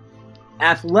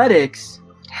 Athletics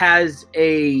has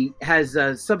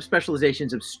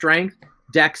subspecializations of strength,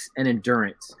 dex, and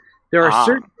endurance. There are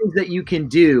certain things that you can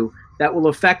do that will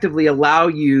effectively allow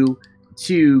you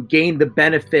to gain the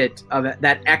benefit of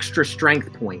that extra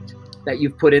strength point that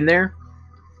you've put in there.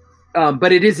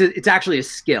 But it's actually a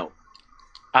skill.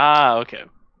 Okay.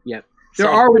 Yep.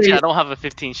 There are ways. I don't have a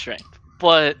 15 strength,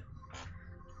 but.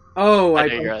 Oh,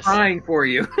 I'm crying for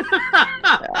you.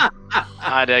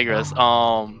 I digress.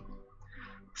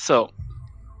 So,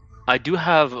 I do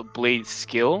have a blade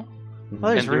skill,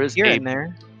 and there is a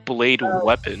blade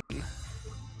weapon.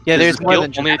 Yeah, there's more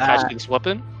than only attached to this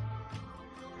weapon.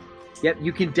 Yep,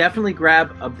 you can definitely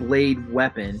grab a blade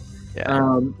weapon.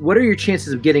 Yeah. What are your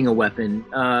chances of getting a weapon?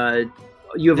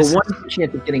 You have a 1%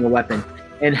 chance of getting a weapon.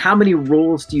 And how many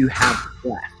rolls do you have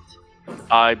left?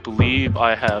 I believe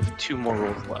I have 2 more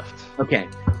rolls left. Okay.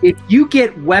 If you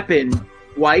get weapon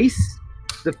twice,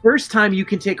 the first time you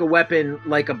can take a weapon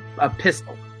like a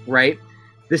pistol, right?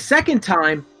 The second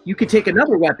time you can take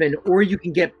another weapon, or you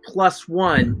can get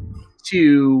 +1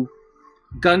 to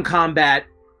gun combat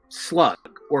slug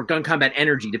or gun combat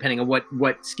energy, depending on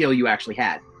what skill you actually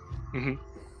had. Mm-hmm.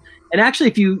 And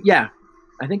actually,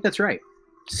 I think that's right.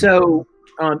 So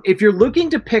if you're looking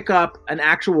to pick up an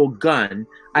actual gun,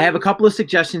 I have a couple of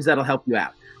suggestions that'll help you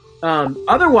out.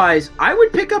 Otherwise, I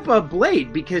would pick up a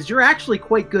blade because you're actually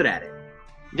quite good at it.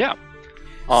 Yeah.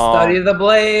 Study the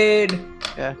blade.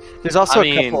 Yeah. There's also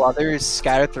a couple others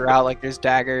scattered throughout, like there's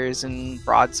daggers and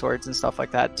broadswords and stuff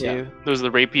like that too. Yeah. There was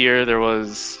the rapier. There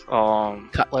was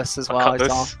cutlass as well.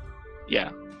 Cutlass.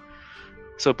 Yeah.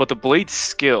 So, but the blade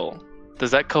skill,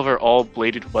 does that cover all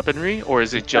bladed weaponry, or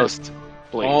is it just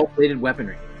blade? All bladed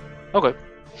weaponry. Okay.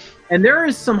 And there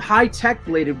is some high-tech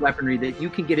bladed weaponry that you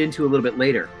can get into a little bit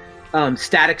later.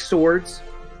 Static swords,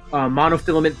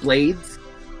 monofilament blades.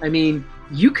 I mean,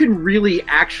 you can really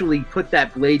actually put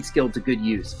that blade skill to good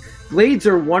use. Blades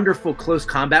are wonderful close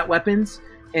combat weapons,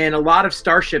 and a lot of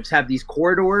starships have these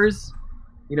corridors,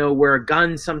 where a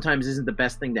gun sometimes isn't the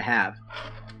best thing to have.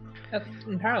 That's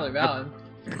entirely valid.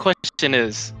 The question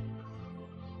is,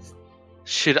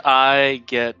 should I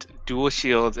get dual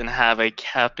shields and have a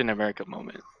Captain America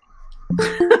moment?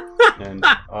 And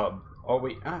I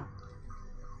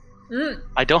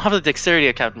don't have the dexterity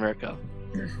of Captain America,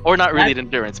 or not really the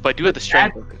endurance, but I do have the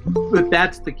strength. But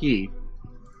that's the key,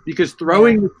 because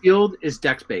throwing the shield is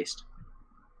dex based.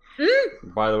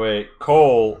 By the way,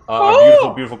 Cole,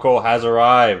 our beautiful Cole has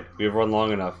arrived. We have run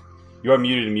long enough. You are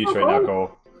muted and mute right now,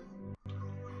 Cole.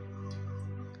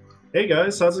 Hey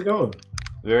guys, how's it going?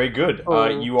 Very good.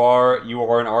 You are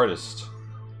an artist,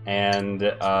 and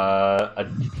I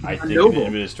think an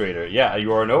administrator. Yeah,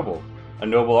 you are a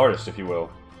noble artist, if you will.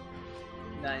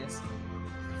 Nice.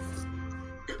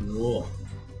 Cool.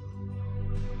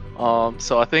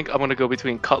 So I think I'm gonna go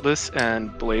between Cutlass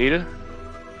and Blade.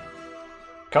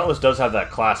 Cutlass does have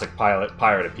that classic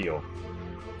pirate appeal.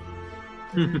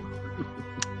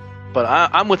 But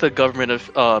I'm with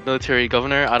a military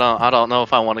governor. I don't know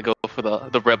if I want to go for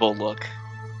the rebel look.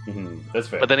 Mm-hmm. That's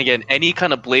fair. But then again, any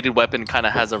kind of bladed weapon kind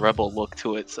of has a rebel look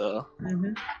to it. So.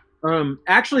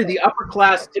 Actually, the upper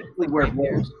class typically wear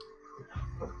blades.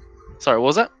 Sorry, what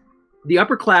was that? The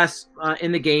upper class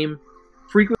in the game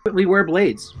frequently wear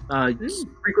blades.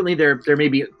 Frequently, there may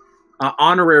be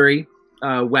honorary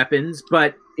weapons,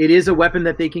 but it is a weapon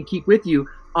that they can keep with you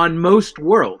on most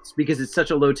worlds because it's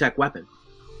such a low-tech weapon.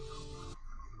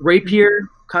 Rapier,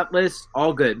 cutlass,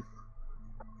 all good.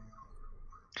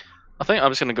 I think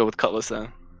I'm just gonna go with Cutlass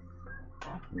then.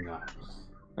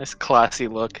 Nice classy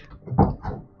look.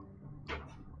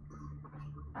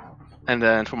 And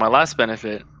then for my last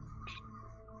benefit,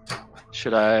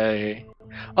 should I...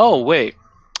 Oh, wait.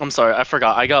 I'm sorry, I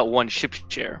forgot. I got one ship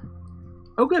share.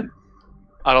 Oh, good.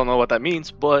 I don't know what that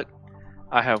means, but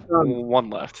I have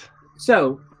one left.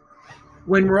 So,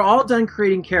 when we're all done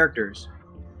creating characters,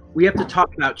 we have to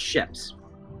talk about ships.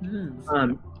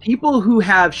 People who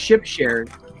have ship shares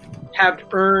have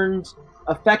earned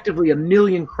effectively 1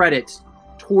 million credits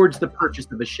towards the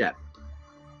purchase of a ship.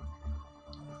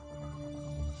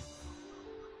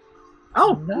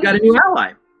 Oh, you got a new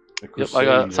ally. Yep, I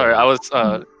got. Sorry, I was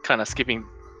kind of skipping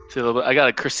to a little bit. I got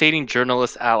a crusading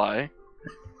journalist ally,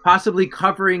 possibly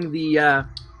covering the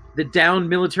downed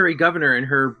military governor and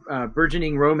her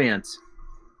burgeoning romance.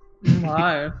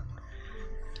 Why?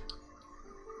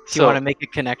 Do you want to make a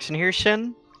connection here,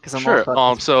 Shin? Because I'm sure.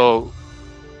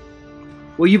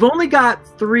 Well, you've only got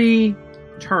 3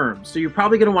 terms, so you're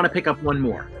probably going to want to pick up one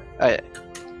more.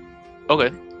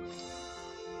 Okay.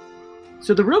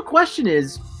 So the real question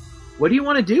is, what do you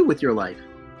want to do with your life?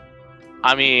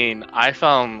 I mean, I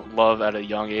found love at a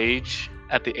young age.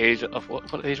 At the age of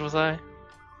what age was I?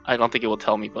 I don't think it will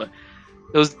tell me, but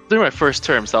it was during my first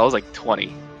term, so I was like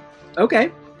 20.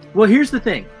 Okay. Well, here's the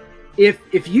thing.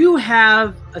 If you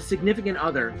have a significant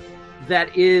other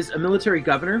that is a military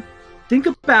governor, think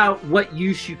about what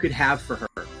use you could have for her.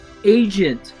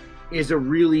 Agent is a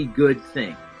really good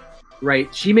thing,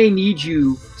 right? She may need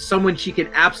you, someone she can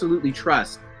absolutely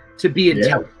trust, to be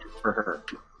intelligent for her,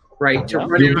 right? To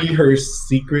run be her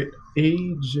secret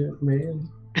agent, man.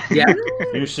 Yeah.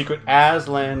 Your secret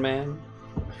Aslan, man.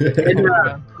 And,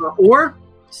 or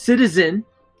citizen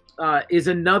is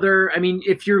another. I mean,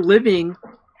 if you're living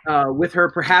with her,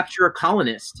 perhaps you're a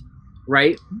colonist,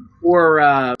 right? Or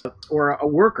a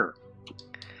worker.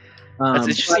 That's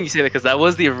interesting you say that, because that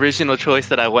was the original choice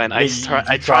that I went. I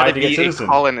tried to be a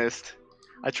colonist.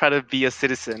 I tried to be a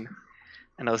citizen,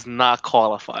 and I was not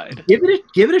qualified. Give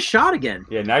it a shot again.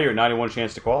 Yeah, now you're at 91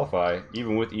 chance to qualify,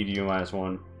 even with EDU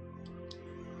 -1.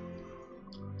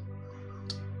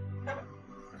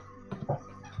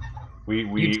 We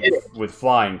with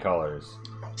flying colors.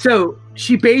 So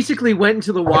she basically went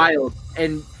into the wild,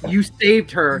 and you saved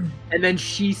her, and then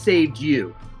she saved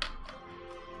you.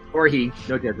 Or he,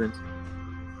 no difference.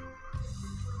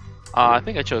 I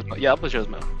think I chose. Yeah, I chose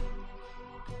Mel.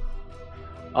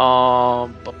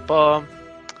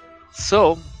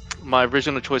 So my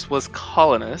original choice was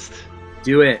colonist.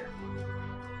 Do it.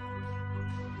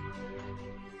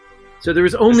 So there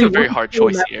was only It's a very one hard skill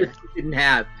choice that here. You didn't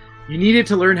have. You needed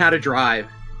to learn how to drive.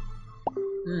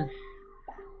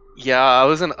 Yeah, I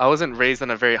wasn't raised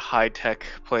in a very high tech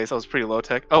place. I was pretty low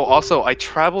tech. Oh, also I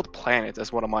traveled planets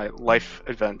as one of my life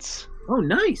events. Oh,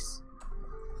 nice.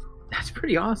 That's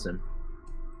pretty awesome.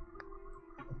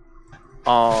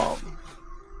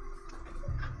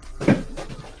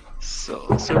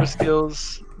 So service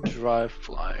skills, drive,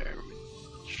 flyer.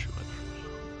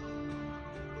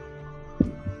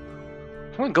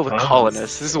 I'm gonna go with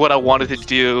colonist. This is what I wanted to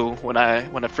do when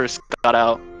I first got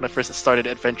out, when I first started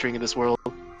adventuring in this world.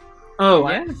 Oh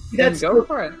yeah, that's go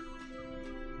for it.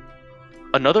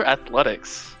 Another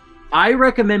athletics. I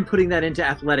recommend putting that into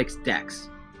athletics decks.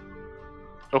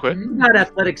 Okay. Not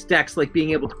athletics decks like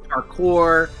being able to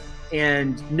parkour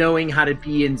and knowing how to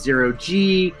be in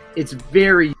 0G. It's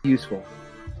very useful.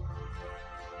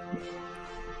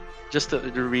 Just to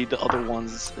read the other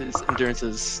ones is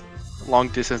endurances, long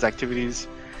distance activities,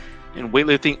 and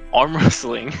weightlifting, arm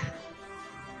wrestling.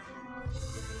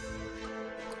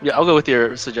 Yeah, I'll go with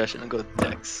your suggestion. I'll go with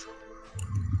Dex.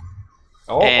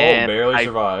 Barely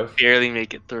survive. Barely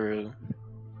make it through.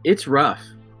 It's rough.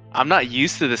 I'm not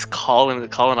used to this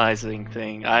colonizing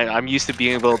thing. I'm used to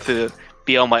being able to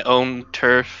be on my own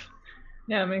turf.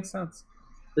 Yeah, it makes sense.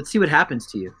 Let's see what happens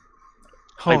to you.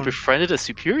 I befriended a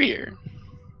superior.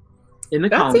 In the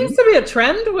That colony. seems to be a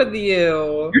trend with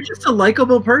you. You're just a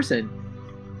likable person.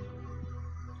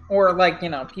 Or like,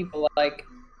 people like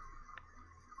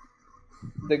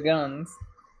the guns.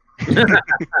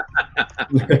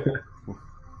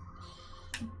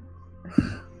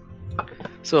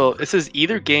 So it says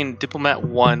either gain Diplomat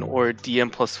 1 or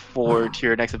DM +4 to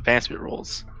your next advancement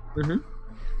rolls.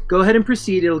 Go ahead and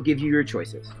proceed. It'll give you your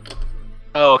choices.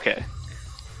 Oh, okay.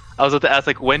 I was about to ask,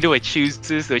 like, when do I choose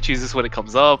this? Do I choose this when it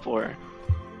comes up, or?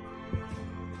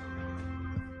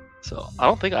 So I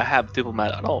don't think I have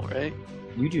Diplomat at all, right?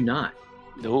 You do not.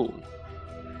 No.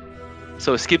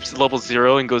 So it skips level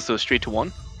 0 and goes straight to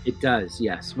 1? It does,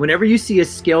 yes. Whenever you see a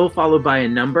skill followed by a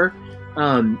number,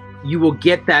 you will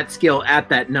get that skill at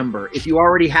that number. If you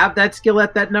already have that skill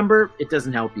at that number, it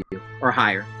doesn't help you, or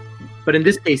higher. But in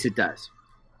this case, it does.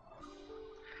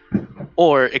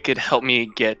 Or it could help me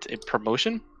get a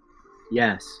promotion?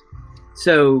 Yes.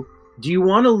 So, do you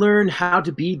want to learn how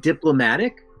to be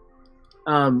diplomatic?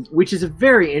 Which is a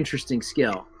very interesting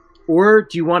skill. Or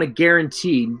do you want to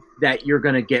guarantee that you're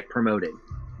going to get promoted?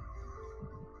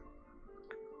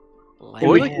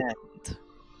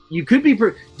 You could be.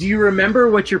 Do you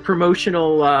remember what your promotion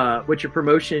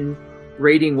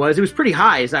rating was? It was pretty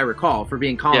high, as I recall, for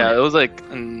being colonist. Yeah, it was like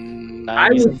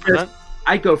 90%.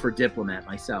 I'd go for diplomat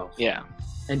myself. Yeah,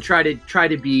 and try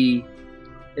to be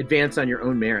advance on your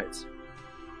own merits.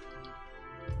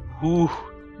 Ooh,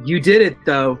 you did it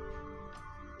though.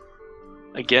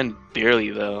 Again, barely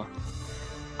though.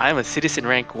 I am a citizen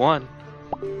rank 1.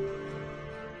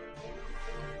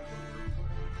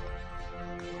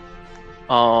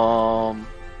 I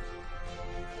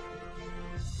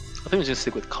think we'll just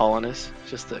stick with colonists,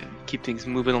 just to keep things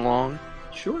moving along.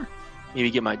 Sure.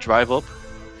 Maybe get my drive up.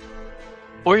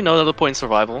 Or, another point in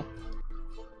survival.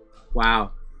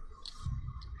 Wow.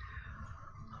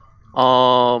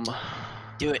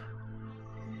 Do it.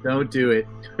 Don't do it.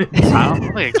 I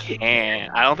don't think I can.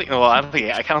 I don't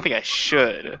think I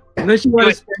should. Unless you want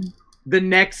to spend the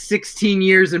next 16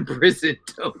 years in prison,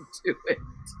 don't do it.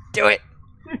 Do it.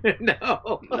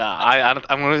 No. Nah,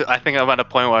 I think I'm at a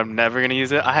point where I'm never gonna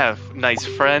use it. I have nice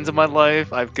friends in my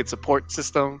life. I have a good support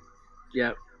system.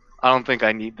 Yep. I don't think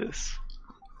I need this.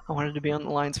 I wanted to be on the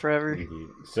lines forever.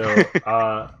 So,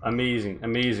 amazing.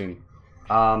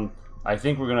 I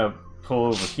think we're gonna pull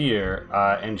over here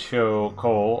and show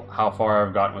Cole how far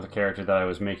I've gotten with a character that I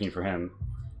was making for him.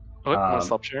 Okay, I'm gonna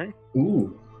stop sharing.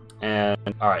 Ooh. And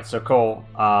all right, so Cole,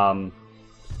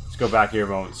 let's go back here a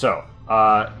moment. So,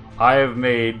 I have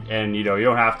made, and you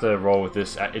don't have to roll with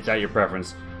this. It's at your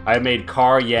preference. I have made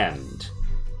Kar Yend,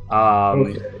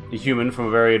 a human from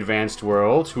a very advanced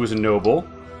world who is a noble,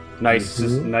 nice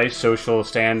social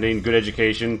standing, good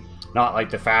education, not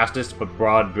like the fastest, but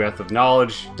broad breadth of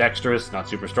knowledge, dexterous, not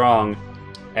super strong,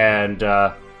 and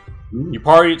you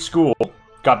partied at school,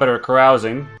 got better at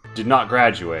carousing, did not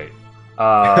graduate.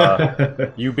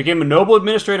 You became a noble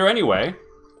administrator anyway.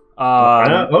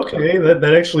 Okay,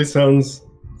 that actually sounds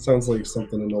Sounds like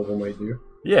something a noble might do.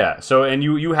 Yeah. So, and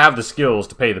you have the skills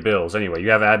to pay the bills anyway. You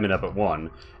have admin up at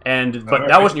 1, but All that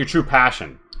right. wasn't your true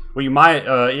passion. Well, you might,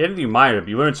 anything you might have.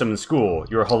 You learned something in school.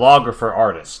 You're a holographer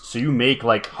artist, so you make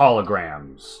like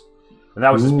holograms, and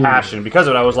that was his passion. Because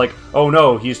of it, I was like, oh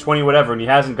no, he's 20 whatever, and he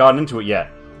hasn't gotten into it yet.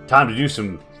 Time to do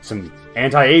some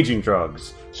anti-aging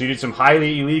drugs. So you did some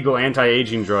highly illegal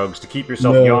anti-aging drugs to keep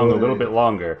yourself young a little bit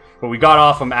longer. But we got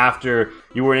off them after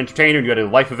you were an entertainer and you had a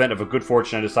life event of a good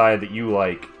fortune and decided that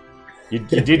you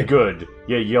did good.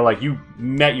 You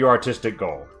met your artistic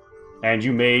goal. And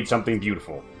you made something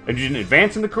beautiful. And you didn't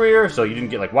advance in the career, so you didn't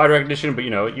get like wide recognition, but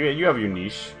you have your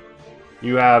niche.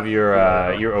 You have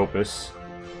your opus.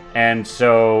 And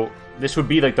so this would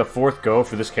be like the 4th go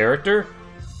for this character.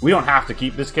 We don't have to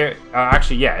keep this character.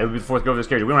 Actually, yeah, it would be the 4th go for this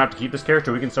character. We don't have to keep this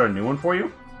character. We can start a new one for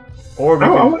you. Or I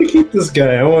want to keep this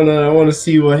guy. I want to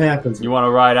see what happens. You want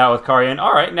to ride out with Karien?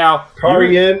 All right, now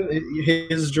Karien,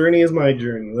 his journey is my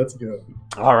journey. Let's go.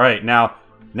 All right, now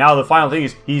the final thing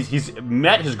is he's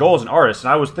met his goal as an artist,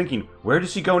 and I was thinking, where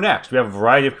does he go next? We have a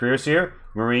variety of careers here: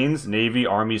 Marines, Navy,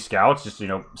 Army, Scouts, just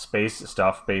space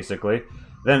stuff basically.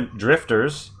 Then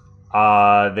drifters.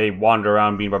 They wander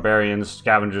around being barbarians,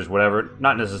 scavengers, whatever.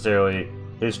 Not necessarily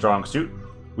his strong suit.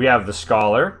 We have the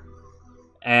scholar,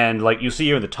 and like you see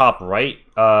here in the top right,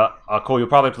 Cole, you'll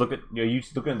probably have to look at. You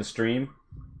looking at the stream?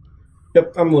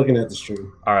 Yep, I'm looking at the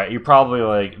stream. All right, you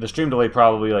probably the stream delay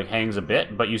probably hangs a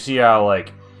bit, but you see how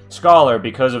scholar,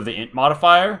 because of the int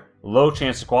modifier, low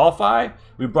chance to qualify.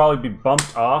 We'd probably be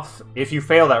bumped off if you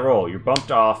fail that roll. You're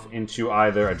bumped off into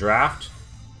either a draft.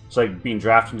 It's like being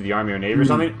drafted into the Army or Navy or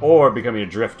something, or becoming a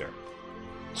drifter.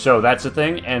 So that's the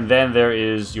thing, and then there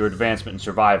is your advancement in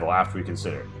survival after we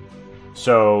consider.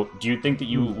 So, do you think that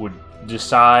you would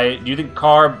decide? Do you think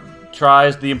Carb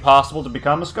tries the impossible to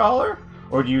become a scholar,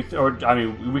 or do you?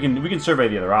 We can survey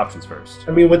the other options first.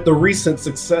 I mean, with the recent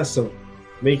success of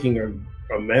making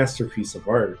a masterpiece of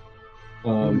art,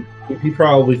 he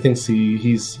probably thinks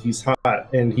he's hot,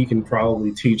 and he can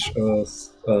probably teach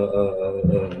us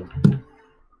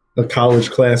a college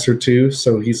class or two.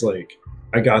 So he's like,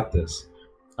 I got this.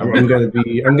 I'm gonna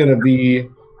be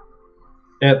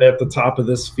at the top of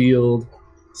this field.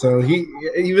 So he,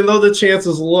 even though the chance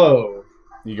is low,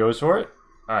 he goes for it.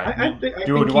 All right. Do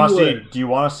you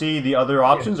want to see the other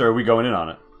options, or are we going in on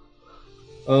it?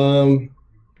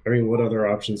 I mean, what other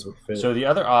options would fit? So the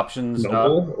other options,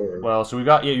 Noble, or? Well, so we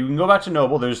got you can go back to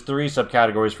Noble. There's 3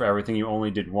 subcategories for everything. You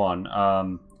only did 1.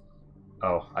 I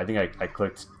think I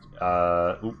clicked.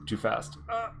 Too fast.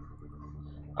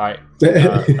 All right,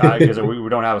 because we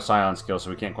don't have a Scion skill,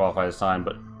 so we can't qualify as Scion.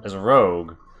 But as a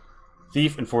rogue,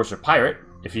 Thief, Enforcer, Pirate.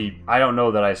 I don't know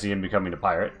that I see him becoming a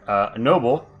pirate. A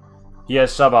Noble, he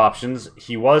has sub options.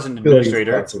 He was an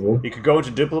administrator. He could go into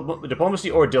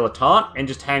diplomacy or dilettante and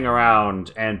just hang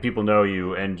around, and people know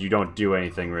you, and you don't do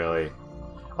anything really.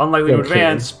 Unlikely to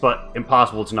advance, but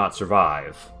impossible to not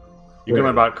survive. You can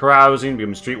learn about carousing,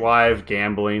 becoming streetwise,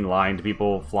 gambling, lying to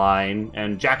people, flying,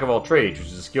 and Jack of all trades, which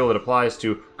is a skill that applies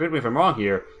to, correct me if I'm wrong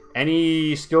here,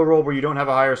 any skill roll where you don't have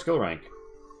a higher skill rank.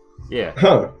 Yeah.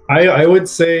 Huh. I would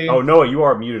say... Oh, Noah, you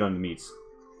are muted on the meets.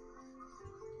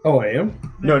 Oh, I am?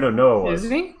 No, Noah was. Is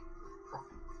he?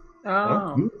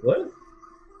 Oh. What?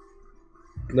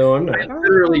 No, I'm not. I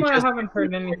haven't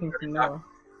heard anything from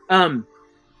Noah.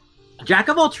 Jack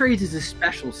of all trades is a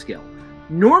special skill.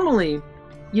 Normally...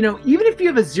 even if you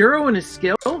have a 0 in a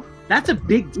skill, that's a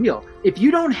big deal. If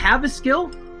you don't have a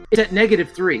skill, it's at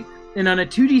 -3. And on a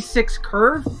 2d6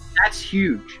 curve, that's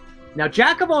huge. Now,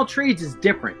 Jack of all trades is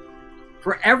different.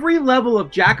 For every level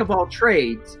of Jack of all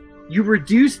trades, you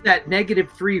reduce that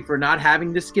 -3 for not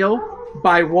having the skill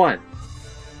by 1.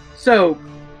 So,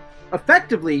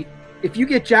 effectively, if you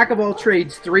get Jack of all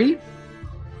trades 3,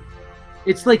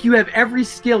 it's like you have every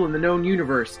skill in the known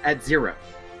universe at 0,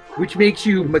 which makes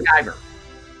you MacGyver.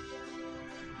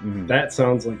 That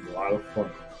sounds like a lot of fun.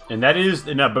 And that is,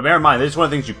 but bear in mind, that is one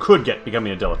of the things you could get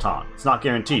becoming a dilettante. It's not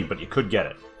guaranteed, but you could get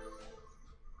it.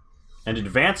 And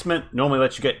advancement normally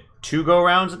lets you get 2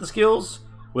 go-rounds at the skills,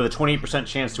 with a 28%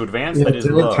 chance to advance. Yeah, that is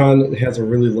dilettante has a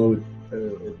really low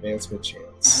advancement chance,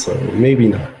 so maybe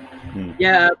not.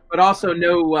 Yeah, but also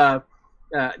no,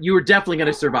 you were definitely going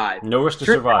to survive. No risk to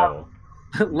survival.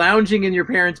 Lounging in your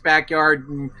parents' backyard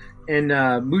and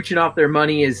mooching off their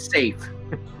money is safe.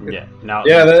 Yeah. Now.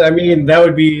 Yeah, that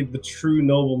would be the true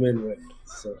nobleman way.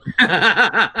 So.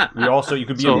 You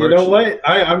could be. So, you know what?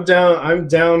 I'm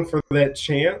down for that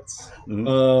chance.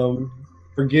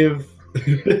 Forgive.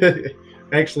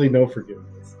 Actually, no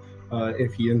forgiveness.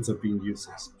 If he ends up being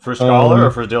useless for scholar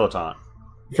or for dilettante.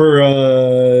 For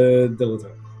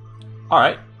dilettante. All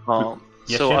right.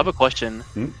 Yes, so Jim? I have a question.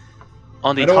 Hmm?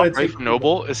 On the I don't wanna top right take-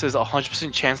 noble, it says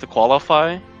 100% chance to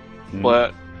qualify,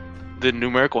 but the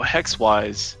numerical hex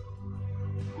wise,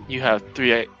 you have three.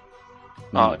 You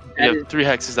have 3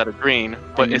 hexes that are green,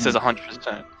 but it says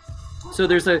 100%. So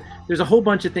there's a whole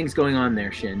bunch of things going on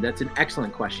there, Shin. That's an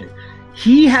excellent question.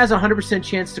 He has a 100%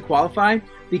 chance to qualify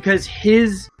because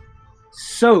his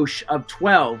Soch of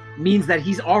 12 means that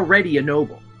he's already a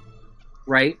noble,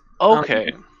 right?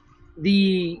 Okay.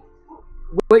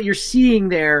 What you're seeing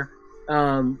there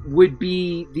would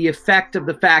be the effect of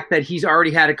the fact that he's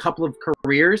already had a couple of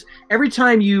careers. Every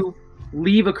time you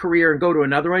leave a career and go to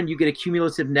another one, you get a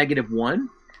cumulative -1.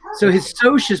 So his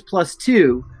Soch is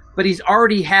 +2, but he's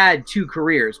already had 2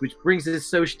 careers, which brings his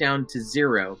Soch down to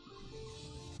 0.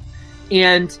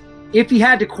 And if he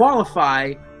had to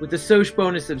qualify with a Soch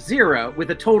bonus of 0,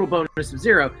 with a total bonus of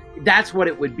 0, that's what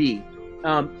it would be.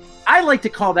 I like to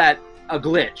call that a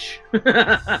glitch.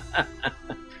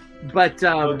 But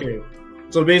okay,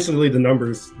 so basically the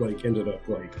numbers like ended up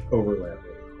like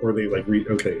overlapping, or they like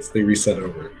so they reset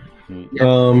over.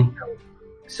 Yeah.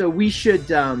 So we should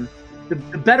the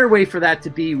better way for that to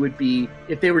be would be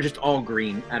if they were just all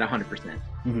green at 100%.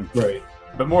 Right.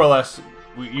 But more or less,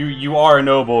 you are a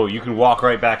noble. You can walk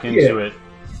right back into it.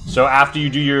 So after you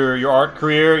do your art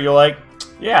career, you're like,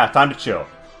 yeah, time to chill.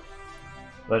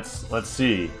 Let's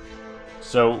see.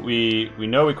 So we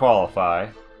know we qualify,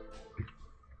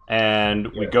 and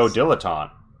we go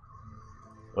dilettante.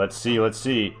 Let's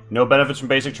see. No benefits from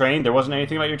basic training. There wasn't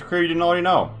anything about your career you didn't already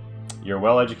know. You're a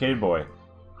well-educated boy.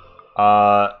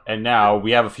 And now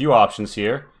we have a few options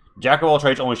here. Jack of all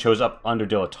trades only shows up under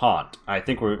dilettante. I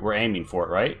think we're aiming for it,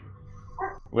 right?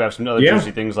 We have some other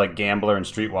juicy things like gambler and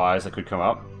streetwise that could come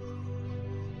up.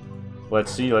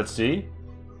 Let's see.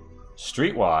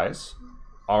 Streetwise.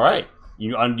 All right.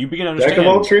 You begin to understand. Jack of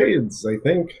all trades, I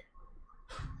think.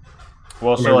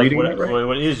 Well, Am so I like reading that right?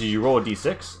 what it is you roll a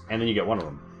d6 and then you get one of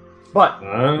them. But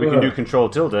we can do control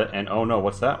tilde and oh no,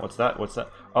 what's that?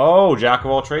 Oh, Jack of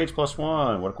all trades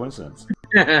 +1. What a coincidence.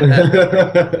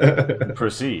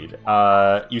 Proceed.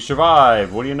 You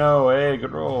survive. What do you know? Hey,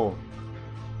 good roll.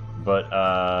 But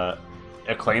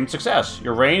acclaimed success.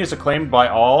 Your reign is acclaimed by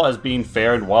all as being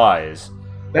fair and wise.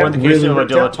 Or in the case of a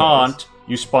dilettante,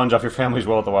 you sponge off your family's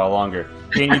wealth a while longer.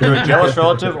 Gain either a jealous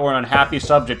relative or an unhappy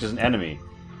subject as an enemy,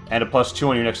 and a +2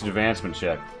 on your next advancement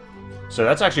check. So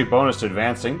that's actually a bonus to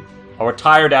advancing. A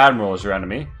retired admiral is your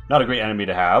enemy. Not a great enemy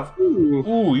to have.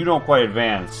 Ooh, you don't quite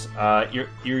advance. That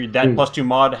 +2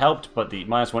 mod helped, but the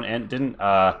 -1 end didn't.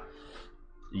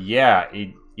 Yeah,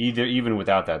 even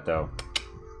without that though,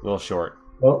 a little short.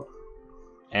 Well,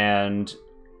 and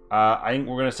I think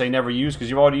we're gonna say never use because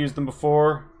you've already used them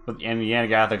before. But the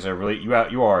Anagathics are really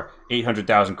you are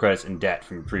 800,000 credits in debt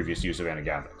from your previous use of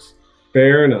Anagathics.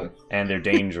 fair enough. And they're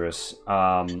dangerous.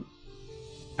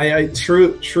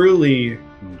 Truly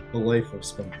the life of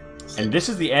sponges. And this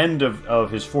is the end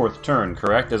of his 4th turn,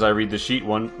 correct? As I read the sheet,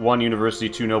 one university,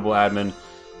 2 noble admin.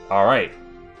 All right,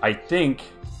 I think.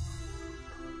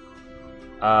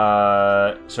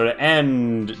 So to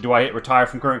end, do I hit retire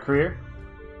from current career?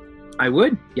 I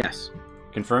would, yes.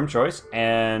 Confirm choice,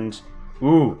 and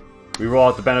ooh, we roll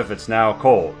out the benefits now.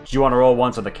 Cole, do you want to roll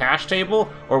once on the cash table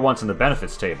or once on the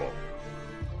benefits table?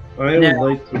 I would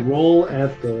like to roll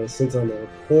at since I'm a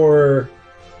poor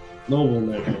noble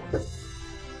now.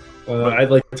 I'd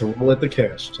like to roll at the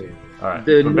cash table. All right.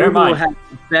 The But bear in noble will mind, have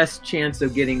the best chance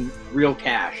of getting real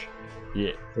cash.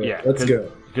 yeah, Right, yeah. let's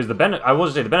go. Because I will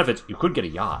say the benefits, you could get a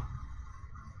yacht.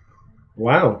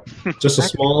 Wow, just a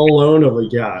small loan of a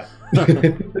yacht.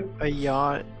 A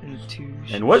yacht and 2.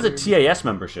 And what is a TAS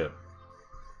membership?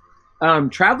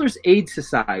 Travelers Aid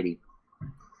Society.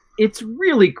 It's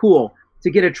really cool to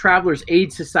get a Travelers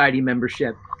Aid Society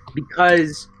membership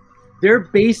because they're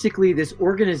basically this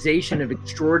organization of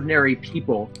extraordinary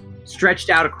people stretched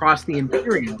out across the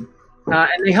Imperium,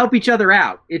 and they help each other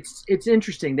out. It's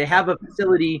interesting. They have a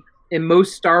facility in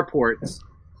most starports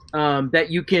that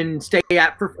you can stay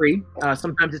at for free.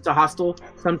 Sometimes it's a hostel.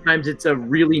 Sometimes it's a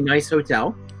really nice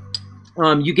hotel.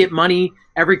 You get money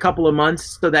every couple of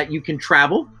months so that you can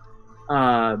travel.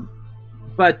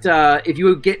 But if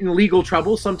you get in legal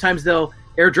trouble, sometimes they'll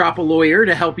airdrop a lawyer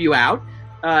to help you out.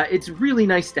 It's really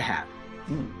nice to have.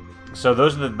 So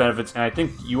those are the benefits, and I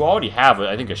think you already have,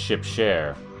 a ship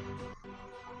share.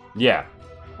 Yeah.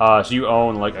 So you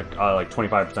own like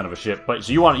 25% of a ship, but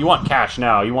so you want cash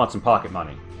now. You want some pocket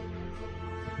money.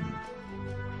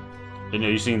 And are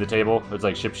you seeing the table? It's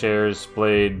like ship shares,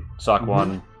 blade, SOC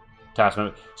 1, task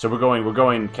member. So we're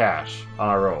going cash on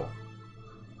our roll.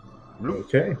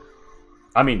 Okay.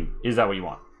 I mean, is that what you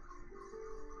want?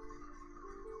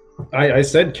 I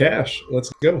said cash.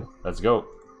 Let's go. Let's go.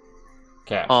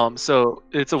 Cash. So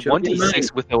it's a Show me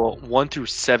 1d6 with a 1 through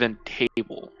 7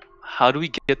 table. How do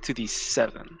we get to these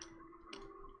 7?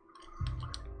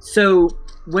 So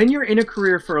when you're in a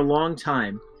career for a long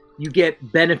time, you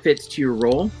get benefits to your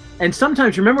role. And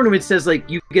sometimes, remember when it says like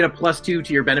you get a +2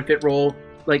 to your benefit roll,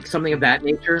 like something of that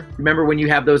nature? Remember when you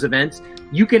have those events?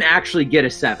 You can actually get a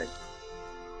 7.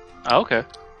 Oh, okay.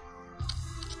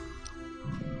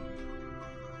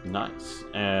 Nice.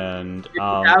 And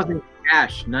 50,000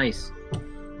 cash. Nice.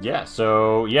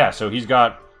 so he's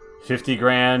got 50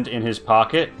 grand in his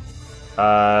pocket,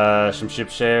 some ship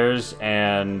shares,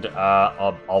 and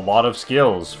a lot of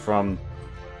skills from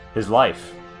his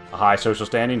life. A high social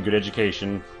standing, good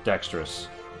education, dexterous,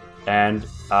 and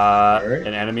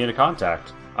an enemy and a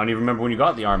contact. I don't even remember when you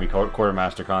got the Army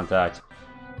Quartermaster contact.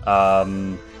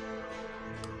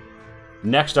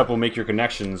 Next up, we'll make your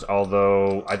connections,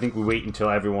 although I think we wait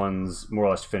until everyone's more or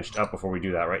less finished up before we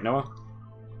do that, right, Noah?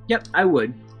 Yep, I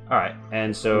would. Alright,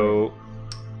 and so,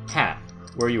 Pat,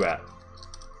 where are you at?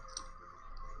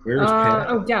 Where's Pat?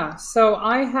 Oh yeah, so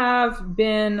I have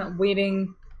been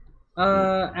waiting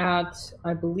at,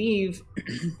 I believe,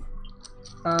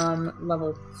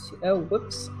 level 2. Oh,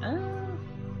 whoops.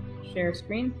 Share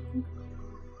screen.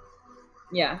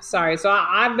 Yeah, sorry. So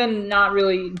I've been not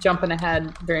really jumping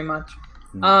ahead very much.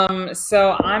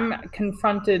 So I'm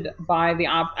confronted by the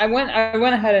I went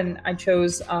ahead and I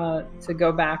chose to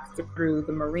go back through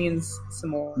the Marines some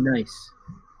more. Nice.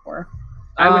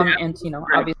 I would and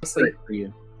obviously for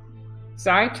you.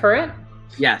 Sorry, turret?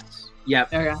 Yes.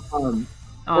 Yep. Okay.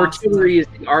 Artillery is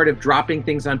the art of dropping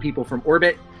things on people from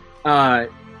orbit.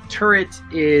 Turret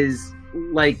is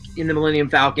like in the Millennium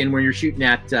Falcon where you're shooting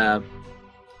at type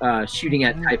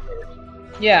fighters.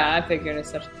 Yeah, I figured as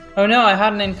such. Oh no, I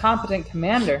had an incompetent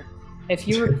commander. If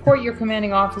you report your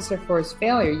commanding officer for his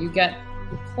failure, you get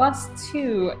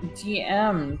 +2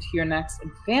 DM to your next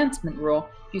advancement roll.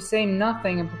 If you say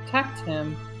nothing and protect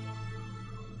him.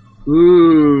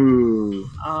 Ooh.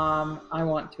 I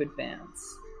want to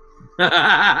advance.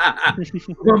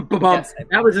 Bum, ba, bum. Yes,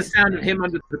 That was the sound of him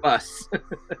under the bus.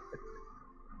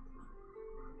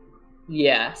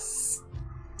 Yes.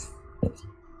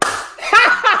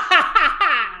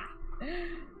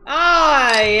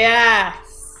 Ah,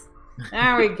 yes.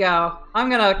 There we go. I'm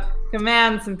gonna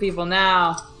command some people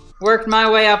now. Worked my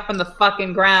way up on the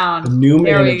fucking ground. New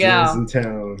There we managers go. in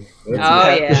town.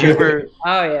 Oh yeah. Did you ever,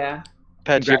 Oh yeah.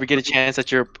 Pat, did you ever get a chance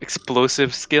at your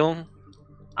explosive skill?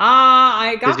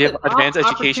 I got Because you have the advanced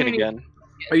education opportunity- again.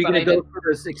 Are you But going I to go did- for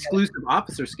this exclusive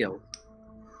officer skill?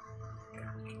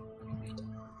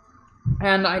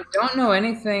 And I don't know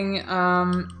anything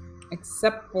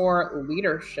except for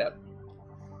leadership.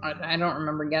 I don't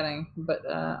remember getting, but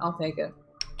I'll take it.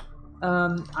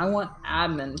 I want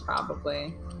admin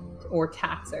probably, or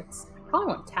tactics. I probably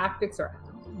want tactics or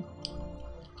admin.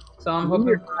 So I'm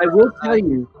hoping. I will tell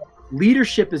you,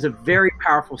 leadership is a very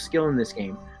powerful skill in this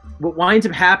game. What winds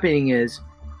up happening is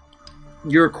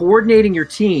you're coordinating your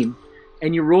team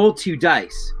and you roll 2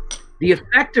 dice. The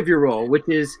effect of your roll, which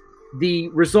is the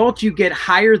result you get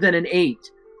higher than an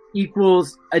 8,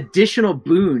 equals additional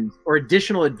boons or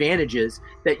additional advantages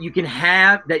that you can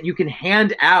have, that you can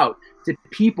hand out to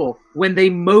people when they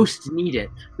most need it.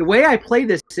 The way I play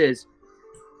this is,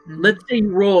 let's say you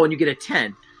roll and you get a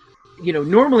 10.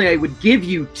 Normally I would give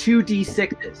you 2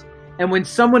 d6s. And when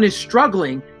someone is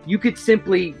struggling, you could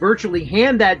simply virtually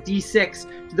hand that d6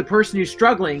 to the person who's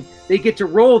struggling. They get to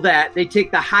roll that. They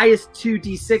take the highest 2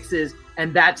 d6s,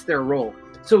 and that's their roll.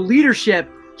 So leadership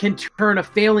can turn a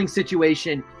failing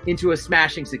situation into a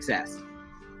smashing success.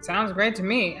 Sounds great to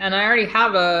me, and I already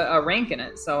have a rank in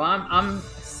it, so I'm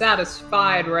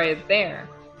satisfied right there.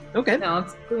 Okay. Now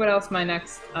let's see what else my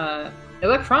next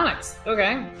electronics.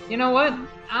 Okay, you know what?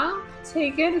 I'll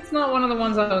take it. It's not one of the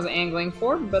ones I was angling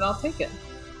for, but I'll take it.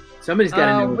 Somebody's got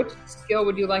to know. Which skill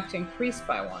would you like to increase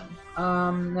by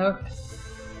 1? Okay.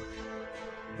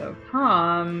 So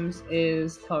comms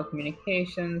is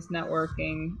telecommunications,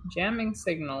 networking, jamming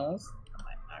signals. That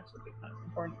might actually be kind of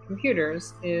important.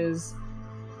 Computers is,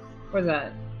 what is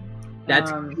that?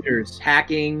 That's computers,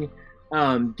 hacking,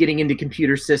 getting into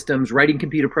computer systems, writing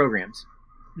computer programs.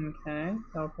 Okay.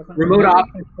 Remote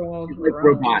option controlled like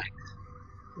robotics.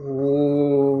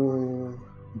 Ooh,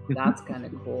 that's kind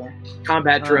of cool.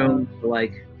 Combat drones,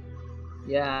 like.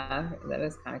 Yeah, that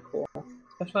is kind of cool.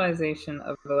 Specialization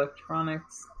of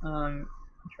electronics,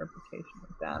 interpretation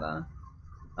of data.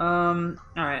 All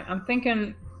right, I'm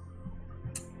thinking.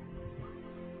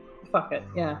 Fuck it,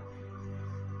 yeah.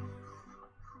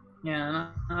 Yeah,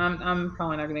 I'm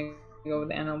probably not gonna go with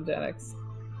the analgetics.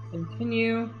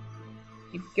 Continue.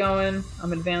 keep going.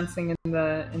 I'm advancing in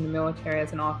the military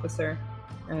as an officer,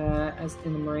 as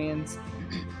in the Marines.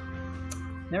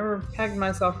 Never pegged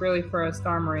myself really for a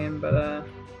Star Marine, but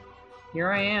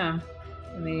here I am.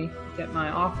 Let me get my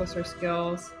officer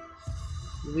skills.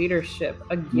 Leadership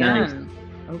again.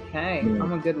 Nice. Okay,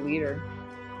 I'm a good leader.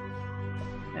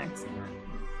 Excellent.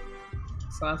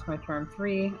 So that's my turn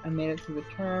 3. I made it through the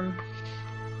term.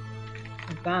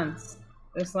 Events.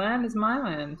 This land is my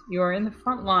land. You are in the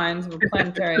front lines of a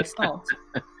planetary assault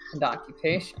and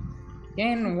occupation.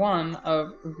 Gain 1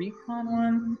 of Recon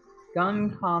 1,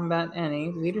 Gun Combat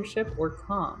any, Leadership or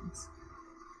Comms.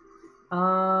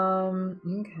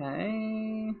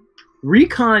 Okay.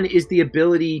 Recon is the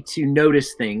ability to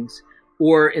notice things,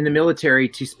 or in the military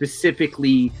to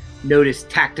specifically notice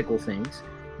tactical things.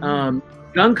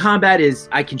 Gun combat is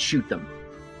I can shoot them.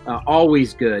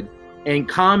 Always good. And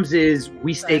comms is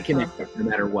we stay connected no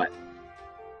matter what.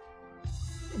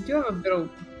 I do have a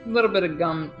little bit of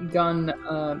gun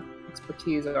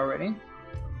expertise already.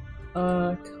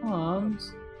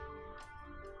 Comms.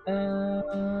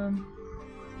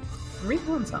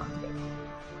 Recon sounds good.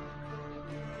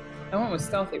 I went with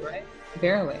stealthy, right?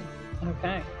 Barely.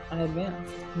 Okay. I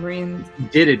advanced. Marines. You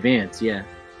did advance, yeah.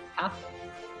 Half.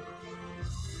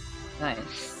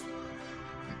 Nice.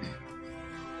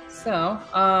 So,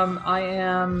 I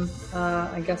am,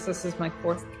 I guess this is my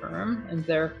 4th term, and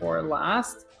therefore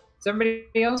last. Is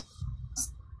everybody else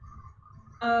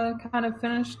kind of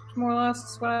finished, more or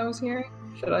less, what I was hearing?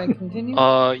 Should I continue?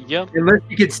 Yeah. Unless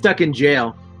you get stuck in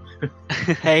jail.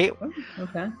 Hey.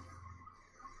 Okay.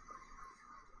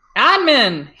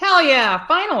 Admin! Hell yeah!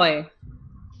 Finally!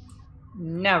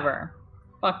 Never.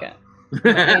 Fuck it.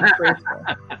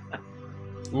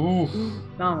 Ooh.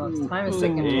 No, it's time is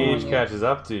sick and Age catches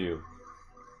up to you.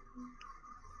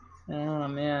 Oh,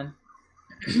 man.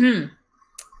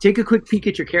 Take a quick peek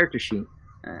at your character sheet.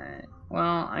 Alright.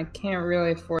 Well, I can't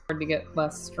really afford to get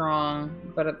less strong,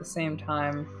 but at the same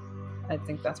time, I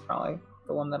think that's probably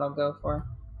the one that I'll go for.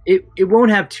 It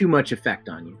won't have too much effect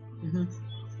on you. Mm-hmm.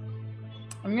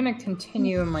 I'm gonna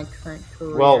continue in my current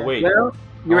career. Well, wait. Well,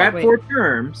 you're at 4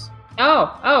 terms.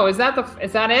 Oh, is that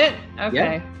it? Okay.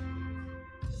 Yeah.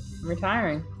 I'm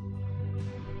retiring.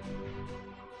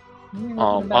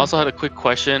 I also had a quick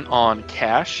question on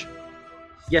cash.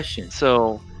 Yes, Shin.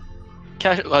 So,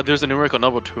 cash. There's a numerical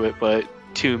number to it, but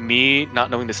to me,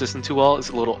 not knowing the system too well, is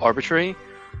a little arbitrary.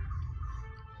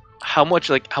 How much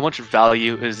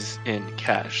value is in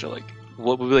cash? So, like,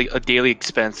 what would be like a daily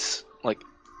expense? Like,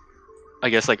 I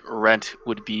guess like rent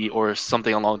would be, or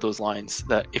something along those lines.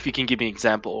 That if you can give me an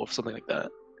example of something like that.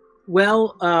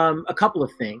 Well, a couple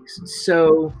of things.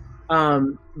 So,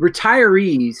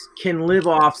 retirees can live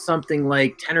off something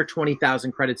like 10 or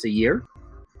 20,000 credits a year.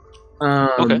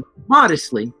 Okay.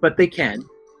 Modestly, but they can.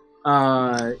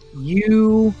 There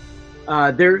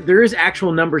is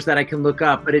actual numbers that I can look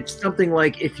up, but it's something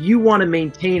like if you want to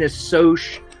maintain a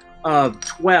SOCH of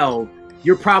 12,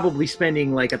 you're probably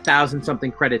spending like 1,000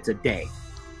 something credits a day,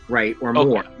 right, or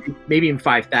more, maybe even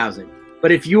 5,000.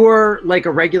 But if you're like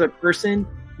a regular person,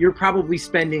 you're probably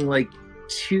spending like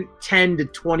 10 to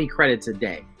 20 credits a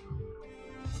day.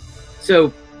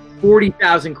 So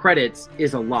 40,000 credits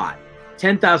is a lot.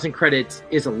 10,000 credits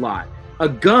is a lot. A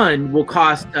gun will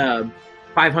cost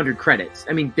 500 credits.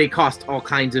 I mean, they cost all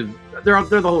kinds of. They're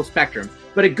the whole spectrum.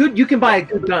 But you can buy a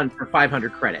good gun for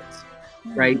 500 credits,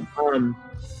 right?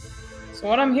 So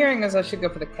what I'm hearing is I should go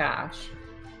for the cash.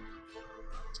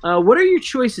 What are your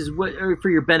choices? What are for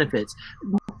your benefits?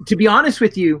 To be honest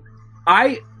with you,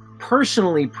 I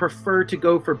personally prefer to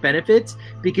go for benefits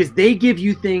because they give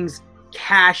you things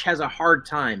cash has a hard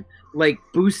time, like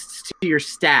boosts to your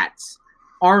stats,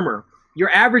 armor. Your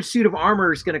average suit of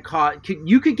armor is going to cost.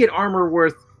 You could get armor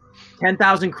worth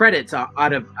 10,000 credits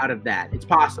out of that. It's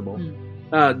possible.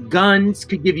 Guns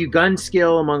could give you gun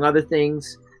skill, among other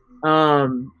things.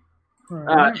 And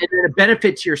then a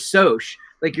benefit to your SOCH.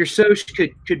 Like your SOCH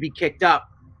could be kicked up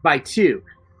by 2.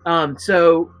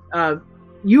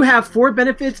 You have 4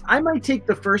 benefits. I might take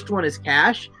the first one as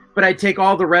cash, but I'd take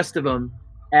all the rest of them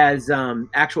as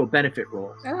actual benefit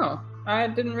rolls. Oh, I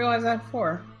didn't realize I had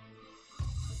 4.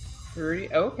 3.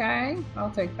 Okay,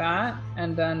 I'll take that.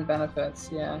 And then benefits,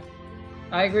 yeah.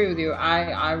 I agree with you.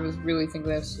 I was really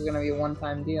thinking this was going to be a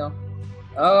one-time deal.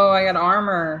 Oh, I got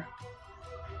armor.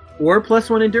 Or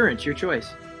 +1 endurance, your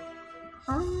choice.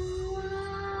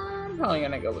 I'm probably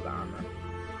going to go with armor.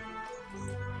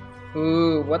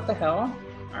 Ooh, what the hell?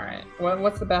 Alright,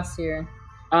 what's the best here?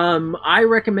 I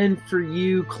recommend for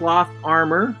you cloth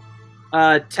armor,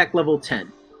 tech level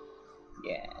 10.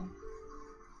 Yeah.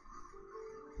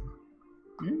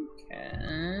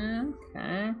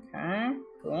 Okay.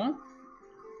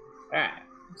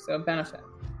 So benefit.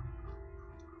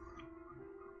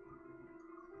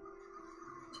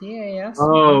 TAS.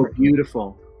 Oh,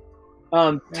 beautiful.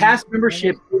 Task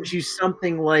membership gives you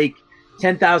something like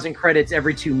 10,000 credits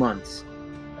every 2 months.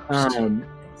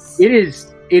 It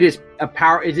is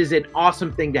an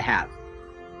awesome thing to have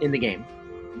in the game.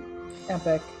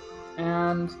 Epic.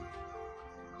 And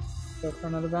go for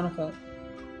another benefit.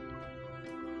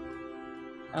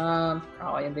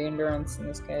 Probably the endurance in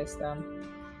this case then.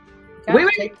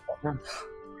 Wait.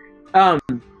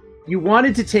 You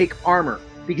wanted to take armor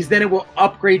because then it will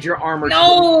upgrade your armor.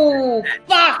 No,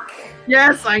 fuck.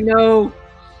 Yes, I know.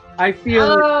 I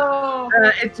feel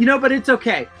it's but it's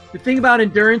okay. The thing about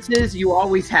endurance is you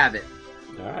always have it,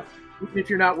 Alright. even if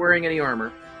you're not wearing any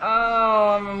armor.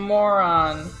 Oh, I'm a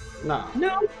moron. No.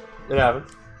 No. It happened.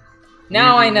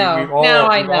 Now I know. We've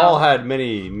all had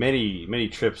many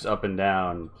trips up and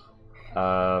down.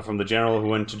 From the general who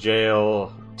went to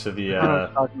jail to the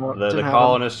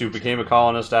colonist who became a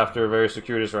colonist after a very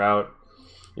circuitous route.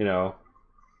 I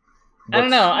don't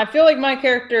know. I feel like my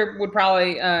character would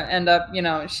probably end up.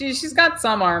 She's got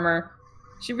some armor.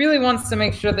 She really wants to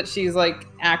make sure that she's like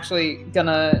actually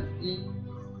gonna.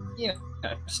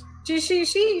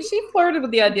 She flirted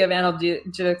with the idea of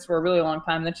analgesics for a really long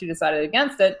time. Then she decided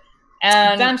against it,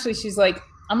 and eventually she's like,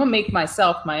 "I'm gonna make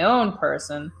myself my own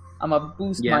person. I'm gonna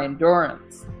boost my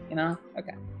endurance."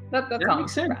 Okay, that's how I'm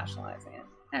rationalizing it.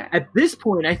 Right. At this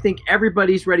point, I think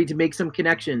everybody's ready to make some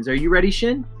connections. Are you ready,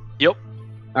 Shin? Yep.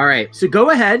 All right. So go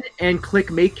ahead and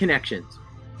click Make Connections.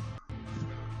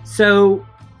 So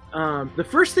the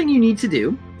first thing you need to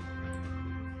do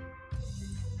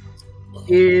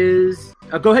is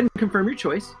go ahead and confirm your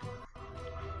choice.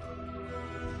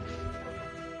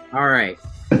 All right.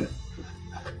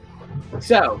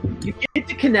 So you get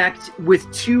to connect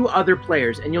with 2 other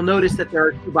players, and you'll notice that there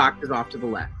are 2 boxes off to the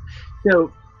left.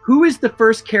 So who is the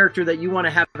first character that you want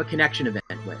to have a connection event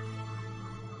with?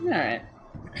 All right.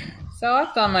 So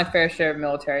I've done my fair share of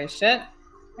military shit.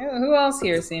 Who else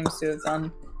here seems to have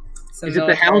done some Is it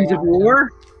the Hounds of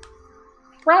War?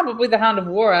 Probably the Hound of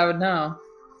War, I would know.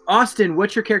 Austin,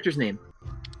 what's your character's name?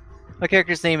 My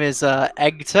character's name is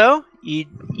Egto,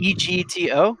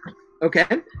 E-G-T-O. Okay,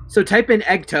 so type in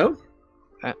Egto.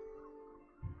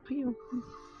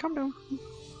 Calm down.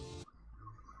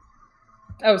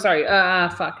 Oh, sorry.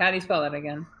 Fuck. How do you spell that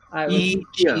again?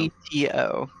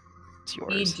 E-G-T-O. It's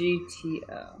yours.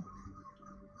 E-G-T-O.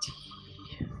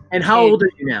 And how old are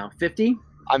you now? 50?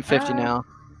 I'm 50 now.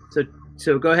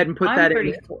 So go ahead and put that in.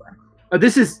 34. Oh,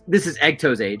 this is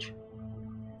Egto's age.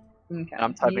 Okay.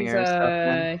 I'm typing her stuff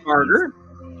in. Varger.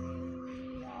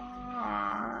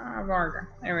 Varger.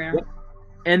 There we are. Yep.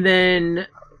 And then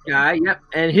guy,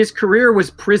 and his career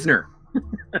was prisoner.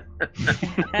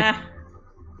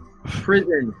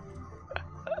 Prison.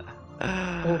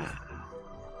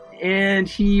 And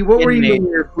what were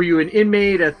you? Were you an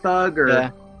inmate, a thug, or?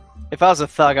 Yeah. If I was a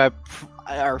thug,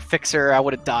 or fixer, I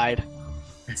would have died.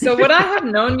 So would I have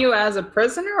known you as a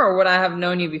prisoner, or would I have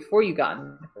known you before you got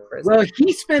into prison? Well,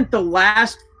 he spent the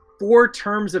last 4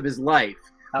 terms of his life,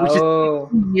 which is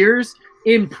 15 years,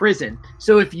 in prison.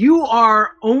 So if you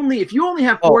only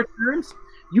have 4 terms,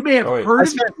 you may have heard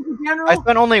of it in general. I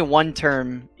spent only 1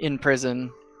 term in prison.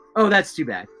 Oh, that's too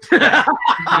bad.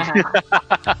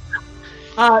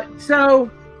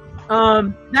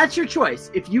 That's your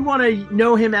choice. If you want to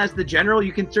know him as the general,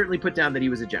 you can certainly put down that he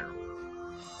was a general.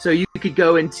 So you could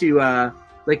go into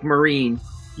like Marine.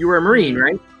 You were a Marine,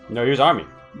 right? No, he was Army.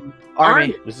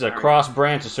 Army. This is a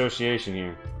cross-branch association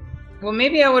here. Well,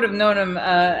 maybe I would have known him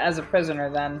as a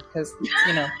prisoner then, because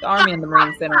the Army and the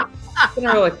Marines didn't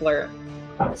really flirt.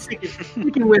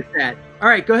 Sticking with that. All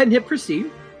right, go ahead and hit proceed.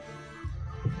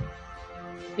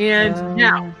 And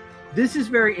now, this is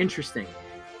very interesting.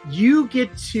 You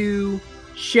get to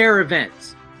share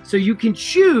events. So you can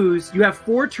choose, you have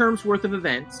 4 terms worth of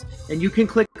events, and you can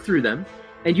click through them,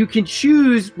 and you can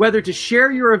choose whether to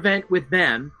share your event with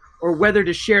them or whether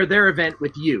to share their event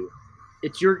with you.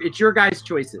 It's your guys'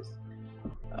 choices.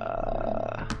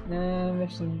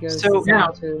 Mission goes so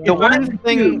now, the one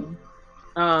thing,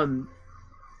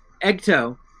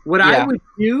 Egto, what I would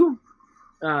do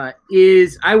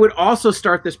is I would also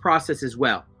start this process as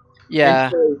well. Yeah.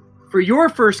 And so for your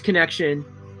first connection,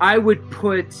 I would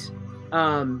put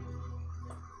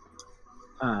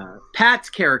Pat's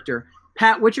character.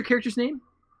 Pat, what's your character's name?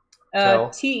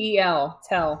 T-E-L.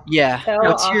 Tell. Yeah. Tell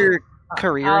what's your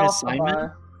career and assignment?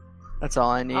 Alpha. That's all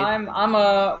I need.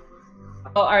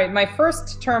 All right, my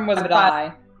first term was a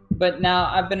die, but now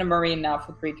I've been a Marine now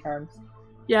for 3 terms.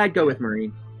 Yeah, I'd go with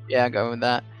Marine. Yeah, go with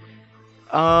that.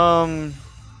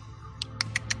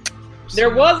 There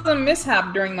was a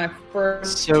mishap during my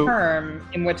first term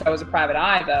in which I was a private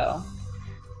eye, though.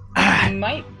 It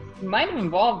might have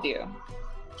involved you.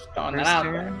 Just throwing that out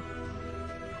there.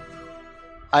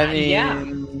 I mean, yeah.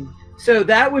 So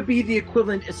that would be the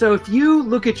equivalent. So if you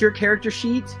look at your character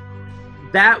sheet,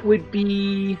 that would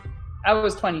be. I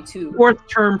was 22. Fourth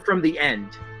term from the end.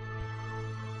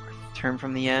 Term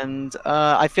from the end.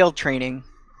 I failed training.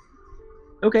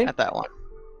 Okay. At that one.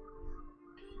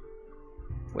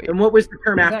 Wait. And what was the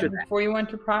term after that? Before you went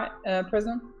to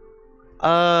prison?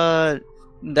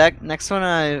 That next one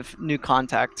I have new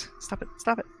contact. Stop it.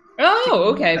 Stop it.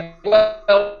 Oh, okay.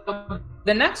 Well,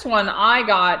 the next one I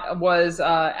got was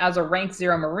as a rank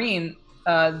 0 Marine,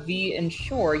 the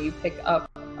ensure you pick up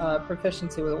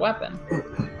proficiency with a weapon.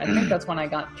 I think that's when I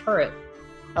got turret.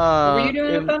 What were you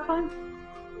doing at that time?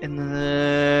 In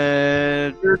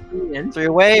the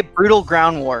 3-way brutal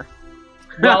ground war.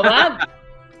 Well, that.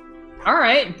 All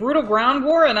right, brutal ground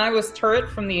war, and I was turret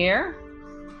from the air.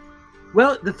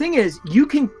 Well, the thing is,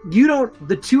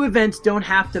 the two events don't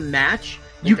have to match.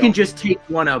 You can just take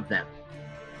one of them.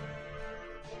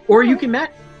 Or you can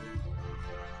match.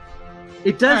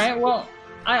 It does. All right, well,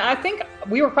 I think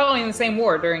we were probably in the same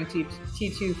war during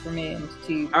T2 for me and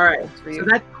T3 all right, for you. So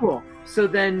that's cool. So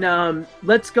then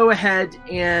let's go ahead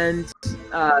and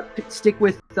stick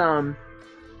with...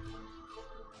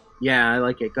 yeah, I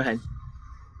like it. Go ahead.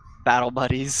 Battle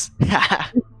buddies.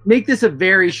 Make this a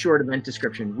very short event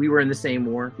description. We were in the same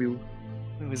war. It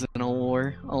was in a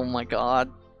war. Oh my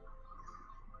god.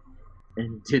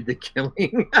 And did the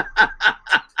killing.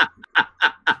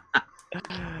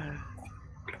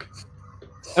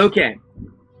 Okay.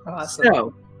 Awesome.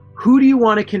 So, who do you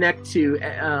want to connect to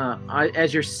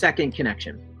as your second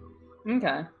connection?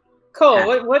 Okay.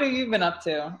 Cole, what have you been up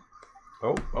to?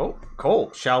 Oh,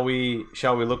 Cole. Shall we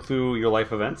look through your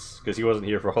life events? Because he wasn't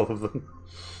here for all of them.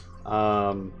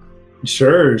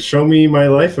 Sure. Show me my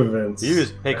life events.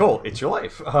 Hey, Cole, it's your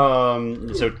life.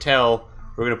 So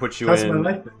we're gonna put you How's in.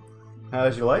 my life?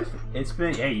 How's your life? It's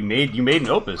been. Hey, you made an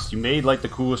opus. You made like the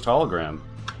coolest hologram.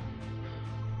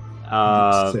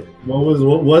 What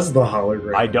was the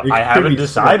hologram? I haven't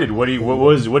decided. What do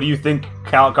you think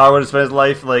Carl would have spent his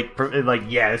life like?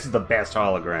 Yeah, this is the best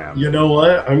hologram. You know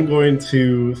what? I'm going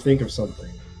to think of something.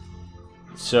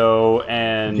 So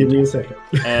and give me a second.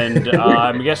 And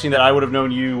I'm guessing that I would have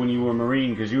known you when you were a Marine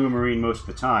because you were a Marine most of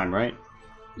the time, right?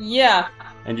 Yeah.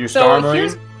 And you're Star Marine.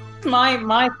 Here's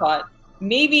my thought.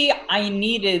 Maybe I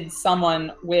needed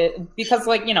someone because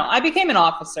I became an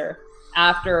officer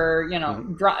after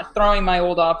throwing my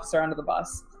old officer under the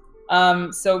bus.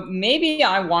 So maybe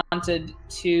I wanted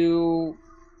to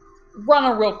run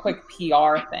a real quick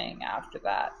PR thing after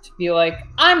that to be like,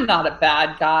 I'm not a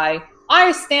bad guy.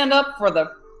 I stand up for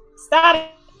the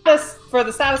status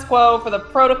quo, for the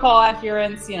protocol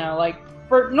adherence,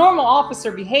 for normal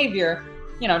officer behavior.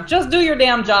 Just do your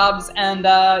damn jobs, and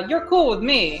you're cool with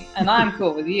me, and I'm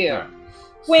cool with you. Right.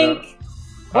 Wink.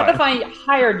 What if I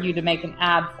hired you to make an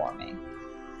ad for me?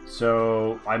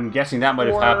 So I'm guessing that might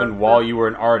have happened while you were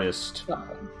an artist.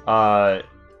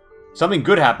 Something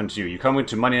good happened to you. You come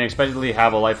into money unexpectedly,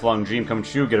 have a lifelong dream come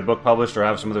true, get a book published, or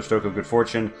have some other stroke of good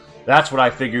fortune. That's what I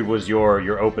figured was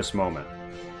your opus moment.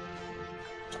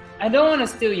 I don't want to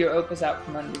steal your opus out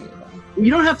from under you, though. You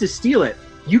don't have to steal it.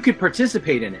 You could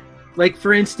participate in it. Like,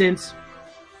 for instance,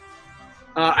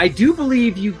 I do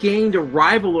believe you gained a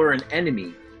rival or an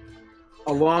enemy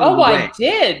along the way. I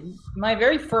did. My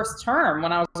very first term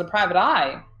when I was a private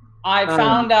eye, I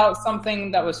found out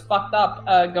something that was fucked up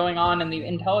going on in the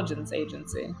intelligence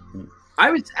agency.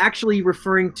 I was actually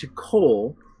referring to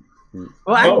Cole.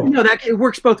 Well, no, it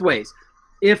works both ways.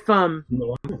 If Cole,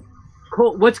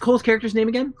 what's Cole's character's name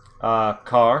again?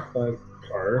 Carr.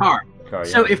 Carr. Yeah.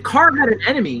 So if Carr had an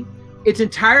enemy, it's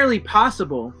entirely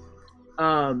possible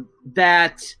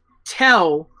that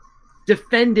Tell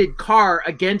defended Carr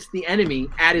against the enemy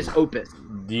at his opus.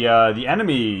 The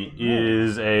enemy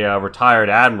is a retired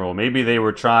admiral. Maybe they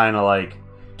were trying to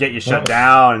get you shut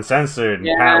down and censored,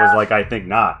 and Pat was like, I think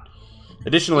not.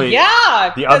 Additionally,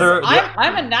 I'm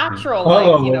a natural.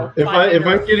 If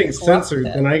I'm getting censored,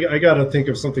 then I got to think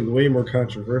of something way more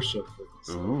controversial.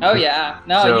 Ooh. Oh yeah,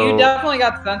 no, you definitely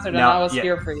got censored, and I was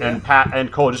here for you. And Pat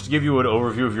and Cole, just to give you an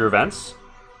overview of your events.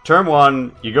 Term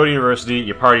 1, you go to university,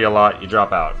 you party a lot, you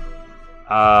drop out.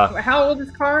 How old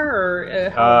is Carr?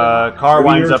 Carr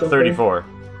winds up 34.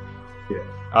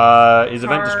 Yeah. His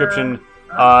event description: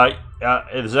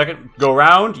 the second go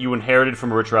round, you inherited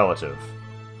from a rich relative.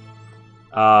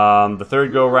 The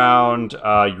third go round,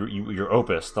 your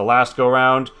opus. The last go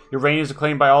round, your reign is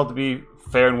acclaimed by all to be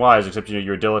fair and wise, except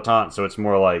you're a dilettante, so it's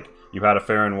more like You had a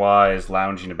fair and wise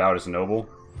lounging about as a noble.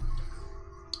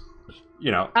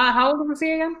 You know. How old was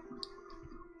he again?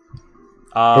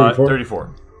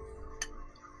 34.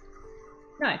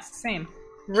 Nice, same.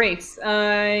 Race.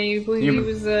 You believe he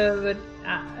was a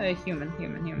human.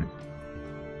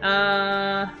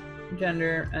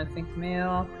 Gender, I think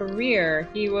male. Career,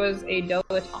 he was a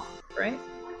dilettante, right?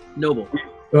 Noble.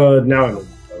 Now I'm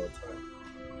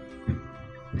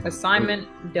Assignment,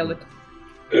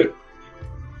 dilettante.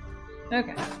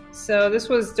 Okay, so this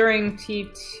was during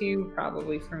T2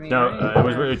 probably for me, No, right? it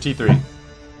was T3.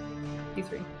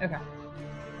 T3, okay.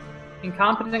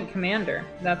 Incompetent commander.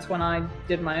 That's when I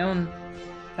did my own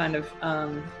kind of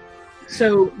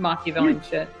So Machiavellian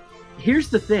shit. Here's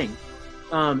the thing.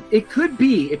 It could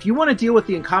be, if you want to deal with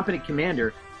the incompetent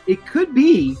commander, it could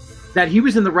be that he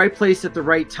was in the right place at the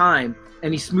right time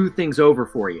and he smoothed things over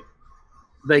for you.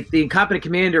 Like the incompetent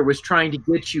commander was trying to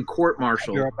get you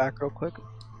court-martialed. You're back real quick.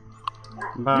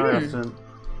 By accident.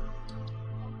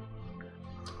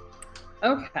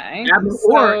 Okay.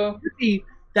 Or it could be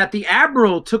that the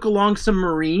admiral took along some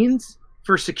Marines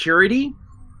for security,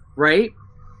 right?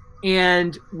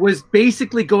 And was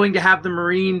basically going to have the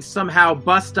Marines somehow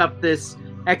bust up this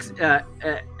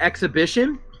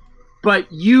exhibition. But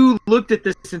you looked at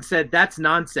this and said, that's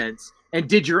nonsense, and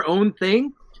did your own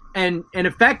thing, and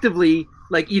effectively,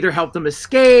 like, either helped them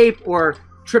escape or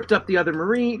tripped up the other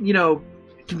Marine, you know,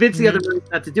 convinced the other Marines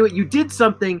not to do it. You did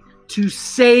something to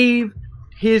save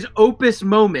his opus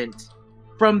moment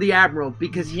from the Admiral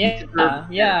because he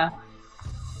yeah.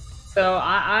 So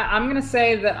I'm going to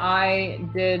say that I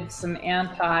did some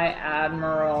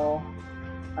anti-Admiral...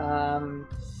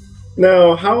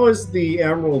 Now, how is the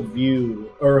Admiral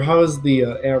view, or how is the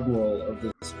Admiral of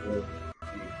this world?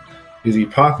 Is he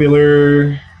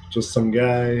popular? Just some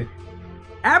guy?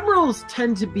 Admirals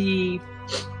tend to be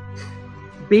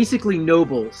basically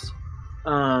nobles,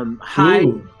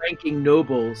 high-ranking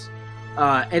nobles,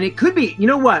 and it could be. You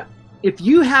know what? If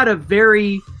you had a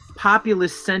very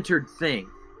populist-centered thing,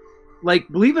 like,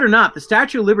 believe it or not, the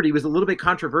Statue of Liberty was a little bit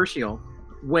controversial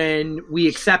when we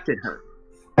accepted her.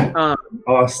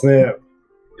 Oh snap!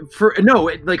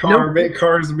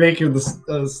 Cars making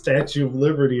the Statue of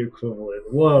Liberty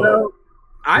equivalent. Whoa! Well,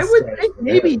 I would think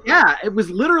maybe it was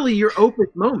literally your opus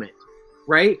moment,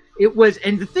 right? It was,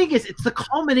 and the thing is, it's the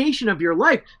culmination of your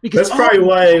life because that's probably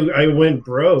why I went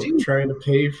broke trying to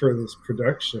pay for this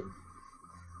production.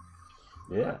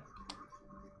 Yeah.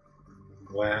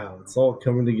 Wow, it's all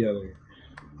coming together.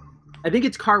 I think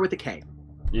it's Car with a K.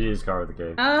 It is Car with a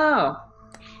K. Oh.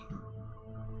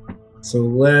 So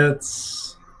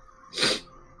let's...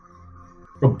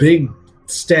 A big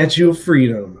Statue of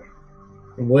Freedom.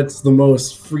 And what's the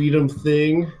most freedom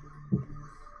thing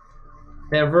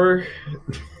ever?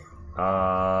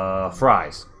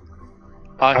 Fries.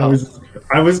 I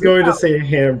was going to say a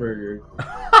hamburger.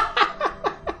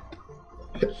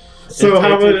 So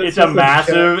it's a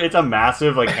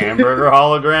massive like hamburger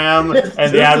hologram,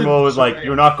 and the Admiral was like,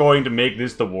 "You're not going to make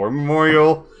this the war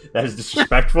memorial. That is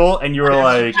disrespectful." And you were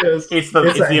like, "It's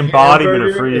the embodiment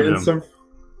of freedom." Some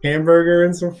hamburger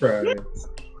and some fries.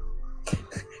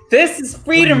 This is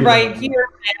freedom right here,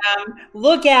 man.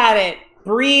 Look at it.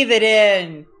 Breathe it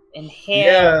in. Inhale.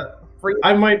 Yeah, freedom.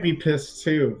 I might be pissed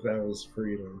too if that was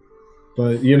freedom,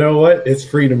 but you know what? It's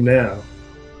freedom now.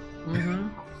 Mm-hmm.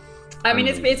 I mean,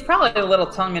 it's probably a little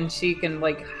tongue-in-cheek and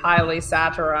like highly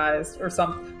satirized or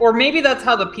something, or maybe that's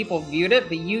how the people viewed it.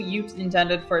 But you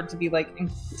intended for it to be like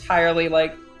entirely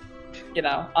like, you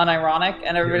know, unironic,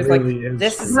 and everybody's really like,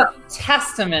 "This is a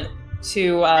testament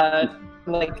to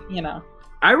like, you know."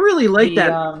 I really like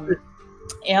that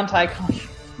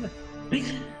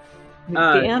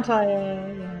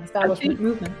anti-establishment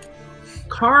movement.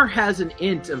 Carr has an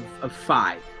int of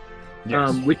 5,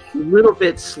 which is a little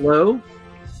bit slow,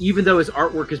 even though his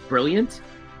artwork is brilliant.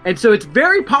 And so it's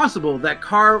very possible that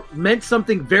Carr meant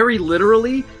something very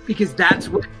literally because that's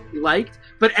what he liked,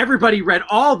 but everybody read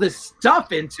all this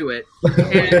stuff into it.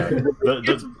 And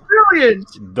it's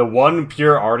brilliant! The one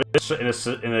pure artist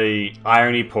in a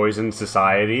irony-poisoned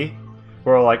society who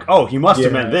are like, "Oh, he must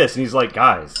have meant this," and he's like,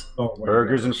 "Guys,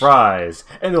 burgers and fries,"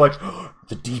 and they're like, oh,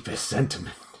 "The deepest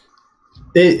sentiment."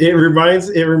 It reminds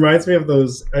me of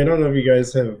those. I don't know if you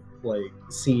guys have like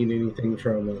seen anything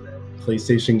from that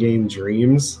PlayStation game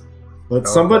Dreams, but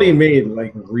somebody made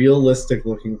like realistic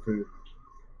looking food,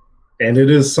 and it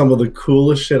is some of the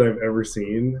coolest shit I've ever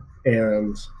seen.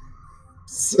 And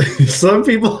some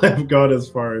people have gone as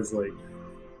far as like,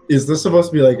 "Is this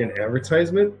supposed to be like an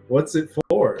advertisement? What's it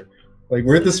for? Like,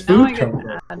 where'd this food come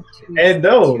from?" And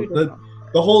no,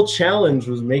 the whole challenge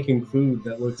was making food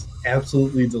that looks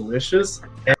absolutely delicious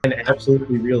and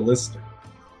absolutely realistic.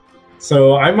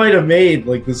 So I might have made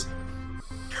like this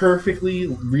perfectly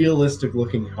realistic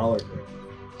looking hologram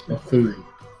of food.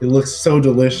 It looks so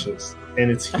delicious and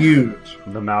it's huge.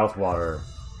 The mouth water.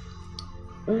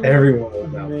 Everyone will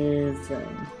know.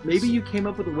 Amazing. Maybe you came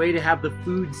up with a way to have the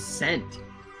food scent,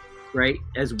 right,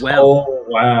 as well. Oh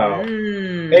wow!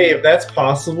 Hey, if that's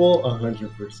possible,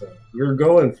 100%. We're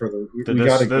going for the. We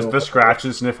gotta go. The scratch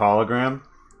and sniff hologram.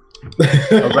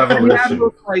 A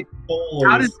revolution.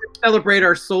 How does it celebrate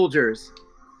our soldiers?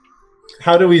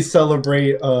 How do we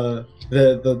celebrate the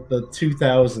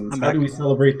 2000s? How do we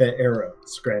celebrate that era?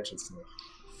 Scratch and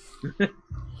sniff.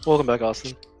 Welcome back,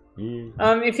 Austin.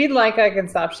 If you'd like, I can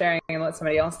stop sharing and let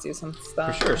somebody else do some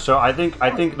stuff. For sure. So I think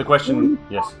the question.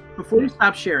 Yes. Before you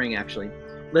stop sharing, actually,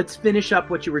 let's finish up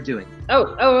what you were doing.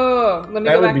 Oh. Let me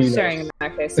go back to sharing in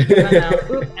that case. Now,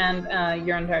 boop, and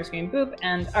your entire screen. Boop,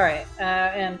 and all right,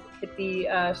 and hit the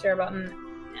share button,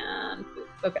 and boop.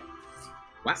 Okay.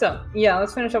 Wow. So yeah,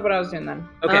 let's finish up what I was doing then.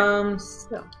 Okay.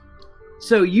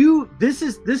 So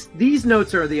these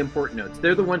notes are the important notes.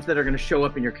 They're the ones that are going to show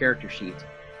up in your character sheet.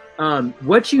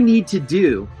 What you need to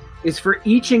do is for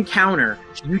each encounter,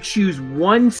 you choose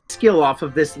one skill off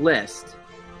of this list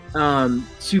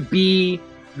to be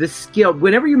the skill.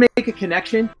 Whenever you make a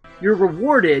connection, you're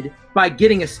rewarded by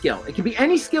getting a skill. It can be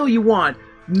any skill you want.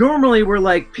 Normally, we're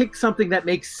like, pick something that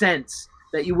makes sense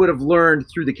that you would have learned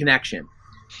through the connection.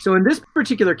 So in this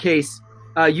particular case,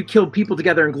 you killed people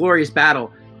together in glorious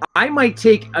battle. I might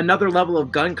take another level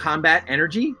of gun combat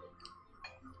energy.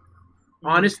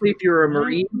 Honestly, if you're a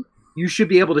Marine, you should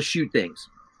be able to shoot things.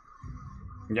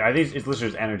 Yeah, I think it's listed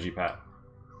as energy, Pat.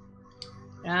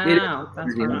 Oh,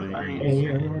 that's not funny.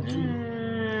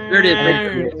 There it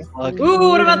is. Ooh,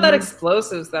 what about that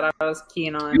explosives that I was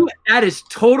keen on? Dude, that is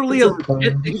totally a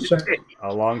legit thing to pick.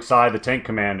 Alongside the tank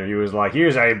commander, he was like,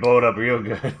 "Here's how you blow it up real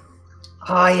good."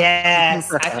 Oh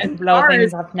yes, I can blow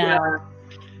things up now. Yeah.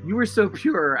 You were so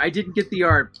pure. I didn't get the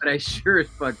art, but I sure as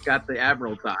fuck got the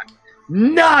Admiral talk.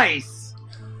 Nice!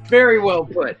 Very well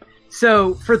put.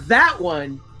 So for that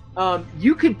one,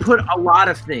 you could put a lot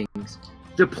of things.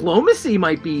 Diplomacy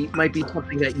might be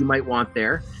something that you might want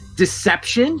there.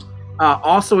 Deception,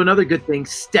 also another good thing.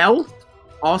 Stealth,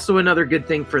 also another good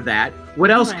thing for that.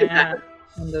 What else could that?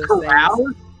 Corral,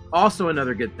 also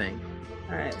another good thing.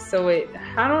 All right. So wait,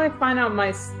 how do I find out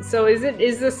my? So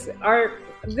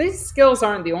these skills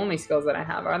aren't the only skills that I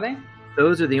have, are they?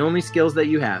 Those are the only skills that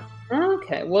you have.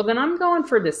 Okay. Well, then I'm going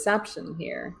for deception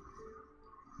here.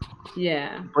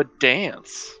 Yeah. But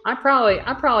dance. I probably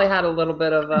had a little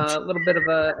bit of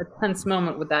a tense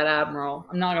moment with that Admiral.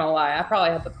 I'm not gonna lie. I probably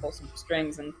had to pull some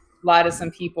strings and lie to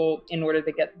some people in order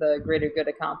to get the greater good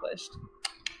accomplished.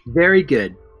 Very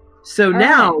good. So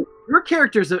now your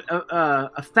character's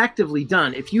effectively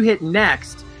done. If you hit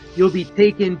next, you'll be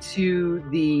taken to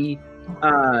the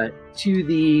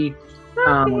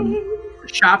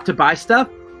shop to buy stuff,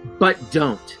 but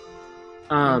don't.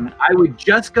 I would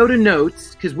just go to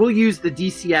notes, because we'll use the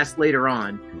DCS later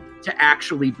on to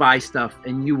actually buy stuff,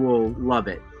 and you will love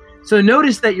it. So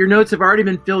notice that your notes have already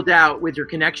been filled out with your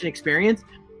connection experience.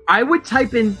 I would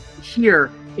type in here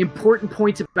important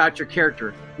points about your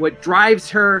character, what drives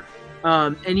her,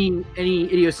 any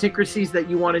idiosyncrasies that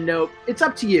you want to know. It's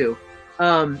up to you.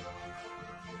 How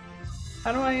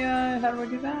do I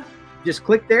do that? Just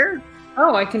click there.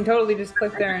 Oh, I can totally just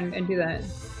click there and do that.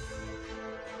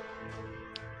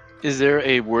 Is there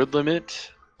a word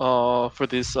limit for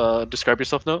this describe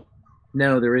yourself note?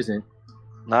 No, there isn't.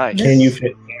 Nice. Can you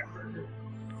fit?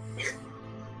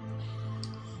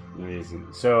 Amazing.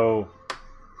 So,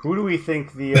 who do we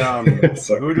think the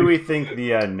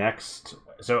next?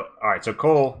 So, all right. So,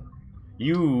 Cole,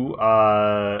 you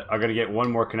are gonna get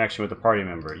one more connection with the party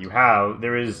member.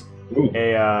 There is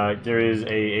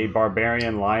a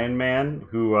barbarian lion man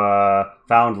who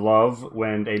found love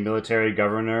when a military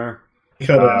governor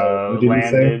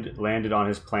landed on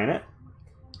his planet.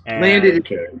 And landed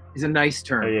is a nice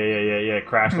term. Yeah.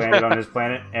 Crash landed on his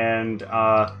planet, and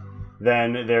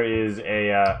then there is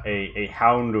a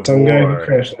hound of war,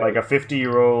 like a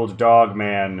 50-year-old dog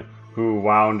man who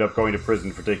wound up going to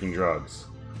prison for taking drugs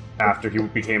after he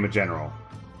became a general.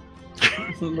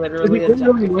 Literally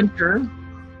only one term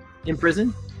in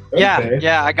prison. Okay.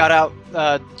 Yeah, I got out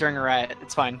during a riot.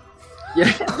 It's fine. Yeah.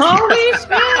 Holy shit!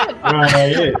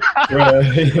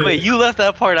 Right. Wait, you left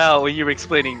that part out when you were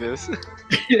explaining this.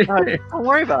 Don't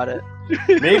worry about it.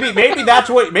 Maybe that's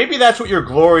what your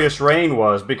glorious reign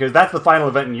was, because that's the final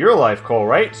event in your life, Cole,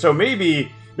 right? So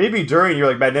maybe during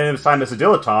your magnanimous time as a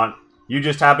dilettante, You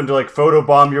just happen to like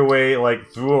photobomb your way like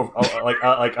through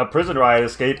a prison riot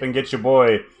escape and get your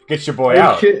boy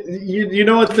out. You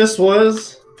know what this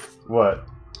was? What?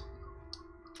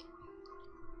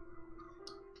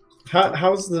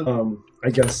 How's the I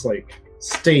guess like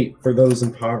state for those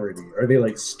in poverty? Are they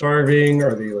like starving?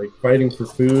 Are they like fighting for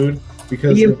food?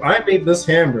 Because if I made this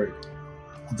hamburger,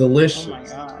 delicious, Oh my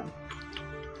god.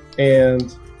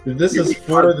 and this is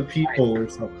for the people or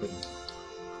something,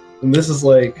 and this is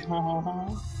like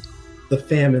the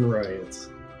famine riots,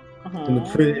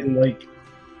 and like,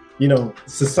 you know,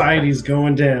 society's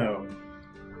going down.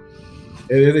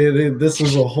 This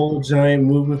is a whole giant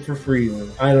movement for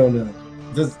freedom. I don't know.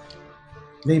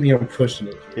 Maybe I'm pushing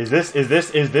it. Is this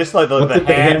like the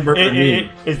hamburger mean?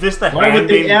 Is this the Why would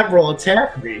the admiral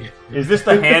attack me? Is this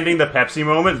the handing the Pepsi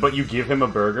moment, but you give him a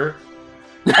burger?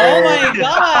 Oh my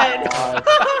god!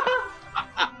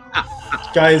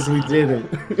 Guys, we did it.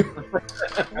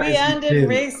 We ended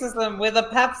racism with a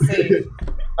Pepsi.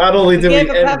 Not only did we gave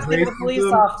a end Pepsi to the racism,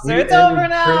 police officer. we It's over ended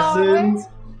now. prisons,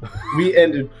 we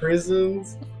ended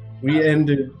prisons. We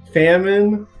ended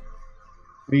famine.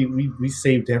 We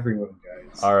saved everyone,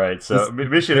 guys. All right, so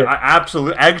mission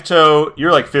absolute. Egto,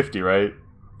 you're like 50, right?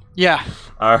 Yeah.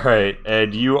 All right,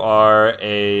 and you are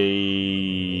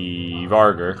a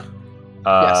Varger,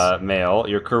 Yes. male.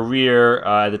 Your career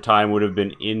at the time would have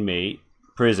been inmate,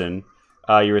 prison.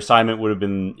 Your assignment would have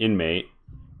been inmate,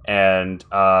 and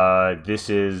this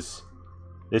is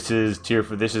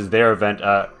their event.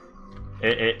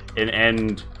 An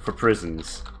end for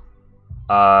prisons.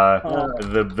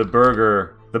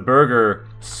 The burger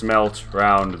smelt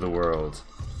round the world.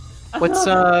 What's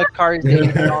Car's name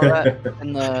and all that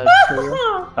in the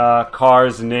career?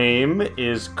 Car's name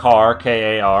is Car,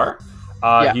 K-A-R.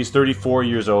 Yeah. He's 34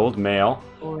 years old, male,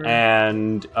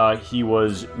 and he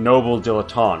was noble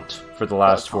dilettante for the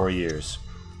last 4 years.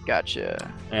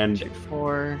 Gotcha. And Check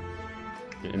 4.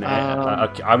 I'm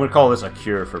gonna call this a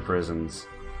cure for prisons.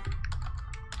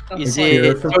 Is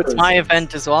it? So it's my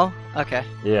event as well. Okay.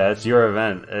 Yeah, it's your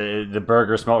event. The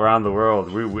burger smelt around the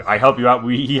world. I help you out.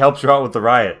 He helps you out with the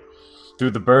riot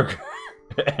through the burger.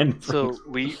 And so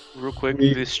real quick,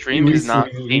 the stream is not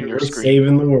seeing your screen.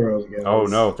 Saving the world, guys. Oh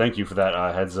no! Thank you for that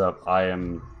heads up. I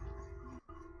am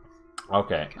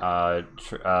okay.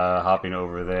 Hopping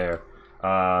over there.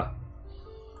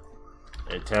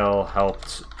 Intel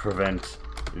helped prevent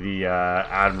the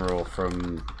admiral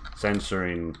from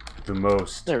censoring the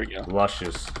most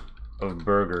luscious of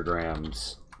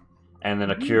burgergrams, and then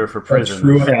a cure for prisons. A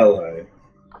true ally.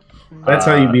 That's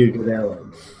how you be a good ally.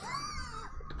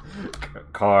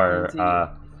 Car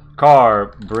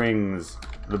brings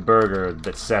the burger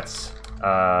that sets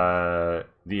the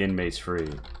inmates free.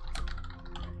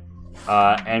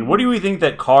 And what do you think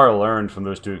that Car learned from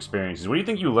those two experiences? What do you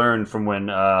think you learned from when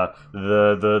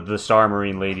the Star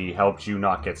Marine lady helped you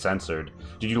not get censored?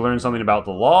 Did you learn something about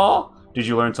the law? Did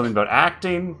you learn something about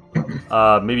acting?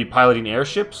 Maybe piloting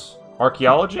airships?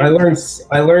 Archaeology? I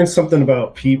learned something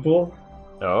about people.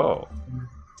 Oh.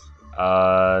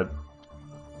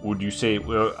 Would you say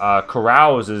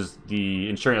carouse is the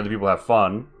ensuring other people have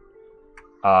fun?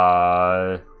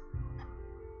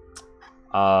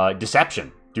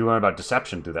 Deception. Do you learn about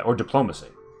deception through that, or diplomacy?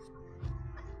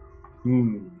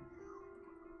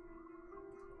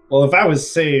 Well, if I was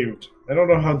saved, I don't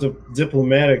know how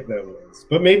diplomatic that was,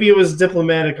 but maybe it was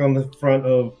diplomatic on the front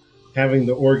of having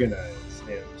to organize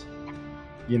and,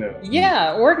 you know.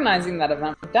 Yeah, organizing that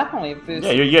event definitely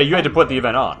boosted. Yeah. You had to put the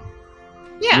event on.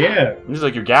 Yeah. This is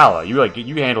like your gala. You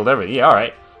handled everything. Yeah, all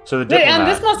right. So the diplomat. And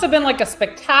this must have been like a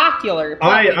spectacular.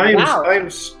 I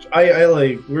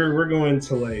like we're going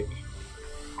to like.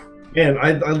 Man,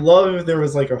 I love if there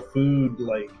was like a food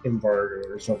like embargo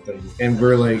or something, and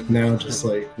we're like now just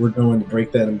like we're going to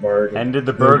break that embargo. Ended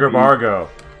the burger embargo.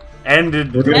 We're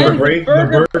going to break the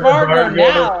burger embargo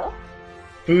now.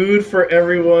 Food for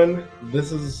everyone.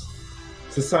 This is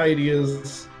society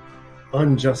is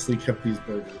unjustly kept these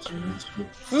burgers.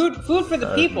 Food for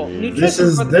the people. This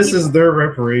is their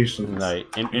reparation. Right.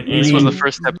 This was the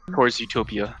first step towards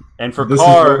utopia. And for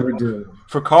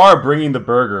Car bringing the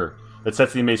burger that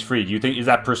sets the inmates free, do you think is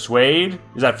that persuade?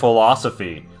 Is that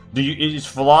philosophy? Is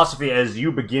philosophy as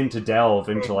you begin to delve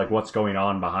into like what's going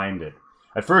on behind it?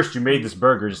 At first, you made this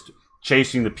burger just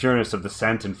chasing the pureness of the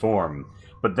scent and form,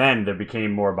 but then there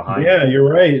became more behind it. Yeah, you're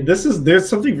right. There's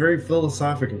something very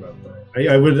philosophic about that.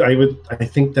 I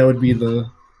think that would be the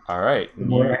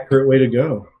more accurate way to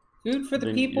go. Food for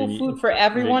the people, food for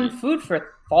everyone, food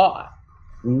for thought.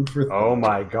 Food for thought. Oh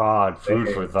my God, food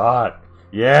for thought.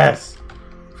 Yes.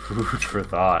 Food for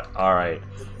thought. All right.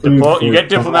 Food You get for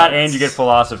diplomat thought. and you get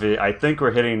philosophy. I think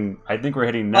we're hitting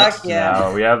next yeah.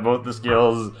 now. We have both the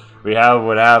skills. We have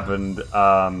what happened.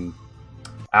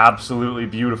 Absolutely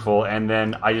beautiful. And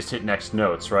then I just hit next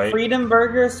notes, right? Freedom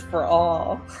burgers for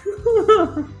all.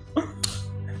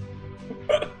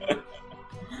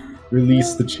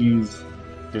 Release the cheese.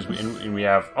 Because we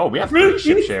have 3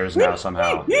 ship shares now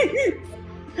somehow.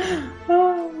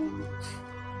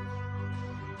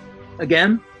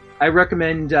 Again, I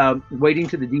recommend waiting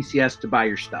to the DCS to buy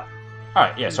your stuff. All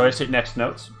right, yeah. So I just hit next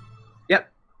notes. Yep.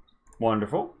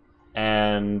 Wonderful.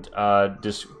 And how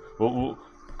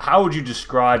would you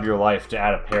describe your life to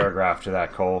add a paragraph to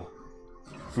that, Cole?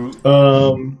 Food.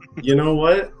 You know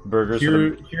what? Burgers.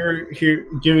 Here.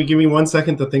 Give me 1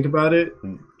 second to think about it.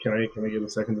 Can I get a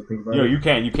second to think about it? You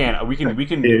can. We can.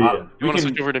 You want to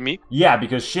switch over to me? Yeah,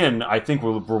 because Shin. I think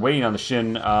we're waiting on the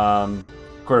Shin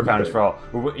quarter pounders for all.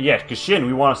 Yeah, because Shin,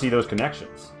 we want to see those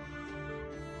connections.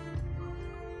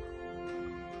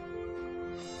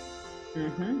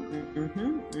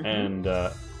 And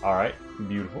all right,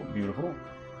 beautiful.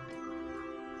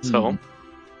 So,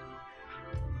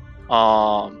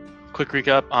 quick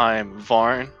recap. I'm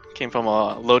Varn. Came from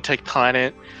a low-tech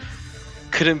planet.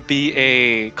 Couldn't be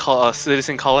a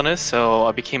citizen colonist, so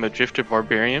I became a drifter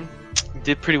barbarian.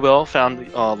 Did pretty well.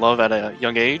 Found love at a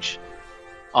young age.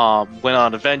 Went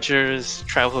on adventures,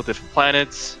 traveled to different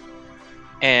planets,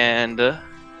 and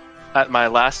at my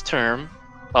last term,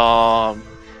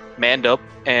 manned up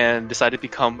and decided to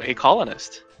become a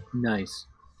colonist. Nice.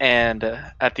 And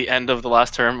at the end of the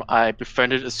last term, I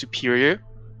befriended a superior,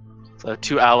 so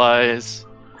 2 allies,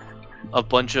 a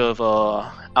bunch of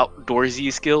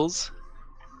outdoorsy skills.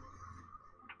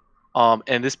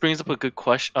 And this brings up a good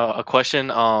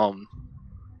question.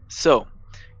 So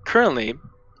currently,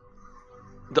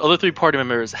 the other 3 party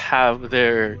members have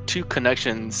their 2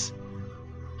 connections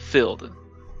filled.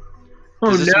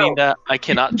 Does this mean that I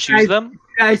cannot choose them? You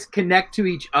guys connect to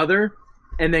each other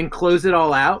and then close it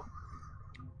all out?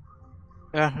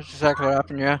 Yeah, that's exactly what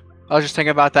happened, yeah. I was just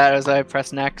thinking about that as I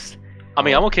press next. I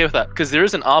mean, I'm okay with that, because there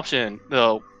is an option,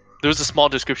 though. There's a small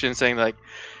description saying, like,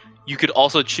 you could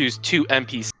also choose 2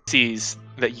 NPCs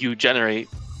that you generate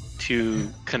to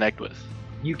connect with.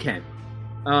 You can.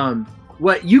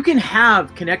 What you can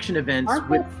have connection events Aren't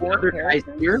with there the 4 other guys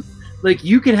characters? here. Like,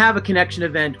 you can have a connection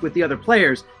event with the other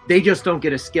players. They just don't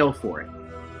get a skill for it.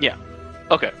 Yeah.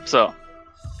 Okay, so...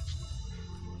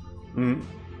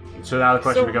 So now the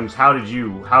question becomes, how do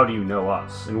you know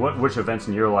us, and which events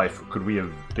in your life could we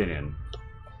have been in?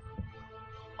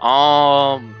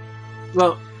 Well,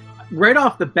 right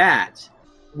off the bat,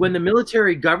 when the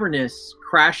military governess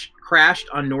crashed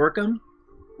on Norcom,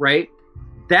 right?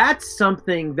 That's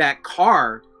something that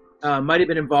Carr might have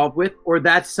been involved with, or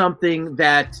that's something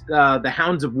that the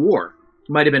Hounds of War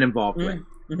might have been involved with.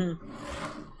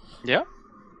 Yeah.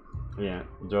 Yeah,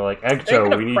 they're like,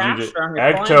 Egto, we need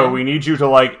you to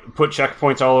like put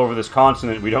checkpoints all over this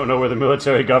continent. We don't know where the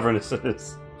military governor is.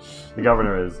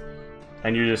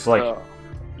 And you're just like,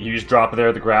 you just drop it there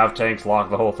at the grav tanks, lock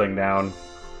the whole thing down.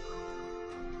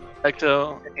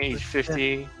 Ecto, age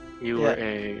 50, you were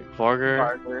a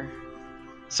Varger.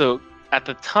 So at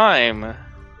the time, you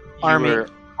were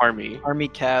Army. Army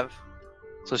Cav.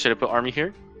 So should I put Army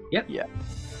here? Yep. Yeah.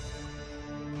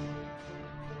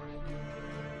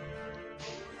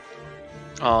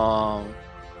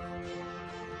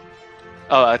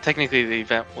 Technically the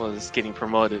event was getting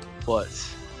promoted, but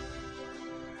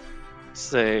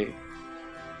say,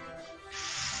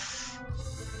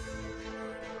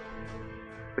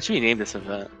 what should we name this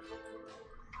event?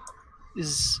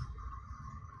 Is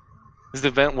the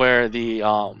event where the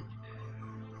I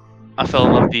fell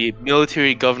in love with the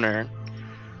military governor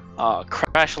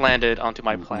crash landed onto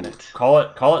my planet. Call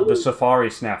it the Safari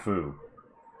Snafu.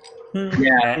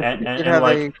 Yeah, and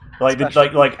like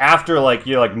after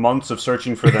like months of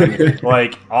searching for them,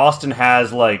 like Austin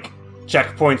has like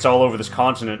checkpoints all over this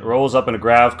continent, rolls up in a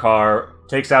grav car,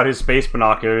 takes out his space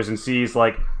binoculars, and sees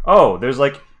like, oh, there's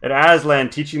like an Aslan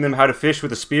teaching them how to fish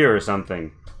with a spear or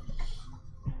something,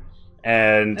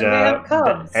 and they have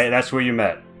cubs. That's where you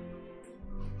met.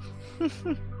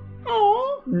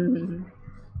 Aww.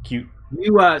 Cute.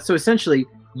 You so essentially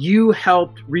you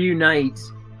helped reunite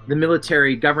the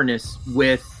military governess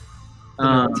with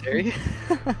military?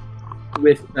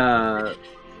 with I'm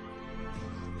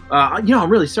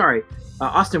really sorry.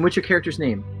 Austin, what's your character's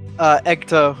name?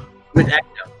 Ecto. With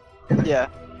Ecto. Yeah.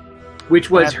 Which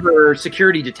was her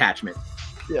security detachment.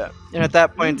 Yeah. And at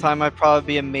that point in time, I'd probably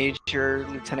be a major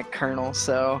lieutenant colonel,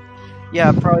 so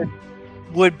yeah, probably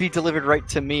would be delivered right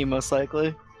to me, most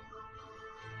likely.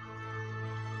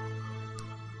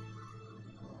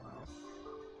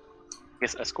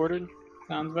 guess escorted.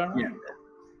 Sounds about right. Yeah.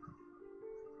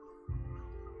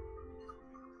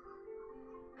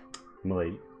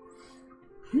 Milady.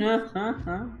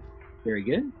 Very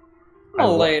good.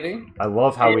 Lady. I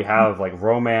love how we have like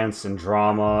romance and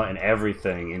drama and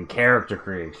everything in character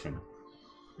creation.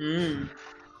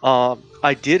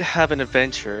 I did have an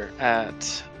adventure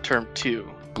at term 2.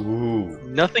 Ooh.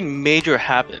 Nothing major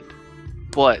happened,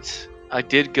 but I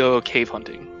did go cave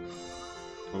hunting.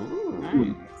 Ooh.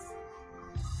 Nice.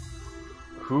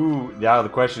 Who? Now the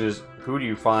question is, who do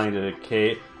you find at a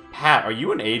cave? Pat, are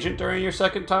you an agent during your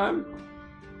second time?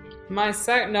 My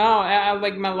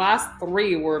like my last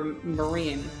 3 were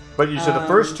Marine. But you said the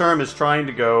first term is trying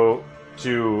to go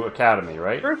to academy,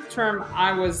 right? First term,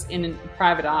 I was in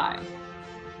Private Eye.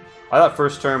 I thought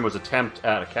first term was attempt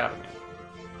at academy.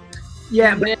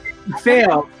 Yeah, but if you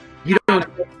fail, you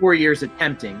don't get 4 years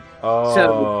attempting. Oh,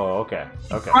 So- okay.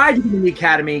 Okay. Tried to get in the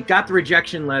academy, got the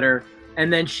rejection letter,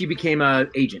 and then she became an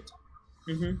agent.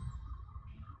 Mm-hmm.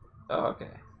 Oh, okay.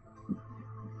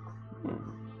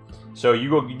 So you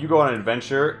go on an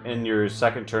adventure in your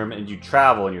second term, and you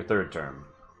travel in your third term.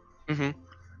 Mm-hmm.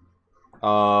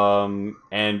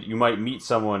 And you might meet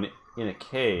someone in a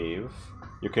cave.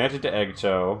 You're connected to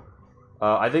Eggtoe.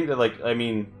 I think that, like, I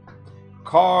mean,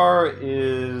 Carr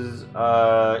is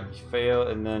fail,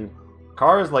 and then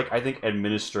Carr is like, I think,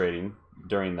 administrating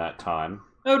during that time.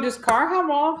 Oh, does Carr have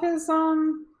all of his Carr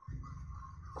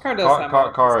does have all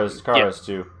of Carr his. is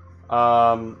too.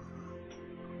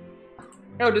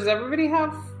 Oh, does everybody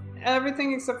have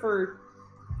everything except for?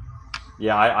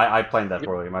 Yeah, I planned that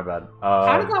poorly. My bad.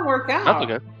 How did that work out? That's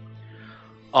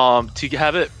okay. To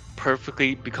have it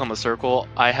perfectly become a circle,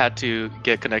 I had to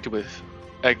get connected with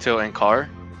Ecto and Carr.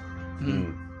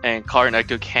 And Carr and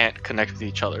Ecto can't connect with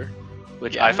each other,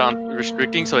 which I found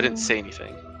restricting, so I didn't say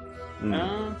anything.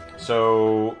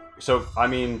 So I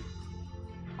mean,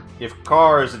 if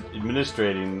Carr is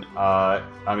administrating, I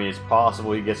mean, it's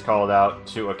possible he gets called out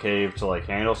to a cave to like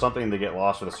handle something. They get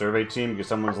lost with a survey team because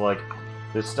someone's like,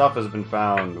 "This stuff has been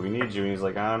found. We need you." And he's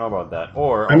like, "I don't know about that."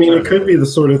 Or I mean, it could be the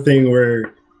sort of thing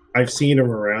where I've seen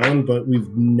him around, but we've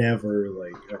never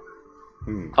like. I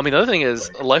mean, the other thing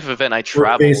is a life event. I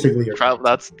travel. Basically,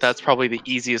 that's probably the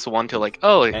easiest one to like.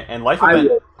 Oh, and life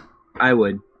event. I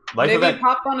would. Life Maybe event.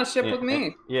 pop on a ship with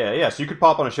me. Yeah. So you could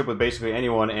pop on a ship with basically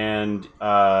anyone, and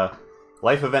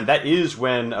life event. That is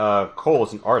when Cole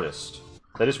is an artist.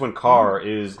 That is when Carr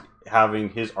is having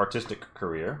his artistic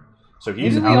career. So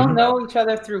he's. Maybe we all know each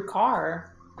other through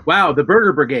Carr. Wow, the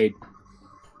Burger Brigade.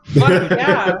 Fuck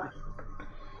yeah.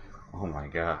 Oh my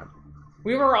god.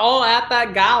 We were all at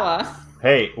that gala.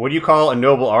 Hey, what do you call a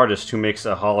noble artist who makes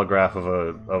a holograph of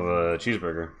a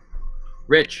cheeseburger?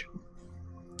 Rich.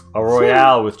 A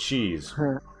Royale with cheese.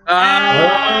 Oh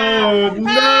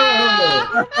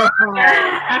no!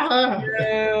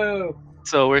 No.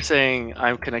 So we're saying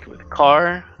I'm connected with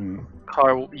Carr.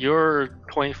 Carr, you're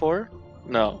 24?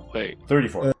 No, wait.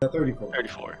 34. 34.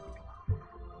 34.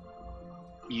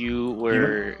 You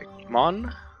were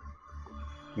Mon?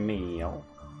 Meal.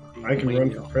 I can run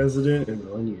for president in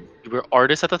 1 year. You were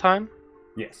artist at the time?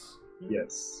 Yes.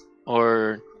 Yes.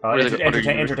 Or what is it?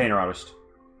 Entertainer artist.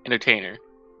 Entertainer.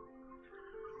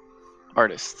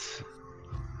 Artists.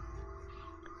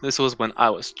 This was when I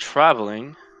was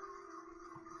traveling.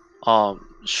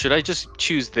 Should I just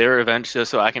choose their event just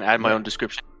so I can add my own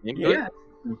description? Yeah.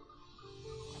 And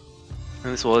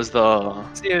this was the...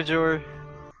 See you, George.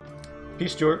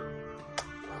 Peace, Stuart.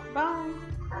 Bye.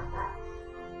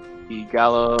 The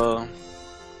gala.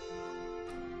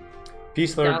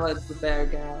 Peace, Lord. Galla's the bear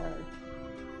guy.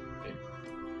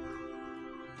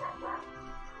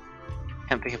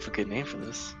 Can't think of a good name for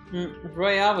this.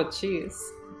 Royale with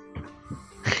cheese.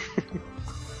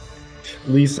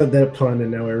 Lee said that pun,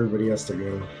 and now everybody has to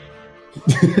go.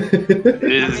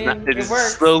 It is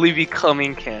works. slowly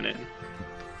becoming canon.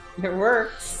 It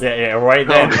works. Yeah, right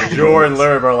then, Jor and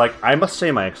Lurb are like, I must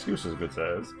say my excuses, good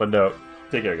says. But no,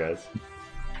 take care, guys.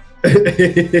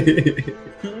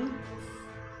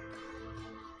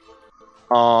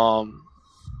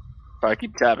 I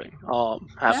keep tapping.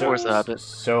 Half force that happens.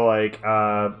 So, like,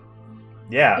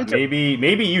 yeah,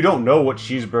 maybe you don't know what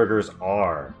cheeseburgers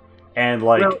are. And,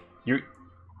 like, you...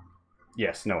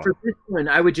 Yes, no. For this one,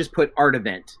 I would just put art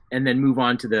event and then move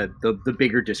on to the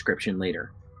bigger description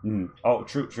later. Oh,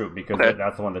 true, because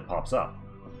that's the one that pops up.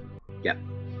 Yeah.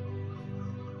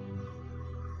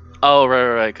 Oh,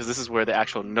 right, because this is where the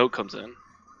actual note comes in.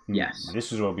 Yes.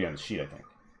 This is what will be on the sheet, I think.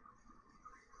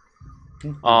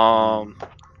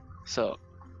 So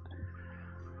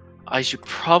I should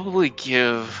probably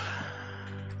give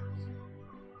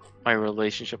my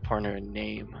relationship partner a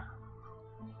name.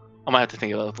 I might have to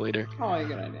think about it later. Probably a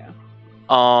good idea.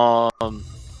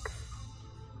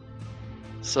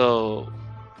 So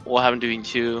what happened doing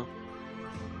 2?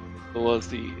 What was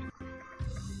the?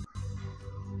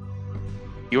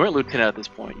 You weren't lieutenant at this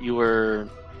point. You were.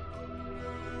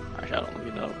 Actually, I don't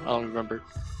really know. I don't remember.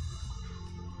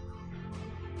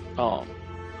 I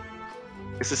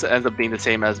guess this ends up being the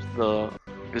same as the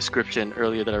description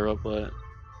earlier that I wrote, but.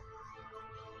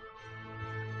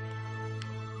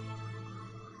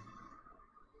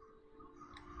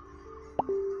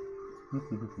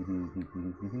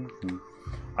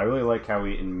 I really like how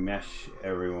we enmesh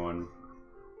everyone.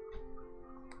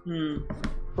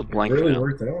 A blank really now.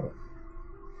 worked out.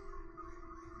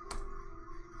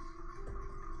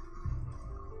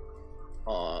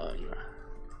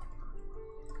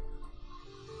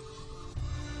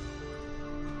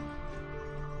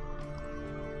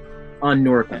 On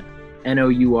Nour.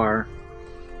 N-O-U-R.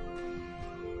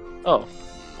 Oh,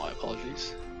 my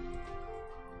apologies.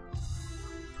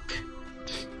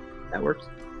 That works.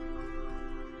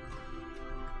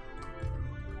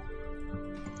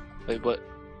 Wait, but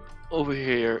over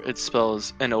here it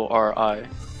spells N-O-R-I.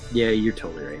 Yeah, you're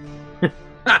totally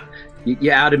right.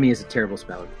 You outed me as a terrible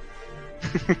speller.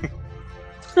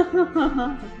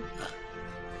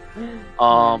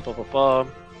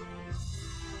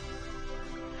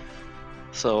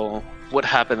 So, what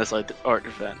happened is like the art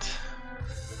event.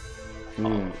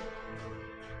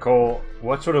 Cole,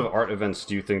 what sort of art events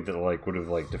do you think that like would have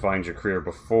like defined your career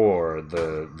before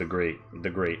the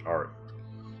great art,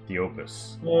 the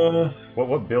opus?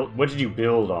 What did you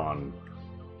build on?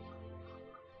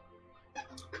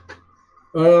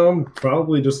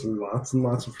 Probably just lots and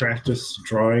lots of practice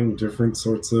drawing different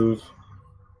sorts of,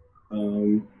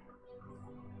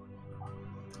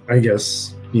 I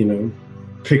guess,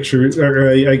 pictures, or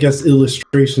I guess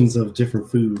illustrations of different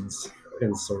foods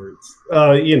and sorts.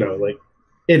 Like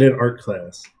in an art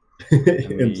class.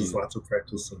 And just lots of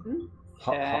practice.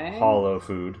 Hollow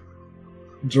food.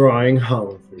 Drawing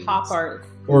hollow foods. Pop art.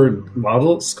 Or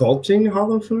sculpting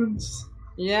hollow foods?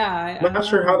 Yeah. I'm not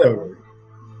sure how that works.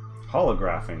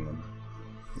 Holographing them.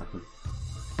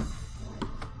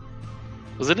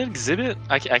 Was it an exhibit?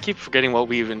 I keep forgetting what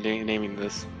we've been naming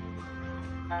this.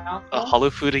 A hollow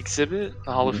food exhibit?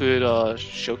 A hollow food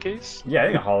showcase? Yeah, I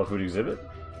think a hollow food exhibit.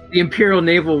 The Imperial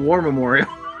Naval War Memorial.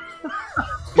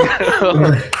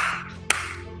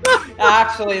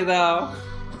 Actually, though.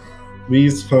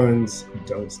 These puns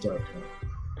don't stop.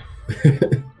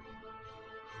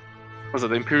 Was it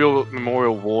the Imperial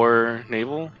Memorial War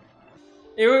Naval?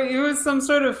 It was some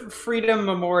sort of freedom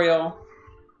memorial.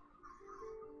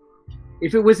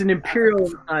 If it was an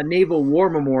Imperial Naval War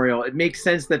Memorial, it makes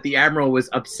sense that the Admiral was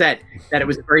upset that it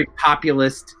was very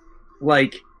populist,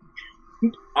 like,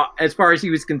 as far as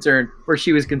he was concerned, or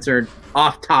she was concerned,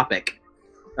 off topic.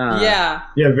 Yeah,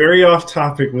 very off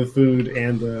topic with food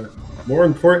and more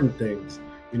important things.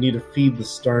 We need to feed the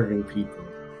starving people.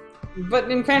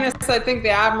 but in fairness, I think the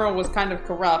Admiral was kind of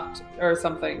corrupt or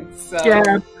something. So.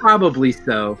 Yeah, probably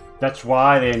so. That's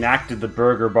why they enacted the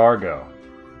Burger Bargo.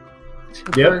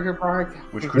 Burger Bargo.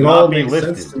 Which could It all not be makes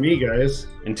lifted sense to me, guys.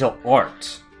 until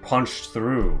art punched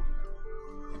through.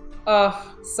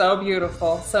 Oh, so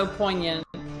beautiful, so poignant.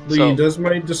 Lee, does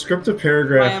my descriptive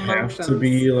paragraph My have to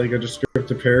be like a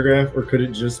descriptive paragraph, or could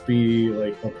it just be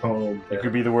like a poem? It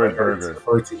could be the word burger.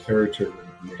 Artsy character.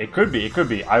 It could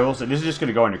be. I will say this is just going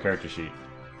to go on your character sheet.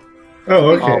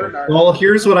 Oh, okay. Well,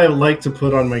 here's what I would like to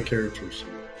put on my character sheet.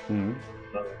 Mm-hmm.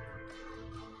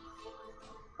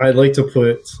 I'd like to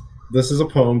put, this is a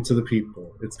poem to the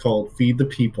people. It's called Feed the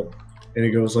People. And it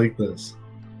goes like this.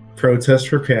 Protest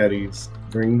for patties,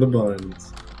 bring the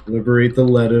buns, liberate the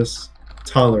lettuce,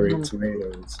 tolerate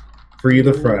tomatoes, free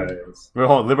the fries. Wait,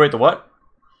 hold on. Liberate the what?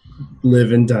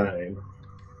 Live and dine.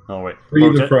 Oh, wait.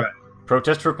 Free the fries.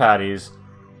 Protest for patties,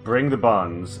 bring the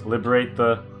buns, liberate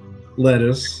the...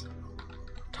 Lettuce.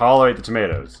 Tolerate the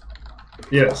tomatoes.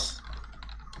 Yes.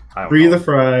 Free the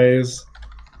fries,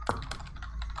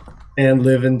 and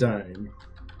live and dine.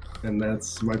 And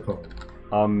that's my poem.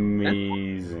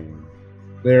 Amazing.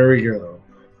 There we go.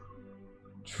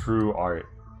 True art.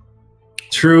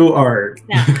 True art.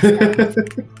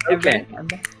 Okay.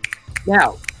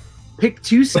 Now, pick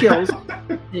 2 skills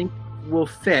you think will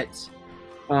fit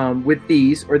with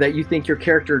these, or that you think your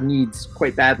character needs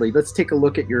quite badly. Let's take a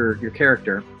look at your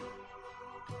character.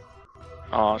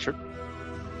 Sure.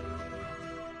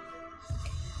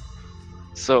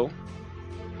 So,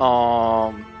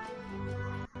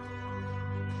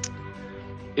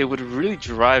 it would really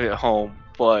drive it home,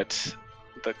 but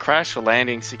the crash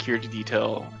landing security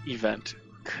detail event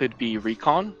could be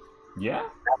recon. Yeah,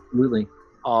 absolutely.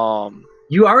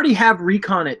 You already have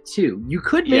recon at 2. You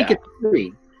could make it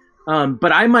 3,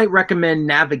 but I might recommend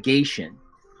navigation,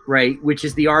 right? Which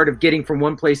is the art of getting from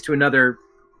one place to another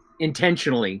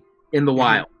intentionally in the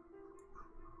wild.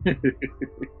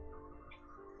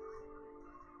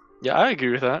 Yeah, I agree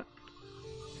with that.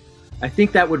 I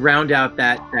think that would round out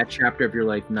that chapter of your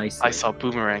life nicely. I saw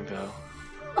Boomerang though.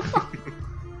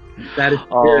 That is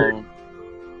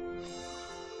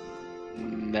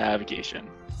navigation.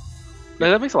 No,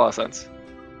 that makes a lot of sense.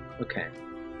 Okay.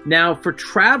 Now, for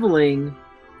traveling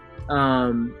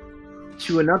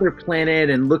to another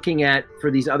planet and looking for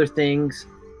these other things,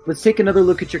 let's take another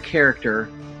look at your character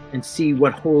and see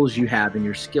what holes you have in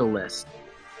your skill list.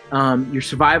 Your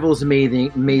survival is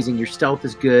amazing. Your stealth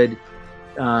is good.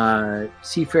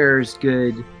 Seafarer is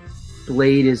good.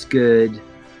 Blade is good.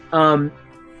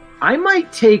 I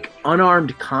might take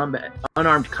unarmed combat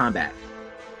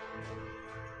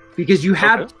because you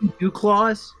have 2 dew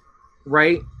claws,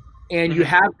 right? And you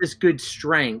have this good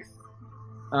strength.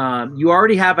 You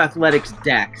already have athletics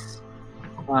dex,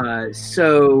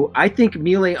 so I think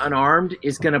melee unarmed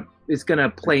is gonna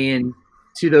play in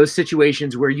to those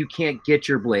situations where you can't get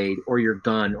your blade or your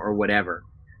gun or whatever.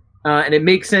 And it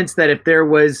makes sense that if there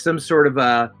was some sort of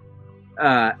a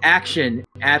action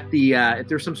at the if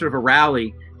there's some sort of a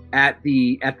rally at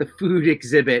the food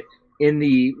exhibit in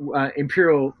the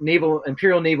Imperial Naval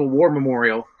War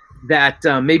Memorial, that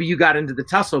maybe you got into the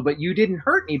tussle, but you didn't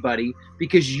hurt anybody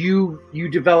because you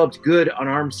developed good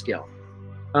unarmed skill.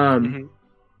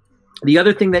 The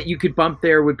other thing that you could bump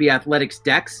there would be athletics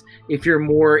dex if you're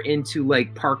more into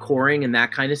like parkouring and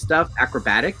that kind of stuff,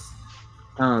 acrobatics.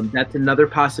 That's another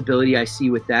possibility I see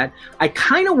with that. I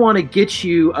kind of want to get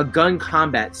you a gun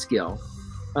combat skill,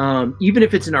 even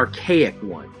if it's an archaic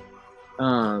one.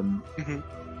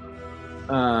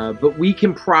 But we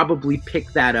can probably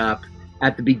pick that up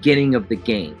at the beginning of the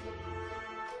game.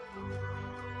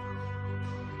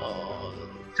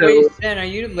 So, wait, Finn, are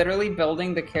you literally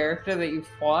building the character that you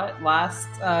fought last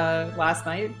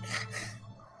night?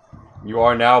 You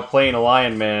are now playing a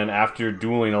Lion Man after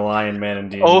dueling a Lion Man in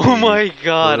D&D. Oh my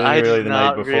god, I Literally did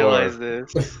not realize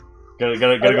this. Gotta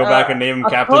go back and name him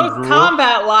Captain Drool.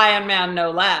 Combat Lion Man,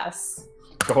 no less.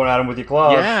 Going at him with your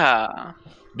claws. Yeah.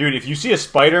 Dude, if you see a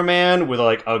Spider-Man with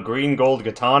like a green gold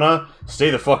katana, stay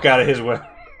the fuck out of his way.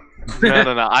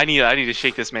 No. I need to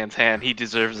shake this man's hand. He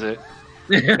deserves it.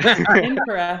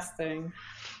 Interesting.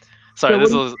 Sorry,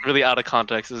 this was really out of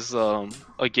context. This is a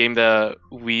game that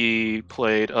we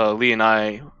played. Lee and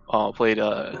I played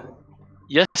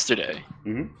yesterday,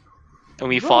 and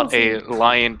we fought a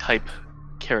lion-type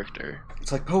character.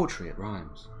 It's like poetry; it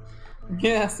rhymes.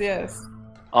 Yes.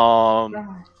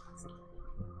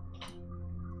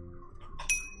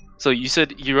 So you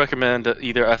said you recommend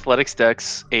either athletics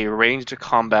dex, a ranged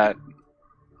combat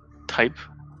type,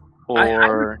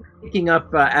 or I'm picking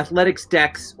up athletics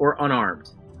dex or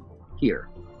unarmed here.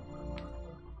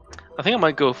 I think I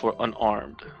might go for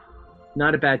unarmed.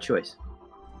 Not a bad choice.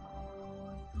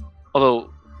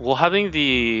 Although, well, having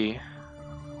the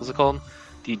what's it called,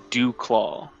 the dew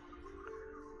claw,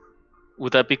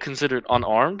 would that be considered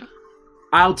unarmed?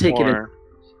 I'll take it.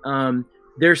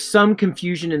 There's some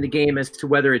confusion in the game as to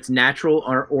whether it's natural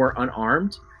or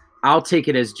unarmed. I'll take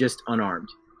it as just unarmed.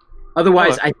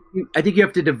 Otherwise, I think you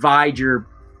have to divide your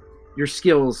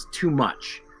skills too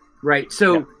much, right?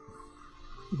 So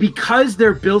because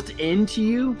they're built into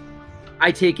you,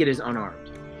 I take it as unarmed.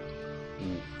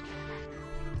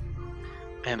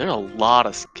 Man, there are a lot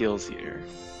of skills here.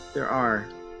 There are.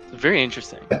 It's very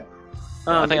interesting.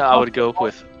 I think I would go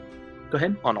with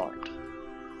unarmed.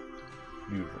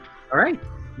 All right.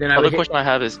 Then Other question I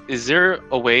have is there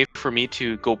a way for me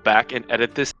to go back and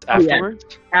edit this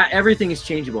afterwards? Yeah. Everything is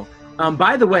changeable.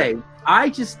 By the way,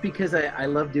 because I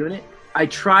love doing it, I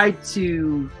tried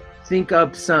to think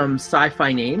up some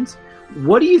sci-fi names.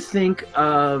 What do you think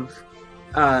of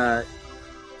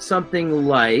something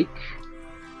like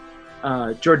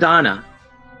Jordana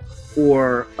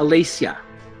or Alacia?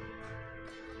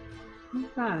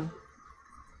 Okay. I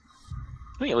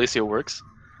think Alacia works.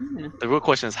 Yeah. The real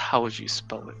question is, how would you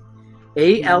spell it?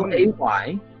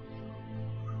 Alayssia.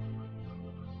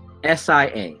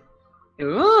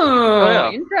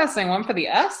 Ooh, interesting. One for the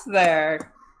S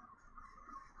there.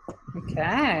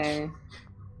 Okay.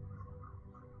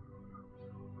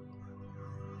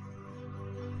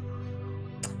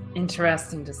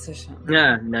 Interesting decision.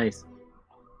 Yeah, nice.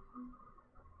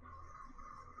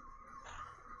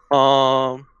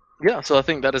 Yeah, so I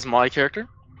think that is my character.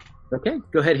 Okay,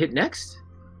 go ahead, hit next.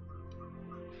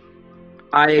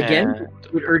 I again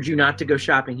would urge you not to go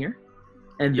shopping here.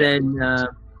 And then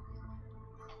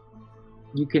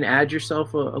you can add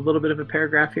yourself a little bit of a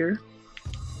paragraph here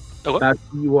Okay. about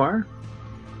who you are.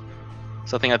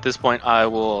 So I think at this point I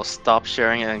will stop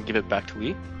sharing and give it back to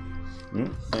Lee.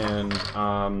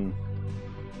 And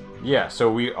yeah,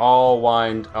 so we all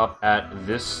wind up at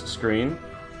this screen.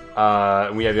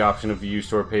 We have the option of view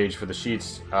store page for the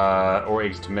sheets or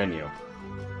exit to menu.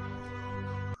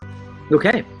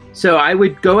 Okay, so I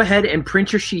would go ahead and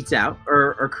print your sheets out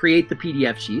or create the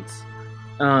PDF sheets.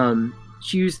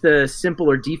 Choose the simple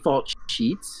or default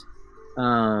sheets.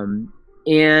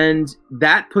 And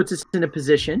that puts us in a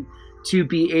position to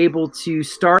be able to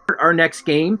start our next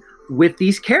game with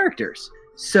these characters.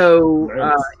 So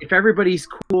if everybody's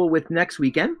cool with next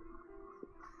weekend,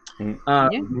 I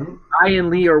and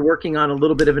Lee are working on a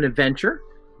little bit of an adventure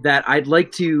that I'd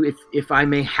like to, if I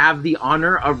may have the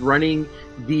honor of running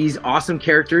these awesome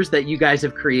characters that you guys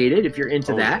have created, if you're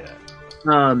into that.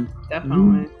 Yeah.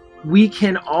 Definitely. We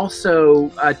can also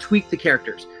tweak the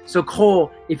characters. So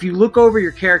Cole, if you look over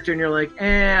your character and you're like,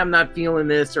 I'm not feeling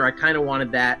this, or I kind of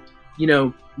wanted that,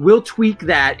 we'll tweak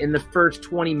that in the first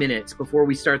 20 minutes before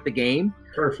we start the game.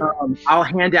 Perfect. I'll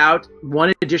hand out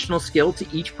one additional skill to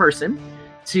each person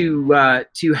to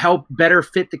help better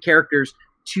fit the characters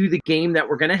to the game that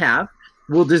we're going to have.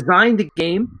 We'll design the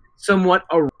game somewhat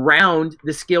around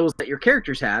the skills that your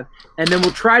characters have, and then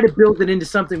we'll try to build it into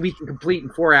something we can complete in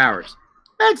 4 hours.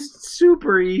 That's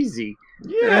super easy.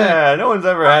 Yeah, no one's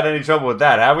ever had any trouble with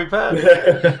that, have we,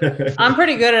 Pat? I'm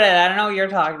pretty good at it. I don't know what you're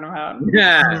talking about.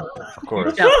 Yeah, of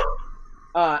course.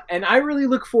 Yeah. And I really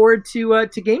look forward to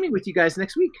gaming with you guys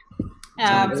next week.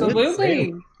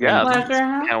 Absolutely. Yeah, Pleasure.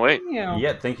 can't wait.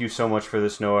 Yeah, thank you so much for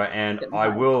this, Noah. And I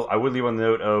would leave on the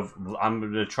note of I'm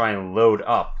going to try and load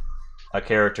up a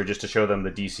character just to show them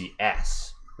the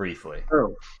DCS briefly.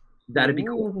 Oh, that'd be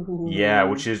cool. Yeah,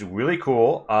 which is really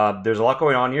cool. There's a lot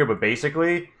going on here, but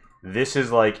basically, this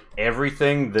is like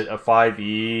everything that a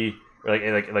 5e,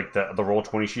 like the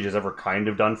Roll20 sheet has ever kind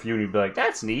of done for you, and you'd be like,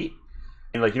 that's neat.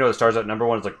 And the stars at number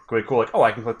 1 is like really cool. Like, oh,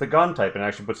 I can click the gun type and it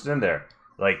actually puts it in there.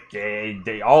 Like,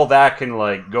 all that can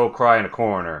like go cry in a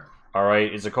corner. All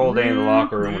right, it's a cold day in the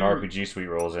locker room when RPGSuite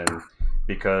rolls in,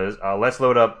 because let's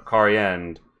load up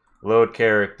Carriend, load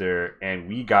character, and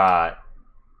we got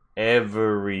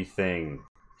everything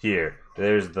here.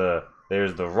 There's the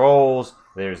rolls,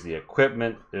 there's the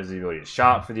equipment, there's the ability to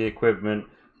shop for the equipment.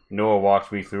 Noah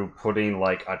walked me through putting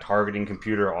like a targeting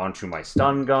computer onto my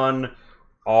stun gun,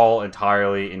 all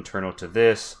entirely internal to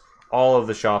this. All of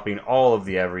the shopping, all of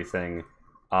the everything,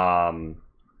 and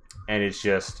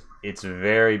it's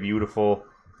very beautiful.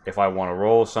 If I want to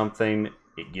roll something,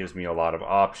 it gives me a lot of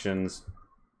options.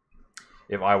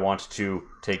 If I want to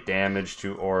take damage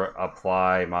to or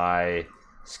apply my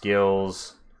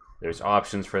skills, there's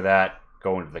options for that.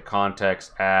 Go into the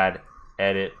context, add,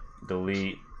 edit,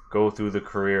 delete, go through the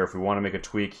career. If we want to make a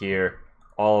tweak here,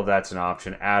 all of that's an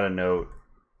option. Add a note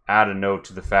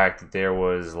to the fact that there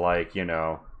was like,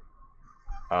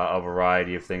 a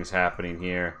variety of things happening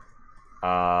here.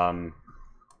 And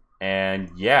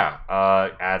yeah,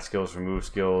 add skills, remove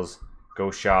skills,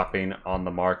 go shopping on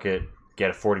the market, get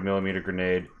a 40mm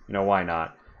grenade. Why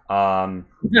not?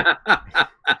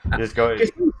 Just go.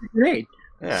 Grenade.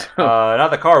 Yeah.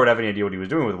 Not that Carr would have any idea what he was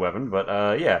doing with the weapon,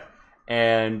 but yeah.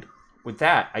 And with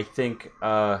that, I think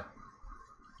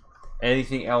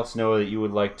anything else, Noah, that you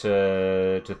would like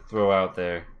to throw out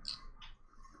there?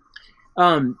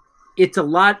 It's a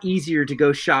lot easier to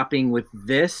go shopping with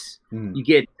this. You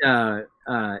get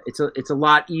it's a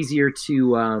lot easier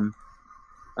to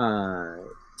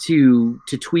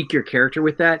tweak your character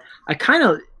with that.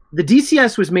 The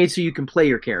DCS was made so you can play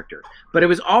your character, but it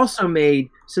was also made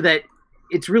so that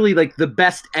it's really like the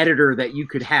best editor that you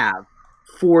could have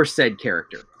for said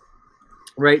character,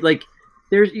 right? Like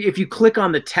if you click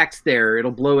on the text there,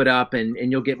 it'll blow it up and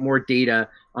you'll get more data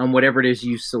on whatever it is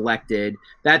you selected.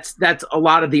 That's a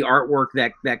lot of the artwork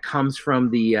that comes from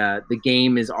the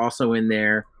game is also in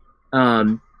there.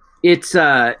 It's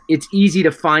easy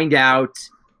to find out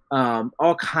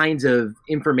all kinds of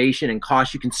information and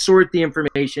costs. You can sort the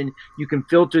information, you can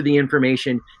filter the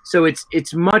information, so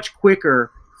it's much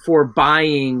quicker for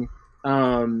buying.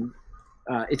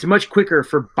 It's much quicker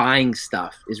for buying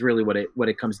stuff is really what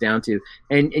it comes down to,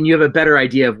 and you have a better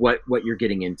idea of what you're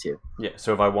getting into. Yeah.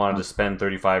 So if I wanted to spend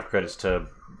 35 credits to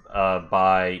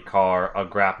buy Carr a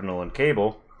grapnel and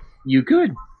cable, you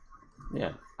could.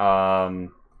 Yeah.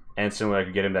 And similarly, I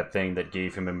could get him that thing that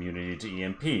gave him immunity to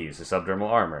EMPs, the subdermal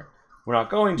armor. We're not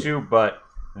going to, but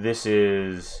this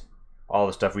is all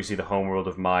the stuff we see. The homeworld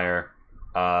of Meyer.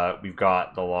 We've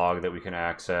got the log that we can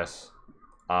access.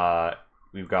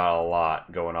 We've got a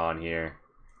lot going on here.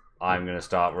 I'm going to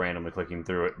stop randomly clicking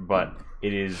through it. But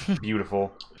it is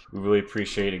beautiful. We really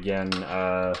appreciate, again...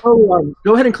 go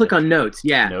ahead and click on notes.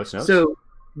 Yeah. Notes. So,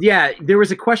 yeah, there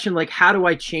was a question like, how do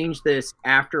I change this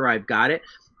after I've got it?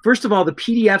 First of all, the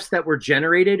PDFs that were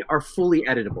generated are fully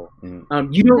editable.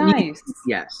 You don't need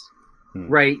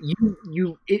right?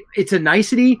 It's a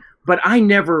nicety, but I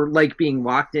never like being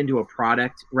locked into a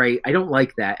product, right? I don't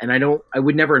like that, and I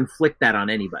would never inflict that on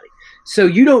anybody. So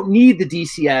you don't need the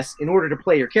DCS in order to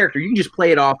play your character. You can just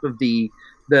play it off of the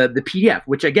PDF,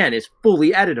 which again is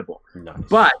fully editable. Nice.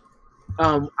 But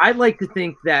I like to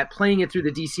think that playing it through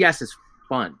the DCS is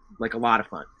fun, like a lot of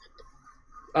fun.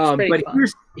 But fun.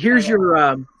 Here's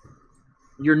your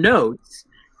notes,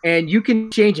 and you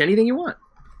can change anything you want.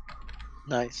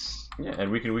 Nice. Yeah,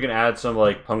 and we can add some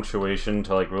like punctuation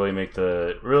to like really make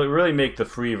the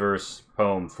free verse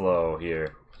poem flow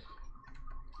here.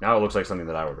 Now it looks like something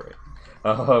that I would write.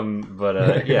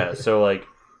 Yeah, so like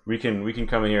we can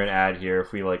come in here and add here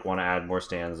if we like want to add more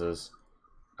stanzas.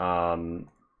 And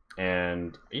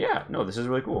yeah, no, this is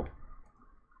really cool.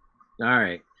 All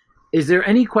right. Is there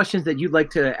any questions that you'd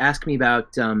like to ask me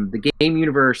about the game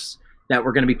universe that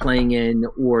we're going to be playing in,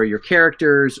 or your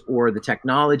characters, or the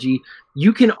technology?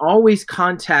 You can always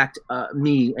contact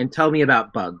me and tell me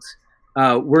about bugs.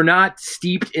 We're not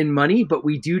steeped in money, but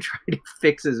we do try to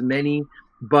fix as many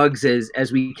bugs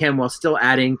as we can while still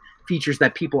adding features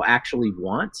that people actually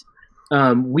want.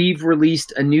 We've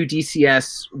released a new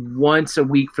DCS once a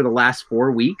week for the last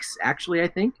 4 weeks, actually, I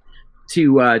think,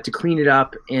 to clean it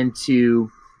up and to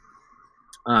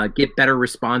get better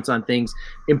response on things,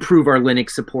 improve our Linux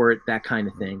support, that kind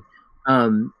of thing.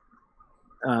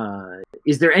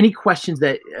 Is there any questions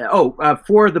that...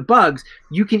 for the bugs,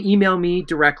 you can email me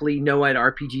directly,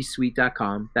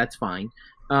 noah@rpgsuite.com. That's fine.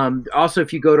 Also,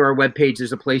 if you go to our webpage,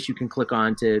 there's a place you can click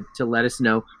on to let us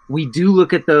know. We do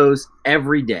look at those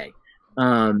every day.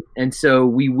 And so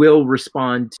we will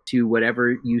respond to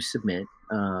whatever you submit.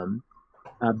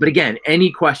 But again,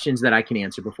 any questions that I can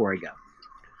answer before I go.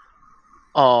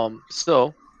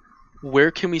 So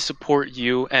where can we support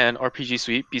you and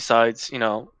RPGSuite besides,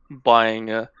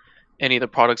 buying any of the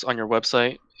products on your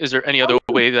website? Is there any other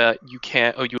way that you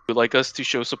would like us to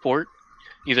show support?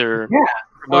 Either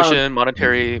promotion,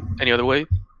 monetary, any other way?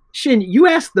 Shin, you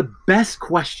ask the best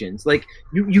questions. Like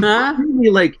you really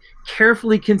like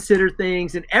carefully consider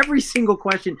things, and every single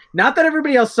question. Not that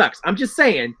everybody else sucks. I'm just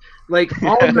saying, like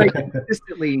all night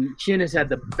consistently, Shin has had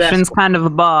the best. Shin's kind of a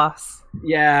boss.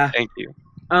 Yeah. Thank you.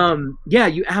 Yeah,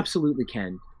 you absolutely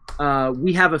can.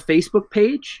 We have a Facebook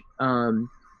page.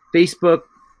 Facebook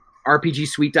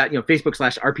RPGSuite.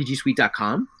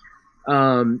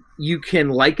 Facebook.com/RPGSuite.com. You can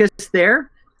like us there.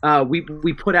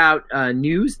 We put out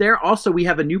news there. Also, we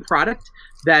have a new product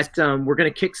that we're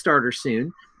going to Kickstarter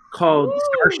soon called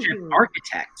Starship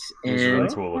Architect. And it's really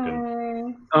cool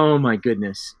looking. Oh my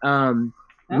goodness.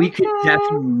 We could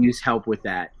definitely use help with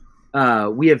that.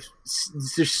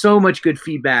 There's so much good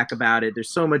feedback about it. There's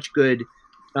so much good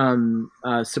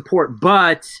support,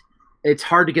 but it's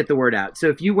hard to get the word out. So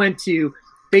if you went to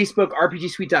Facebook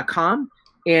RPGSuite.com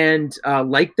and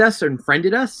liked us and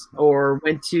friended us, or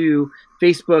went to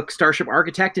Facebook Starship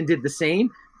Architect and did the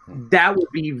same, that would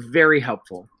be very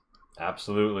helpful.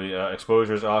 Absolutely.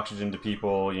 Exposure is oxygen to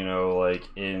people, like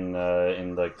in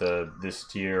like this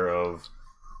tier of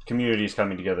communities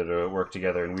coming together to work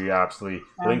together, and we absolutely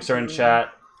links are in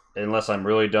chat. Unless I'm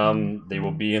really dumb, they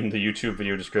will be in the YouTube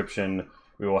video description.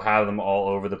 We will have them all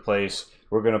over the place.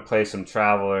 We're going to play some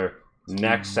Traveler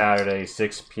next Saturday,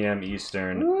 6 p.m.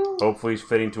 Eastern. Hopefully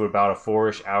fitting to about a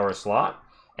 4-ish hour slot.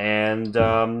 And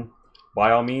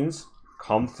by all means,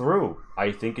 come through.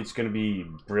 I think it's going to be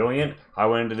brilliant. I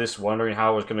went into this wondering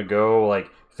how it was going to go, like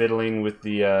fiddling with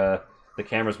the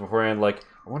cameras beforehand, like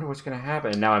I wonder what's going to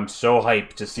happen. And now I'm so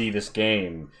hyped to see this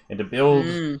game and to build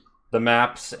the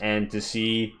maps and to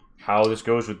see how this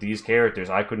goes with these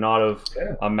characters. I could not have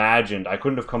imagined. I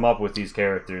couldn't have come up with these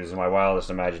characters in my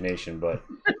wildest imagination, but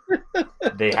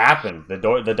they happened.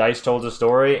 The dice told a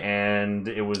story, and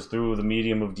it was through the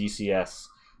medium of DCS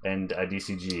and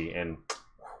DCG. And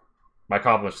my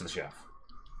compliments to the chef.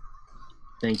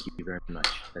 Thank you very much.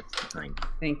 That's kind.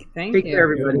 Thank you. Take care,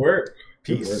 everybody. Good work.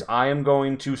 Peace. I am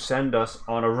going to send us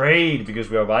on a raid because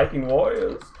we are Viking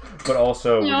warriors, but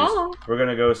also we're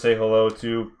gonna go say hello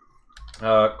to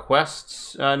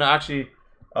quests. No, actually,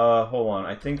 hold on.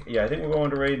 I think we're going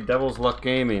to raid Devil's Luck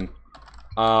Gaming,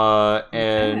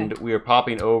 and we are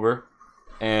popping over.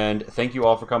 And thank you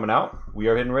all for coming out. We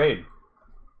are hitting raid.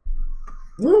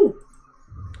 Woo!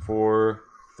 4,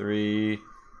 3,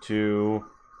 2,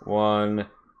 1.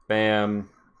 Bam.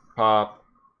 Pop.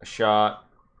 A shot.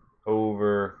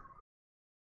 Over.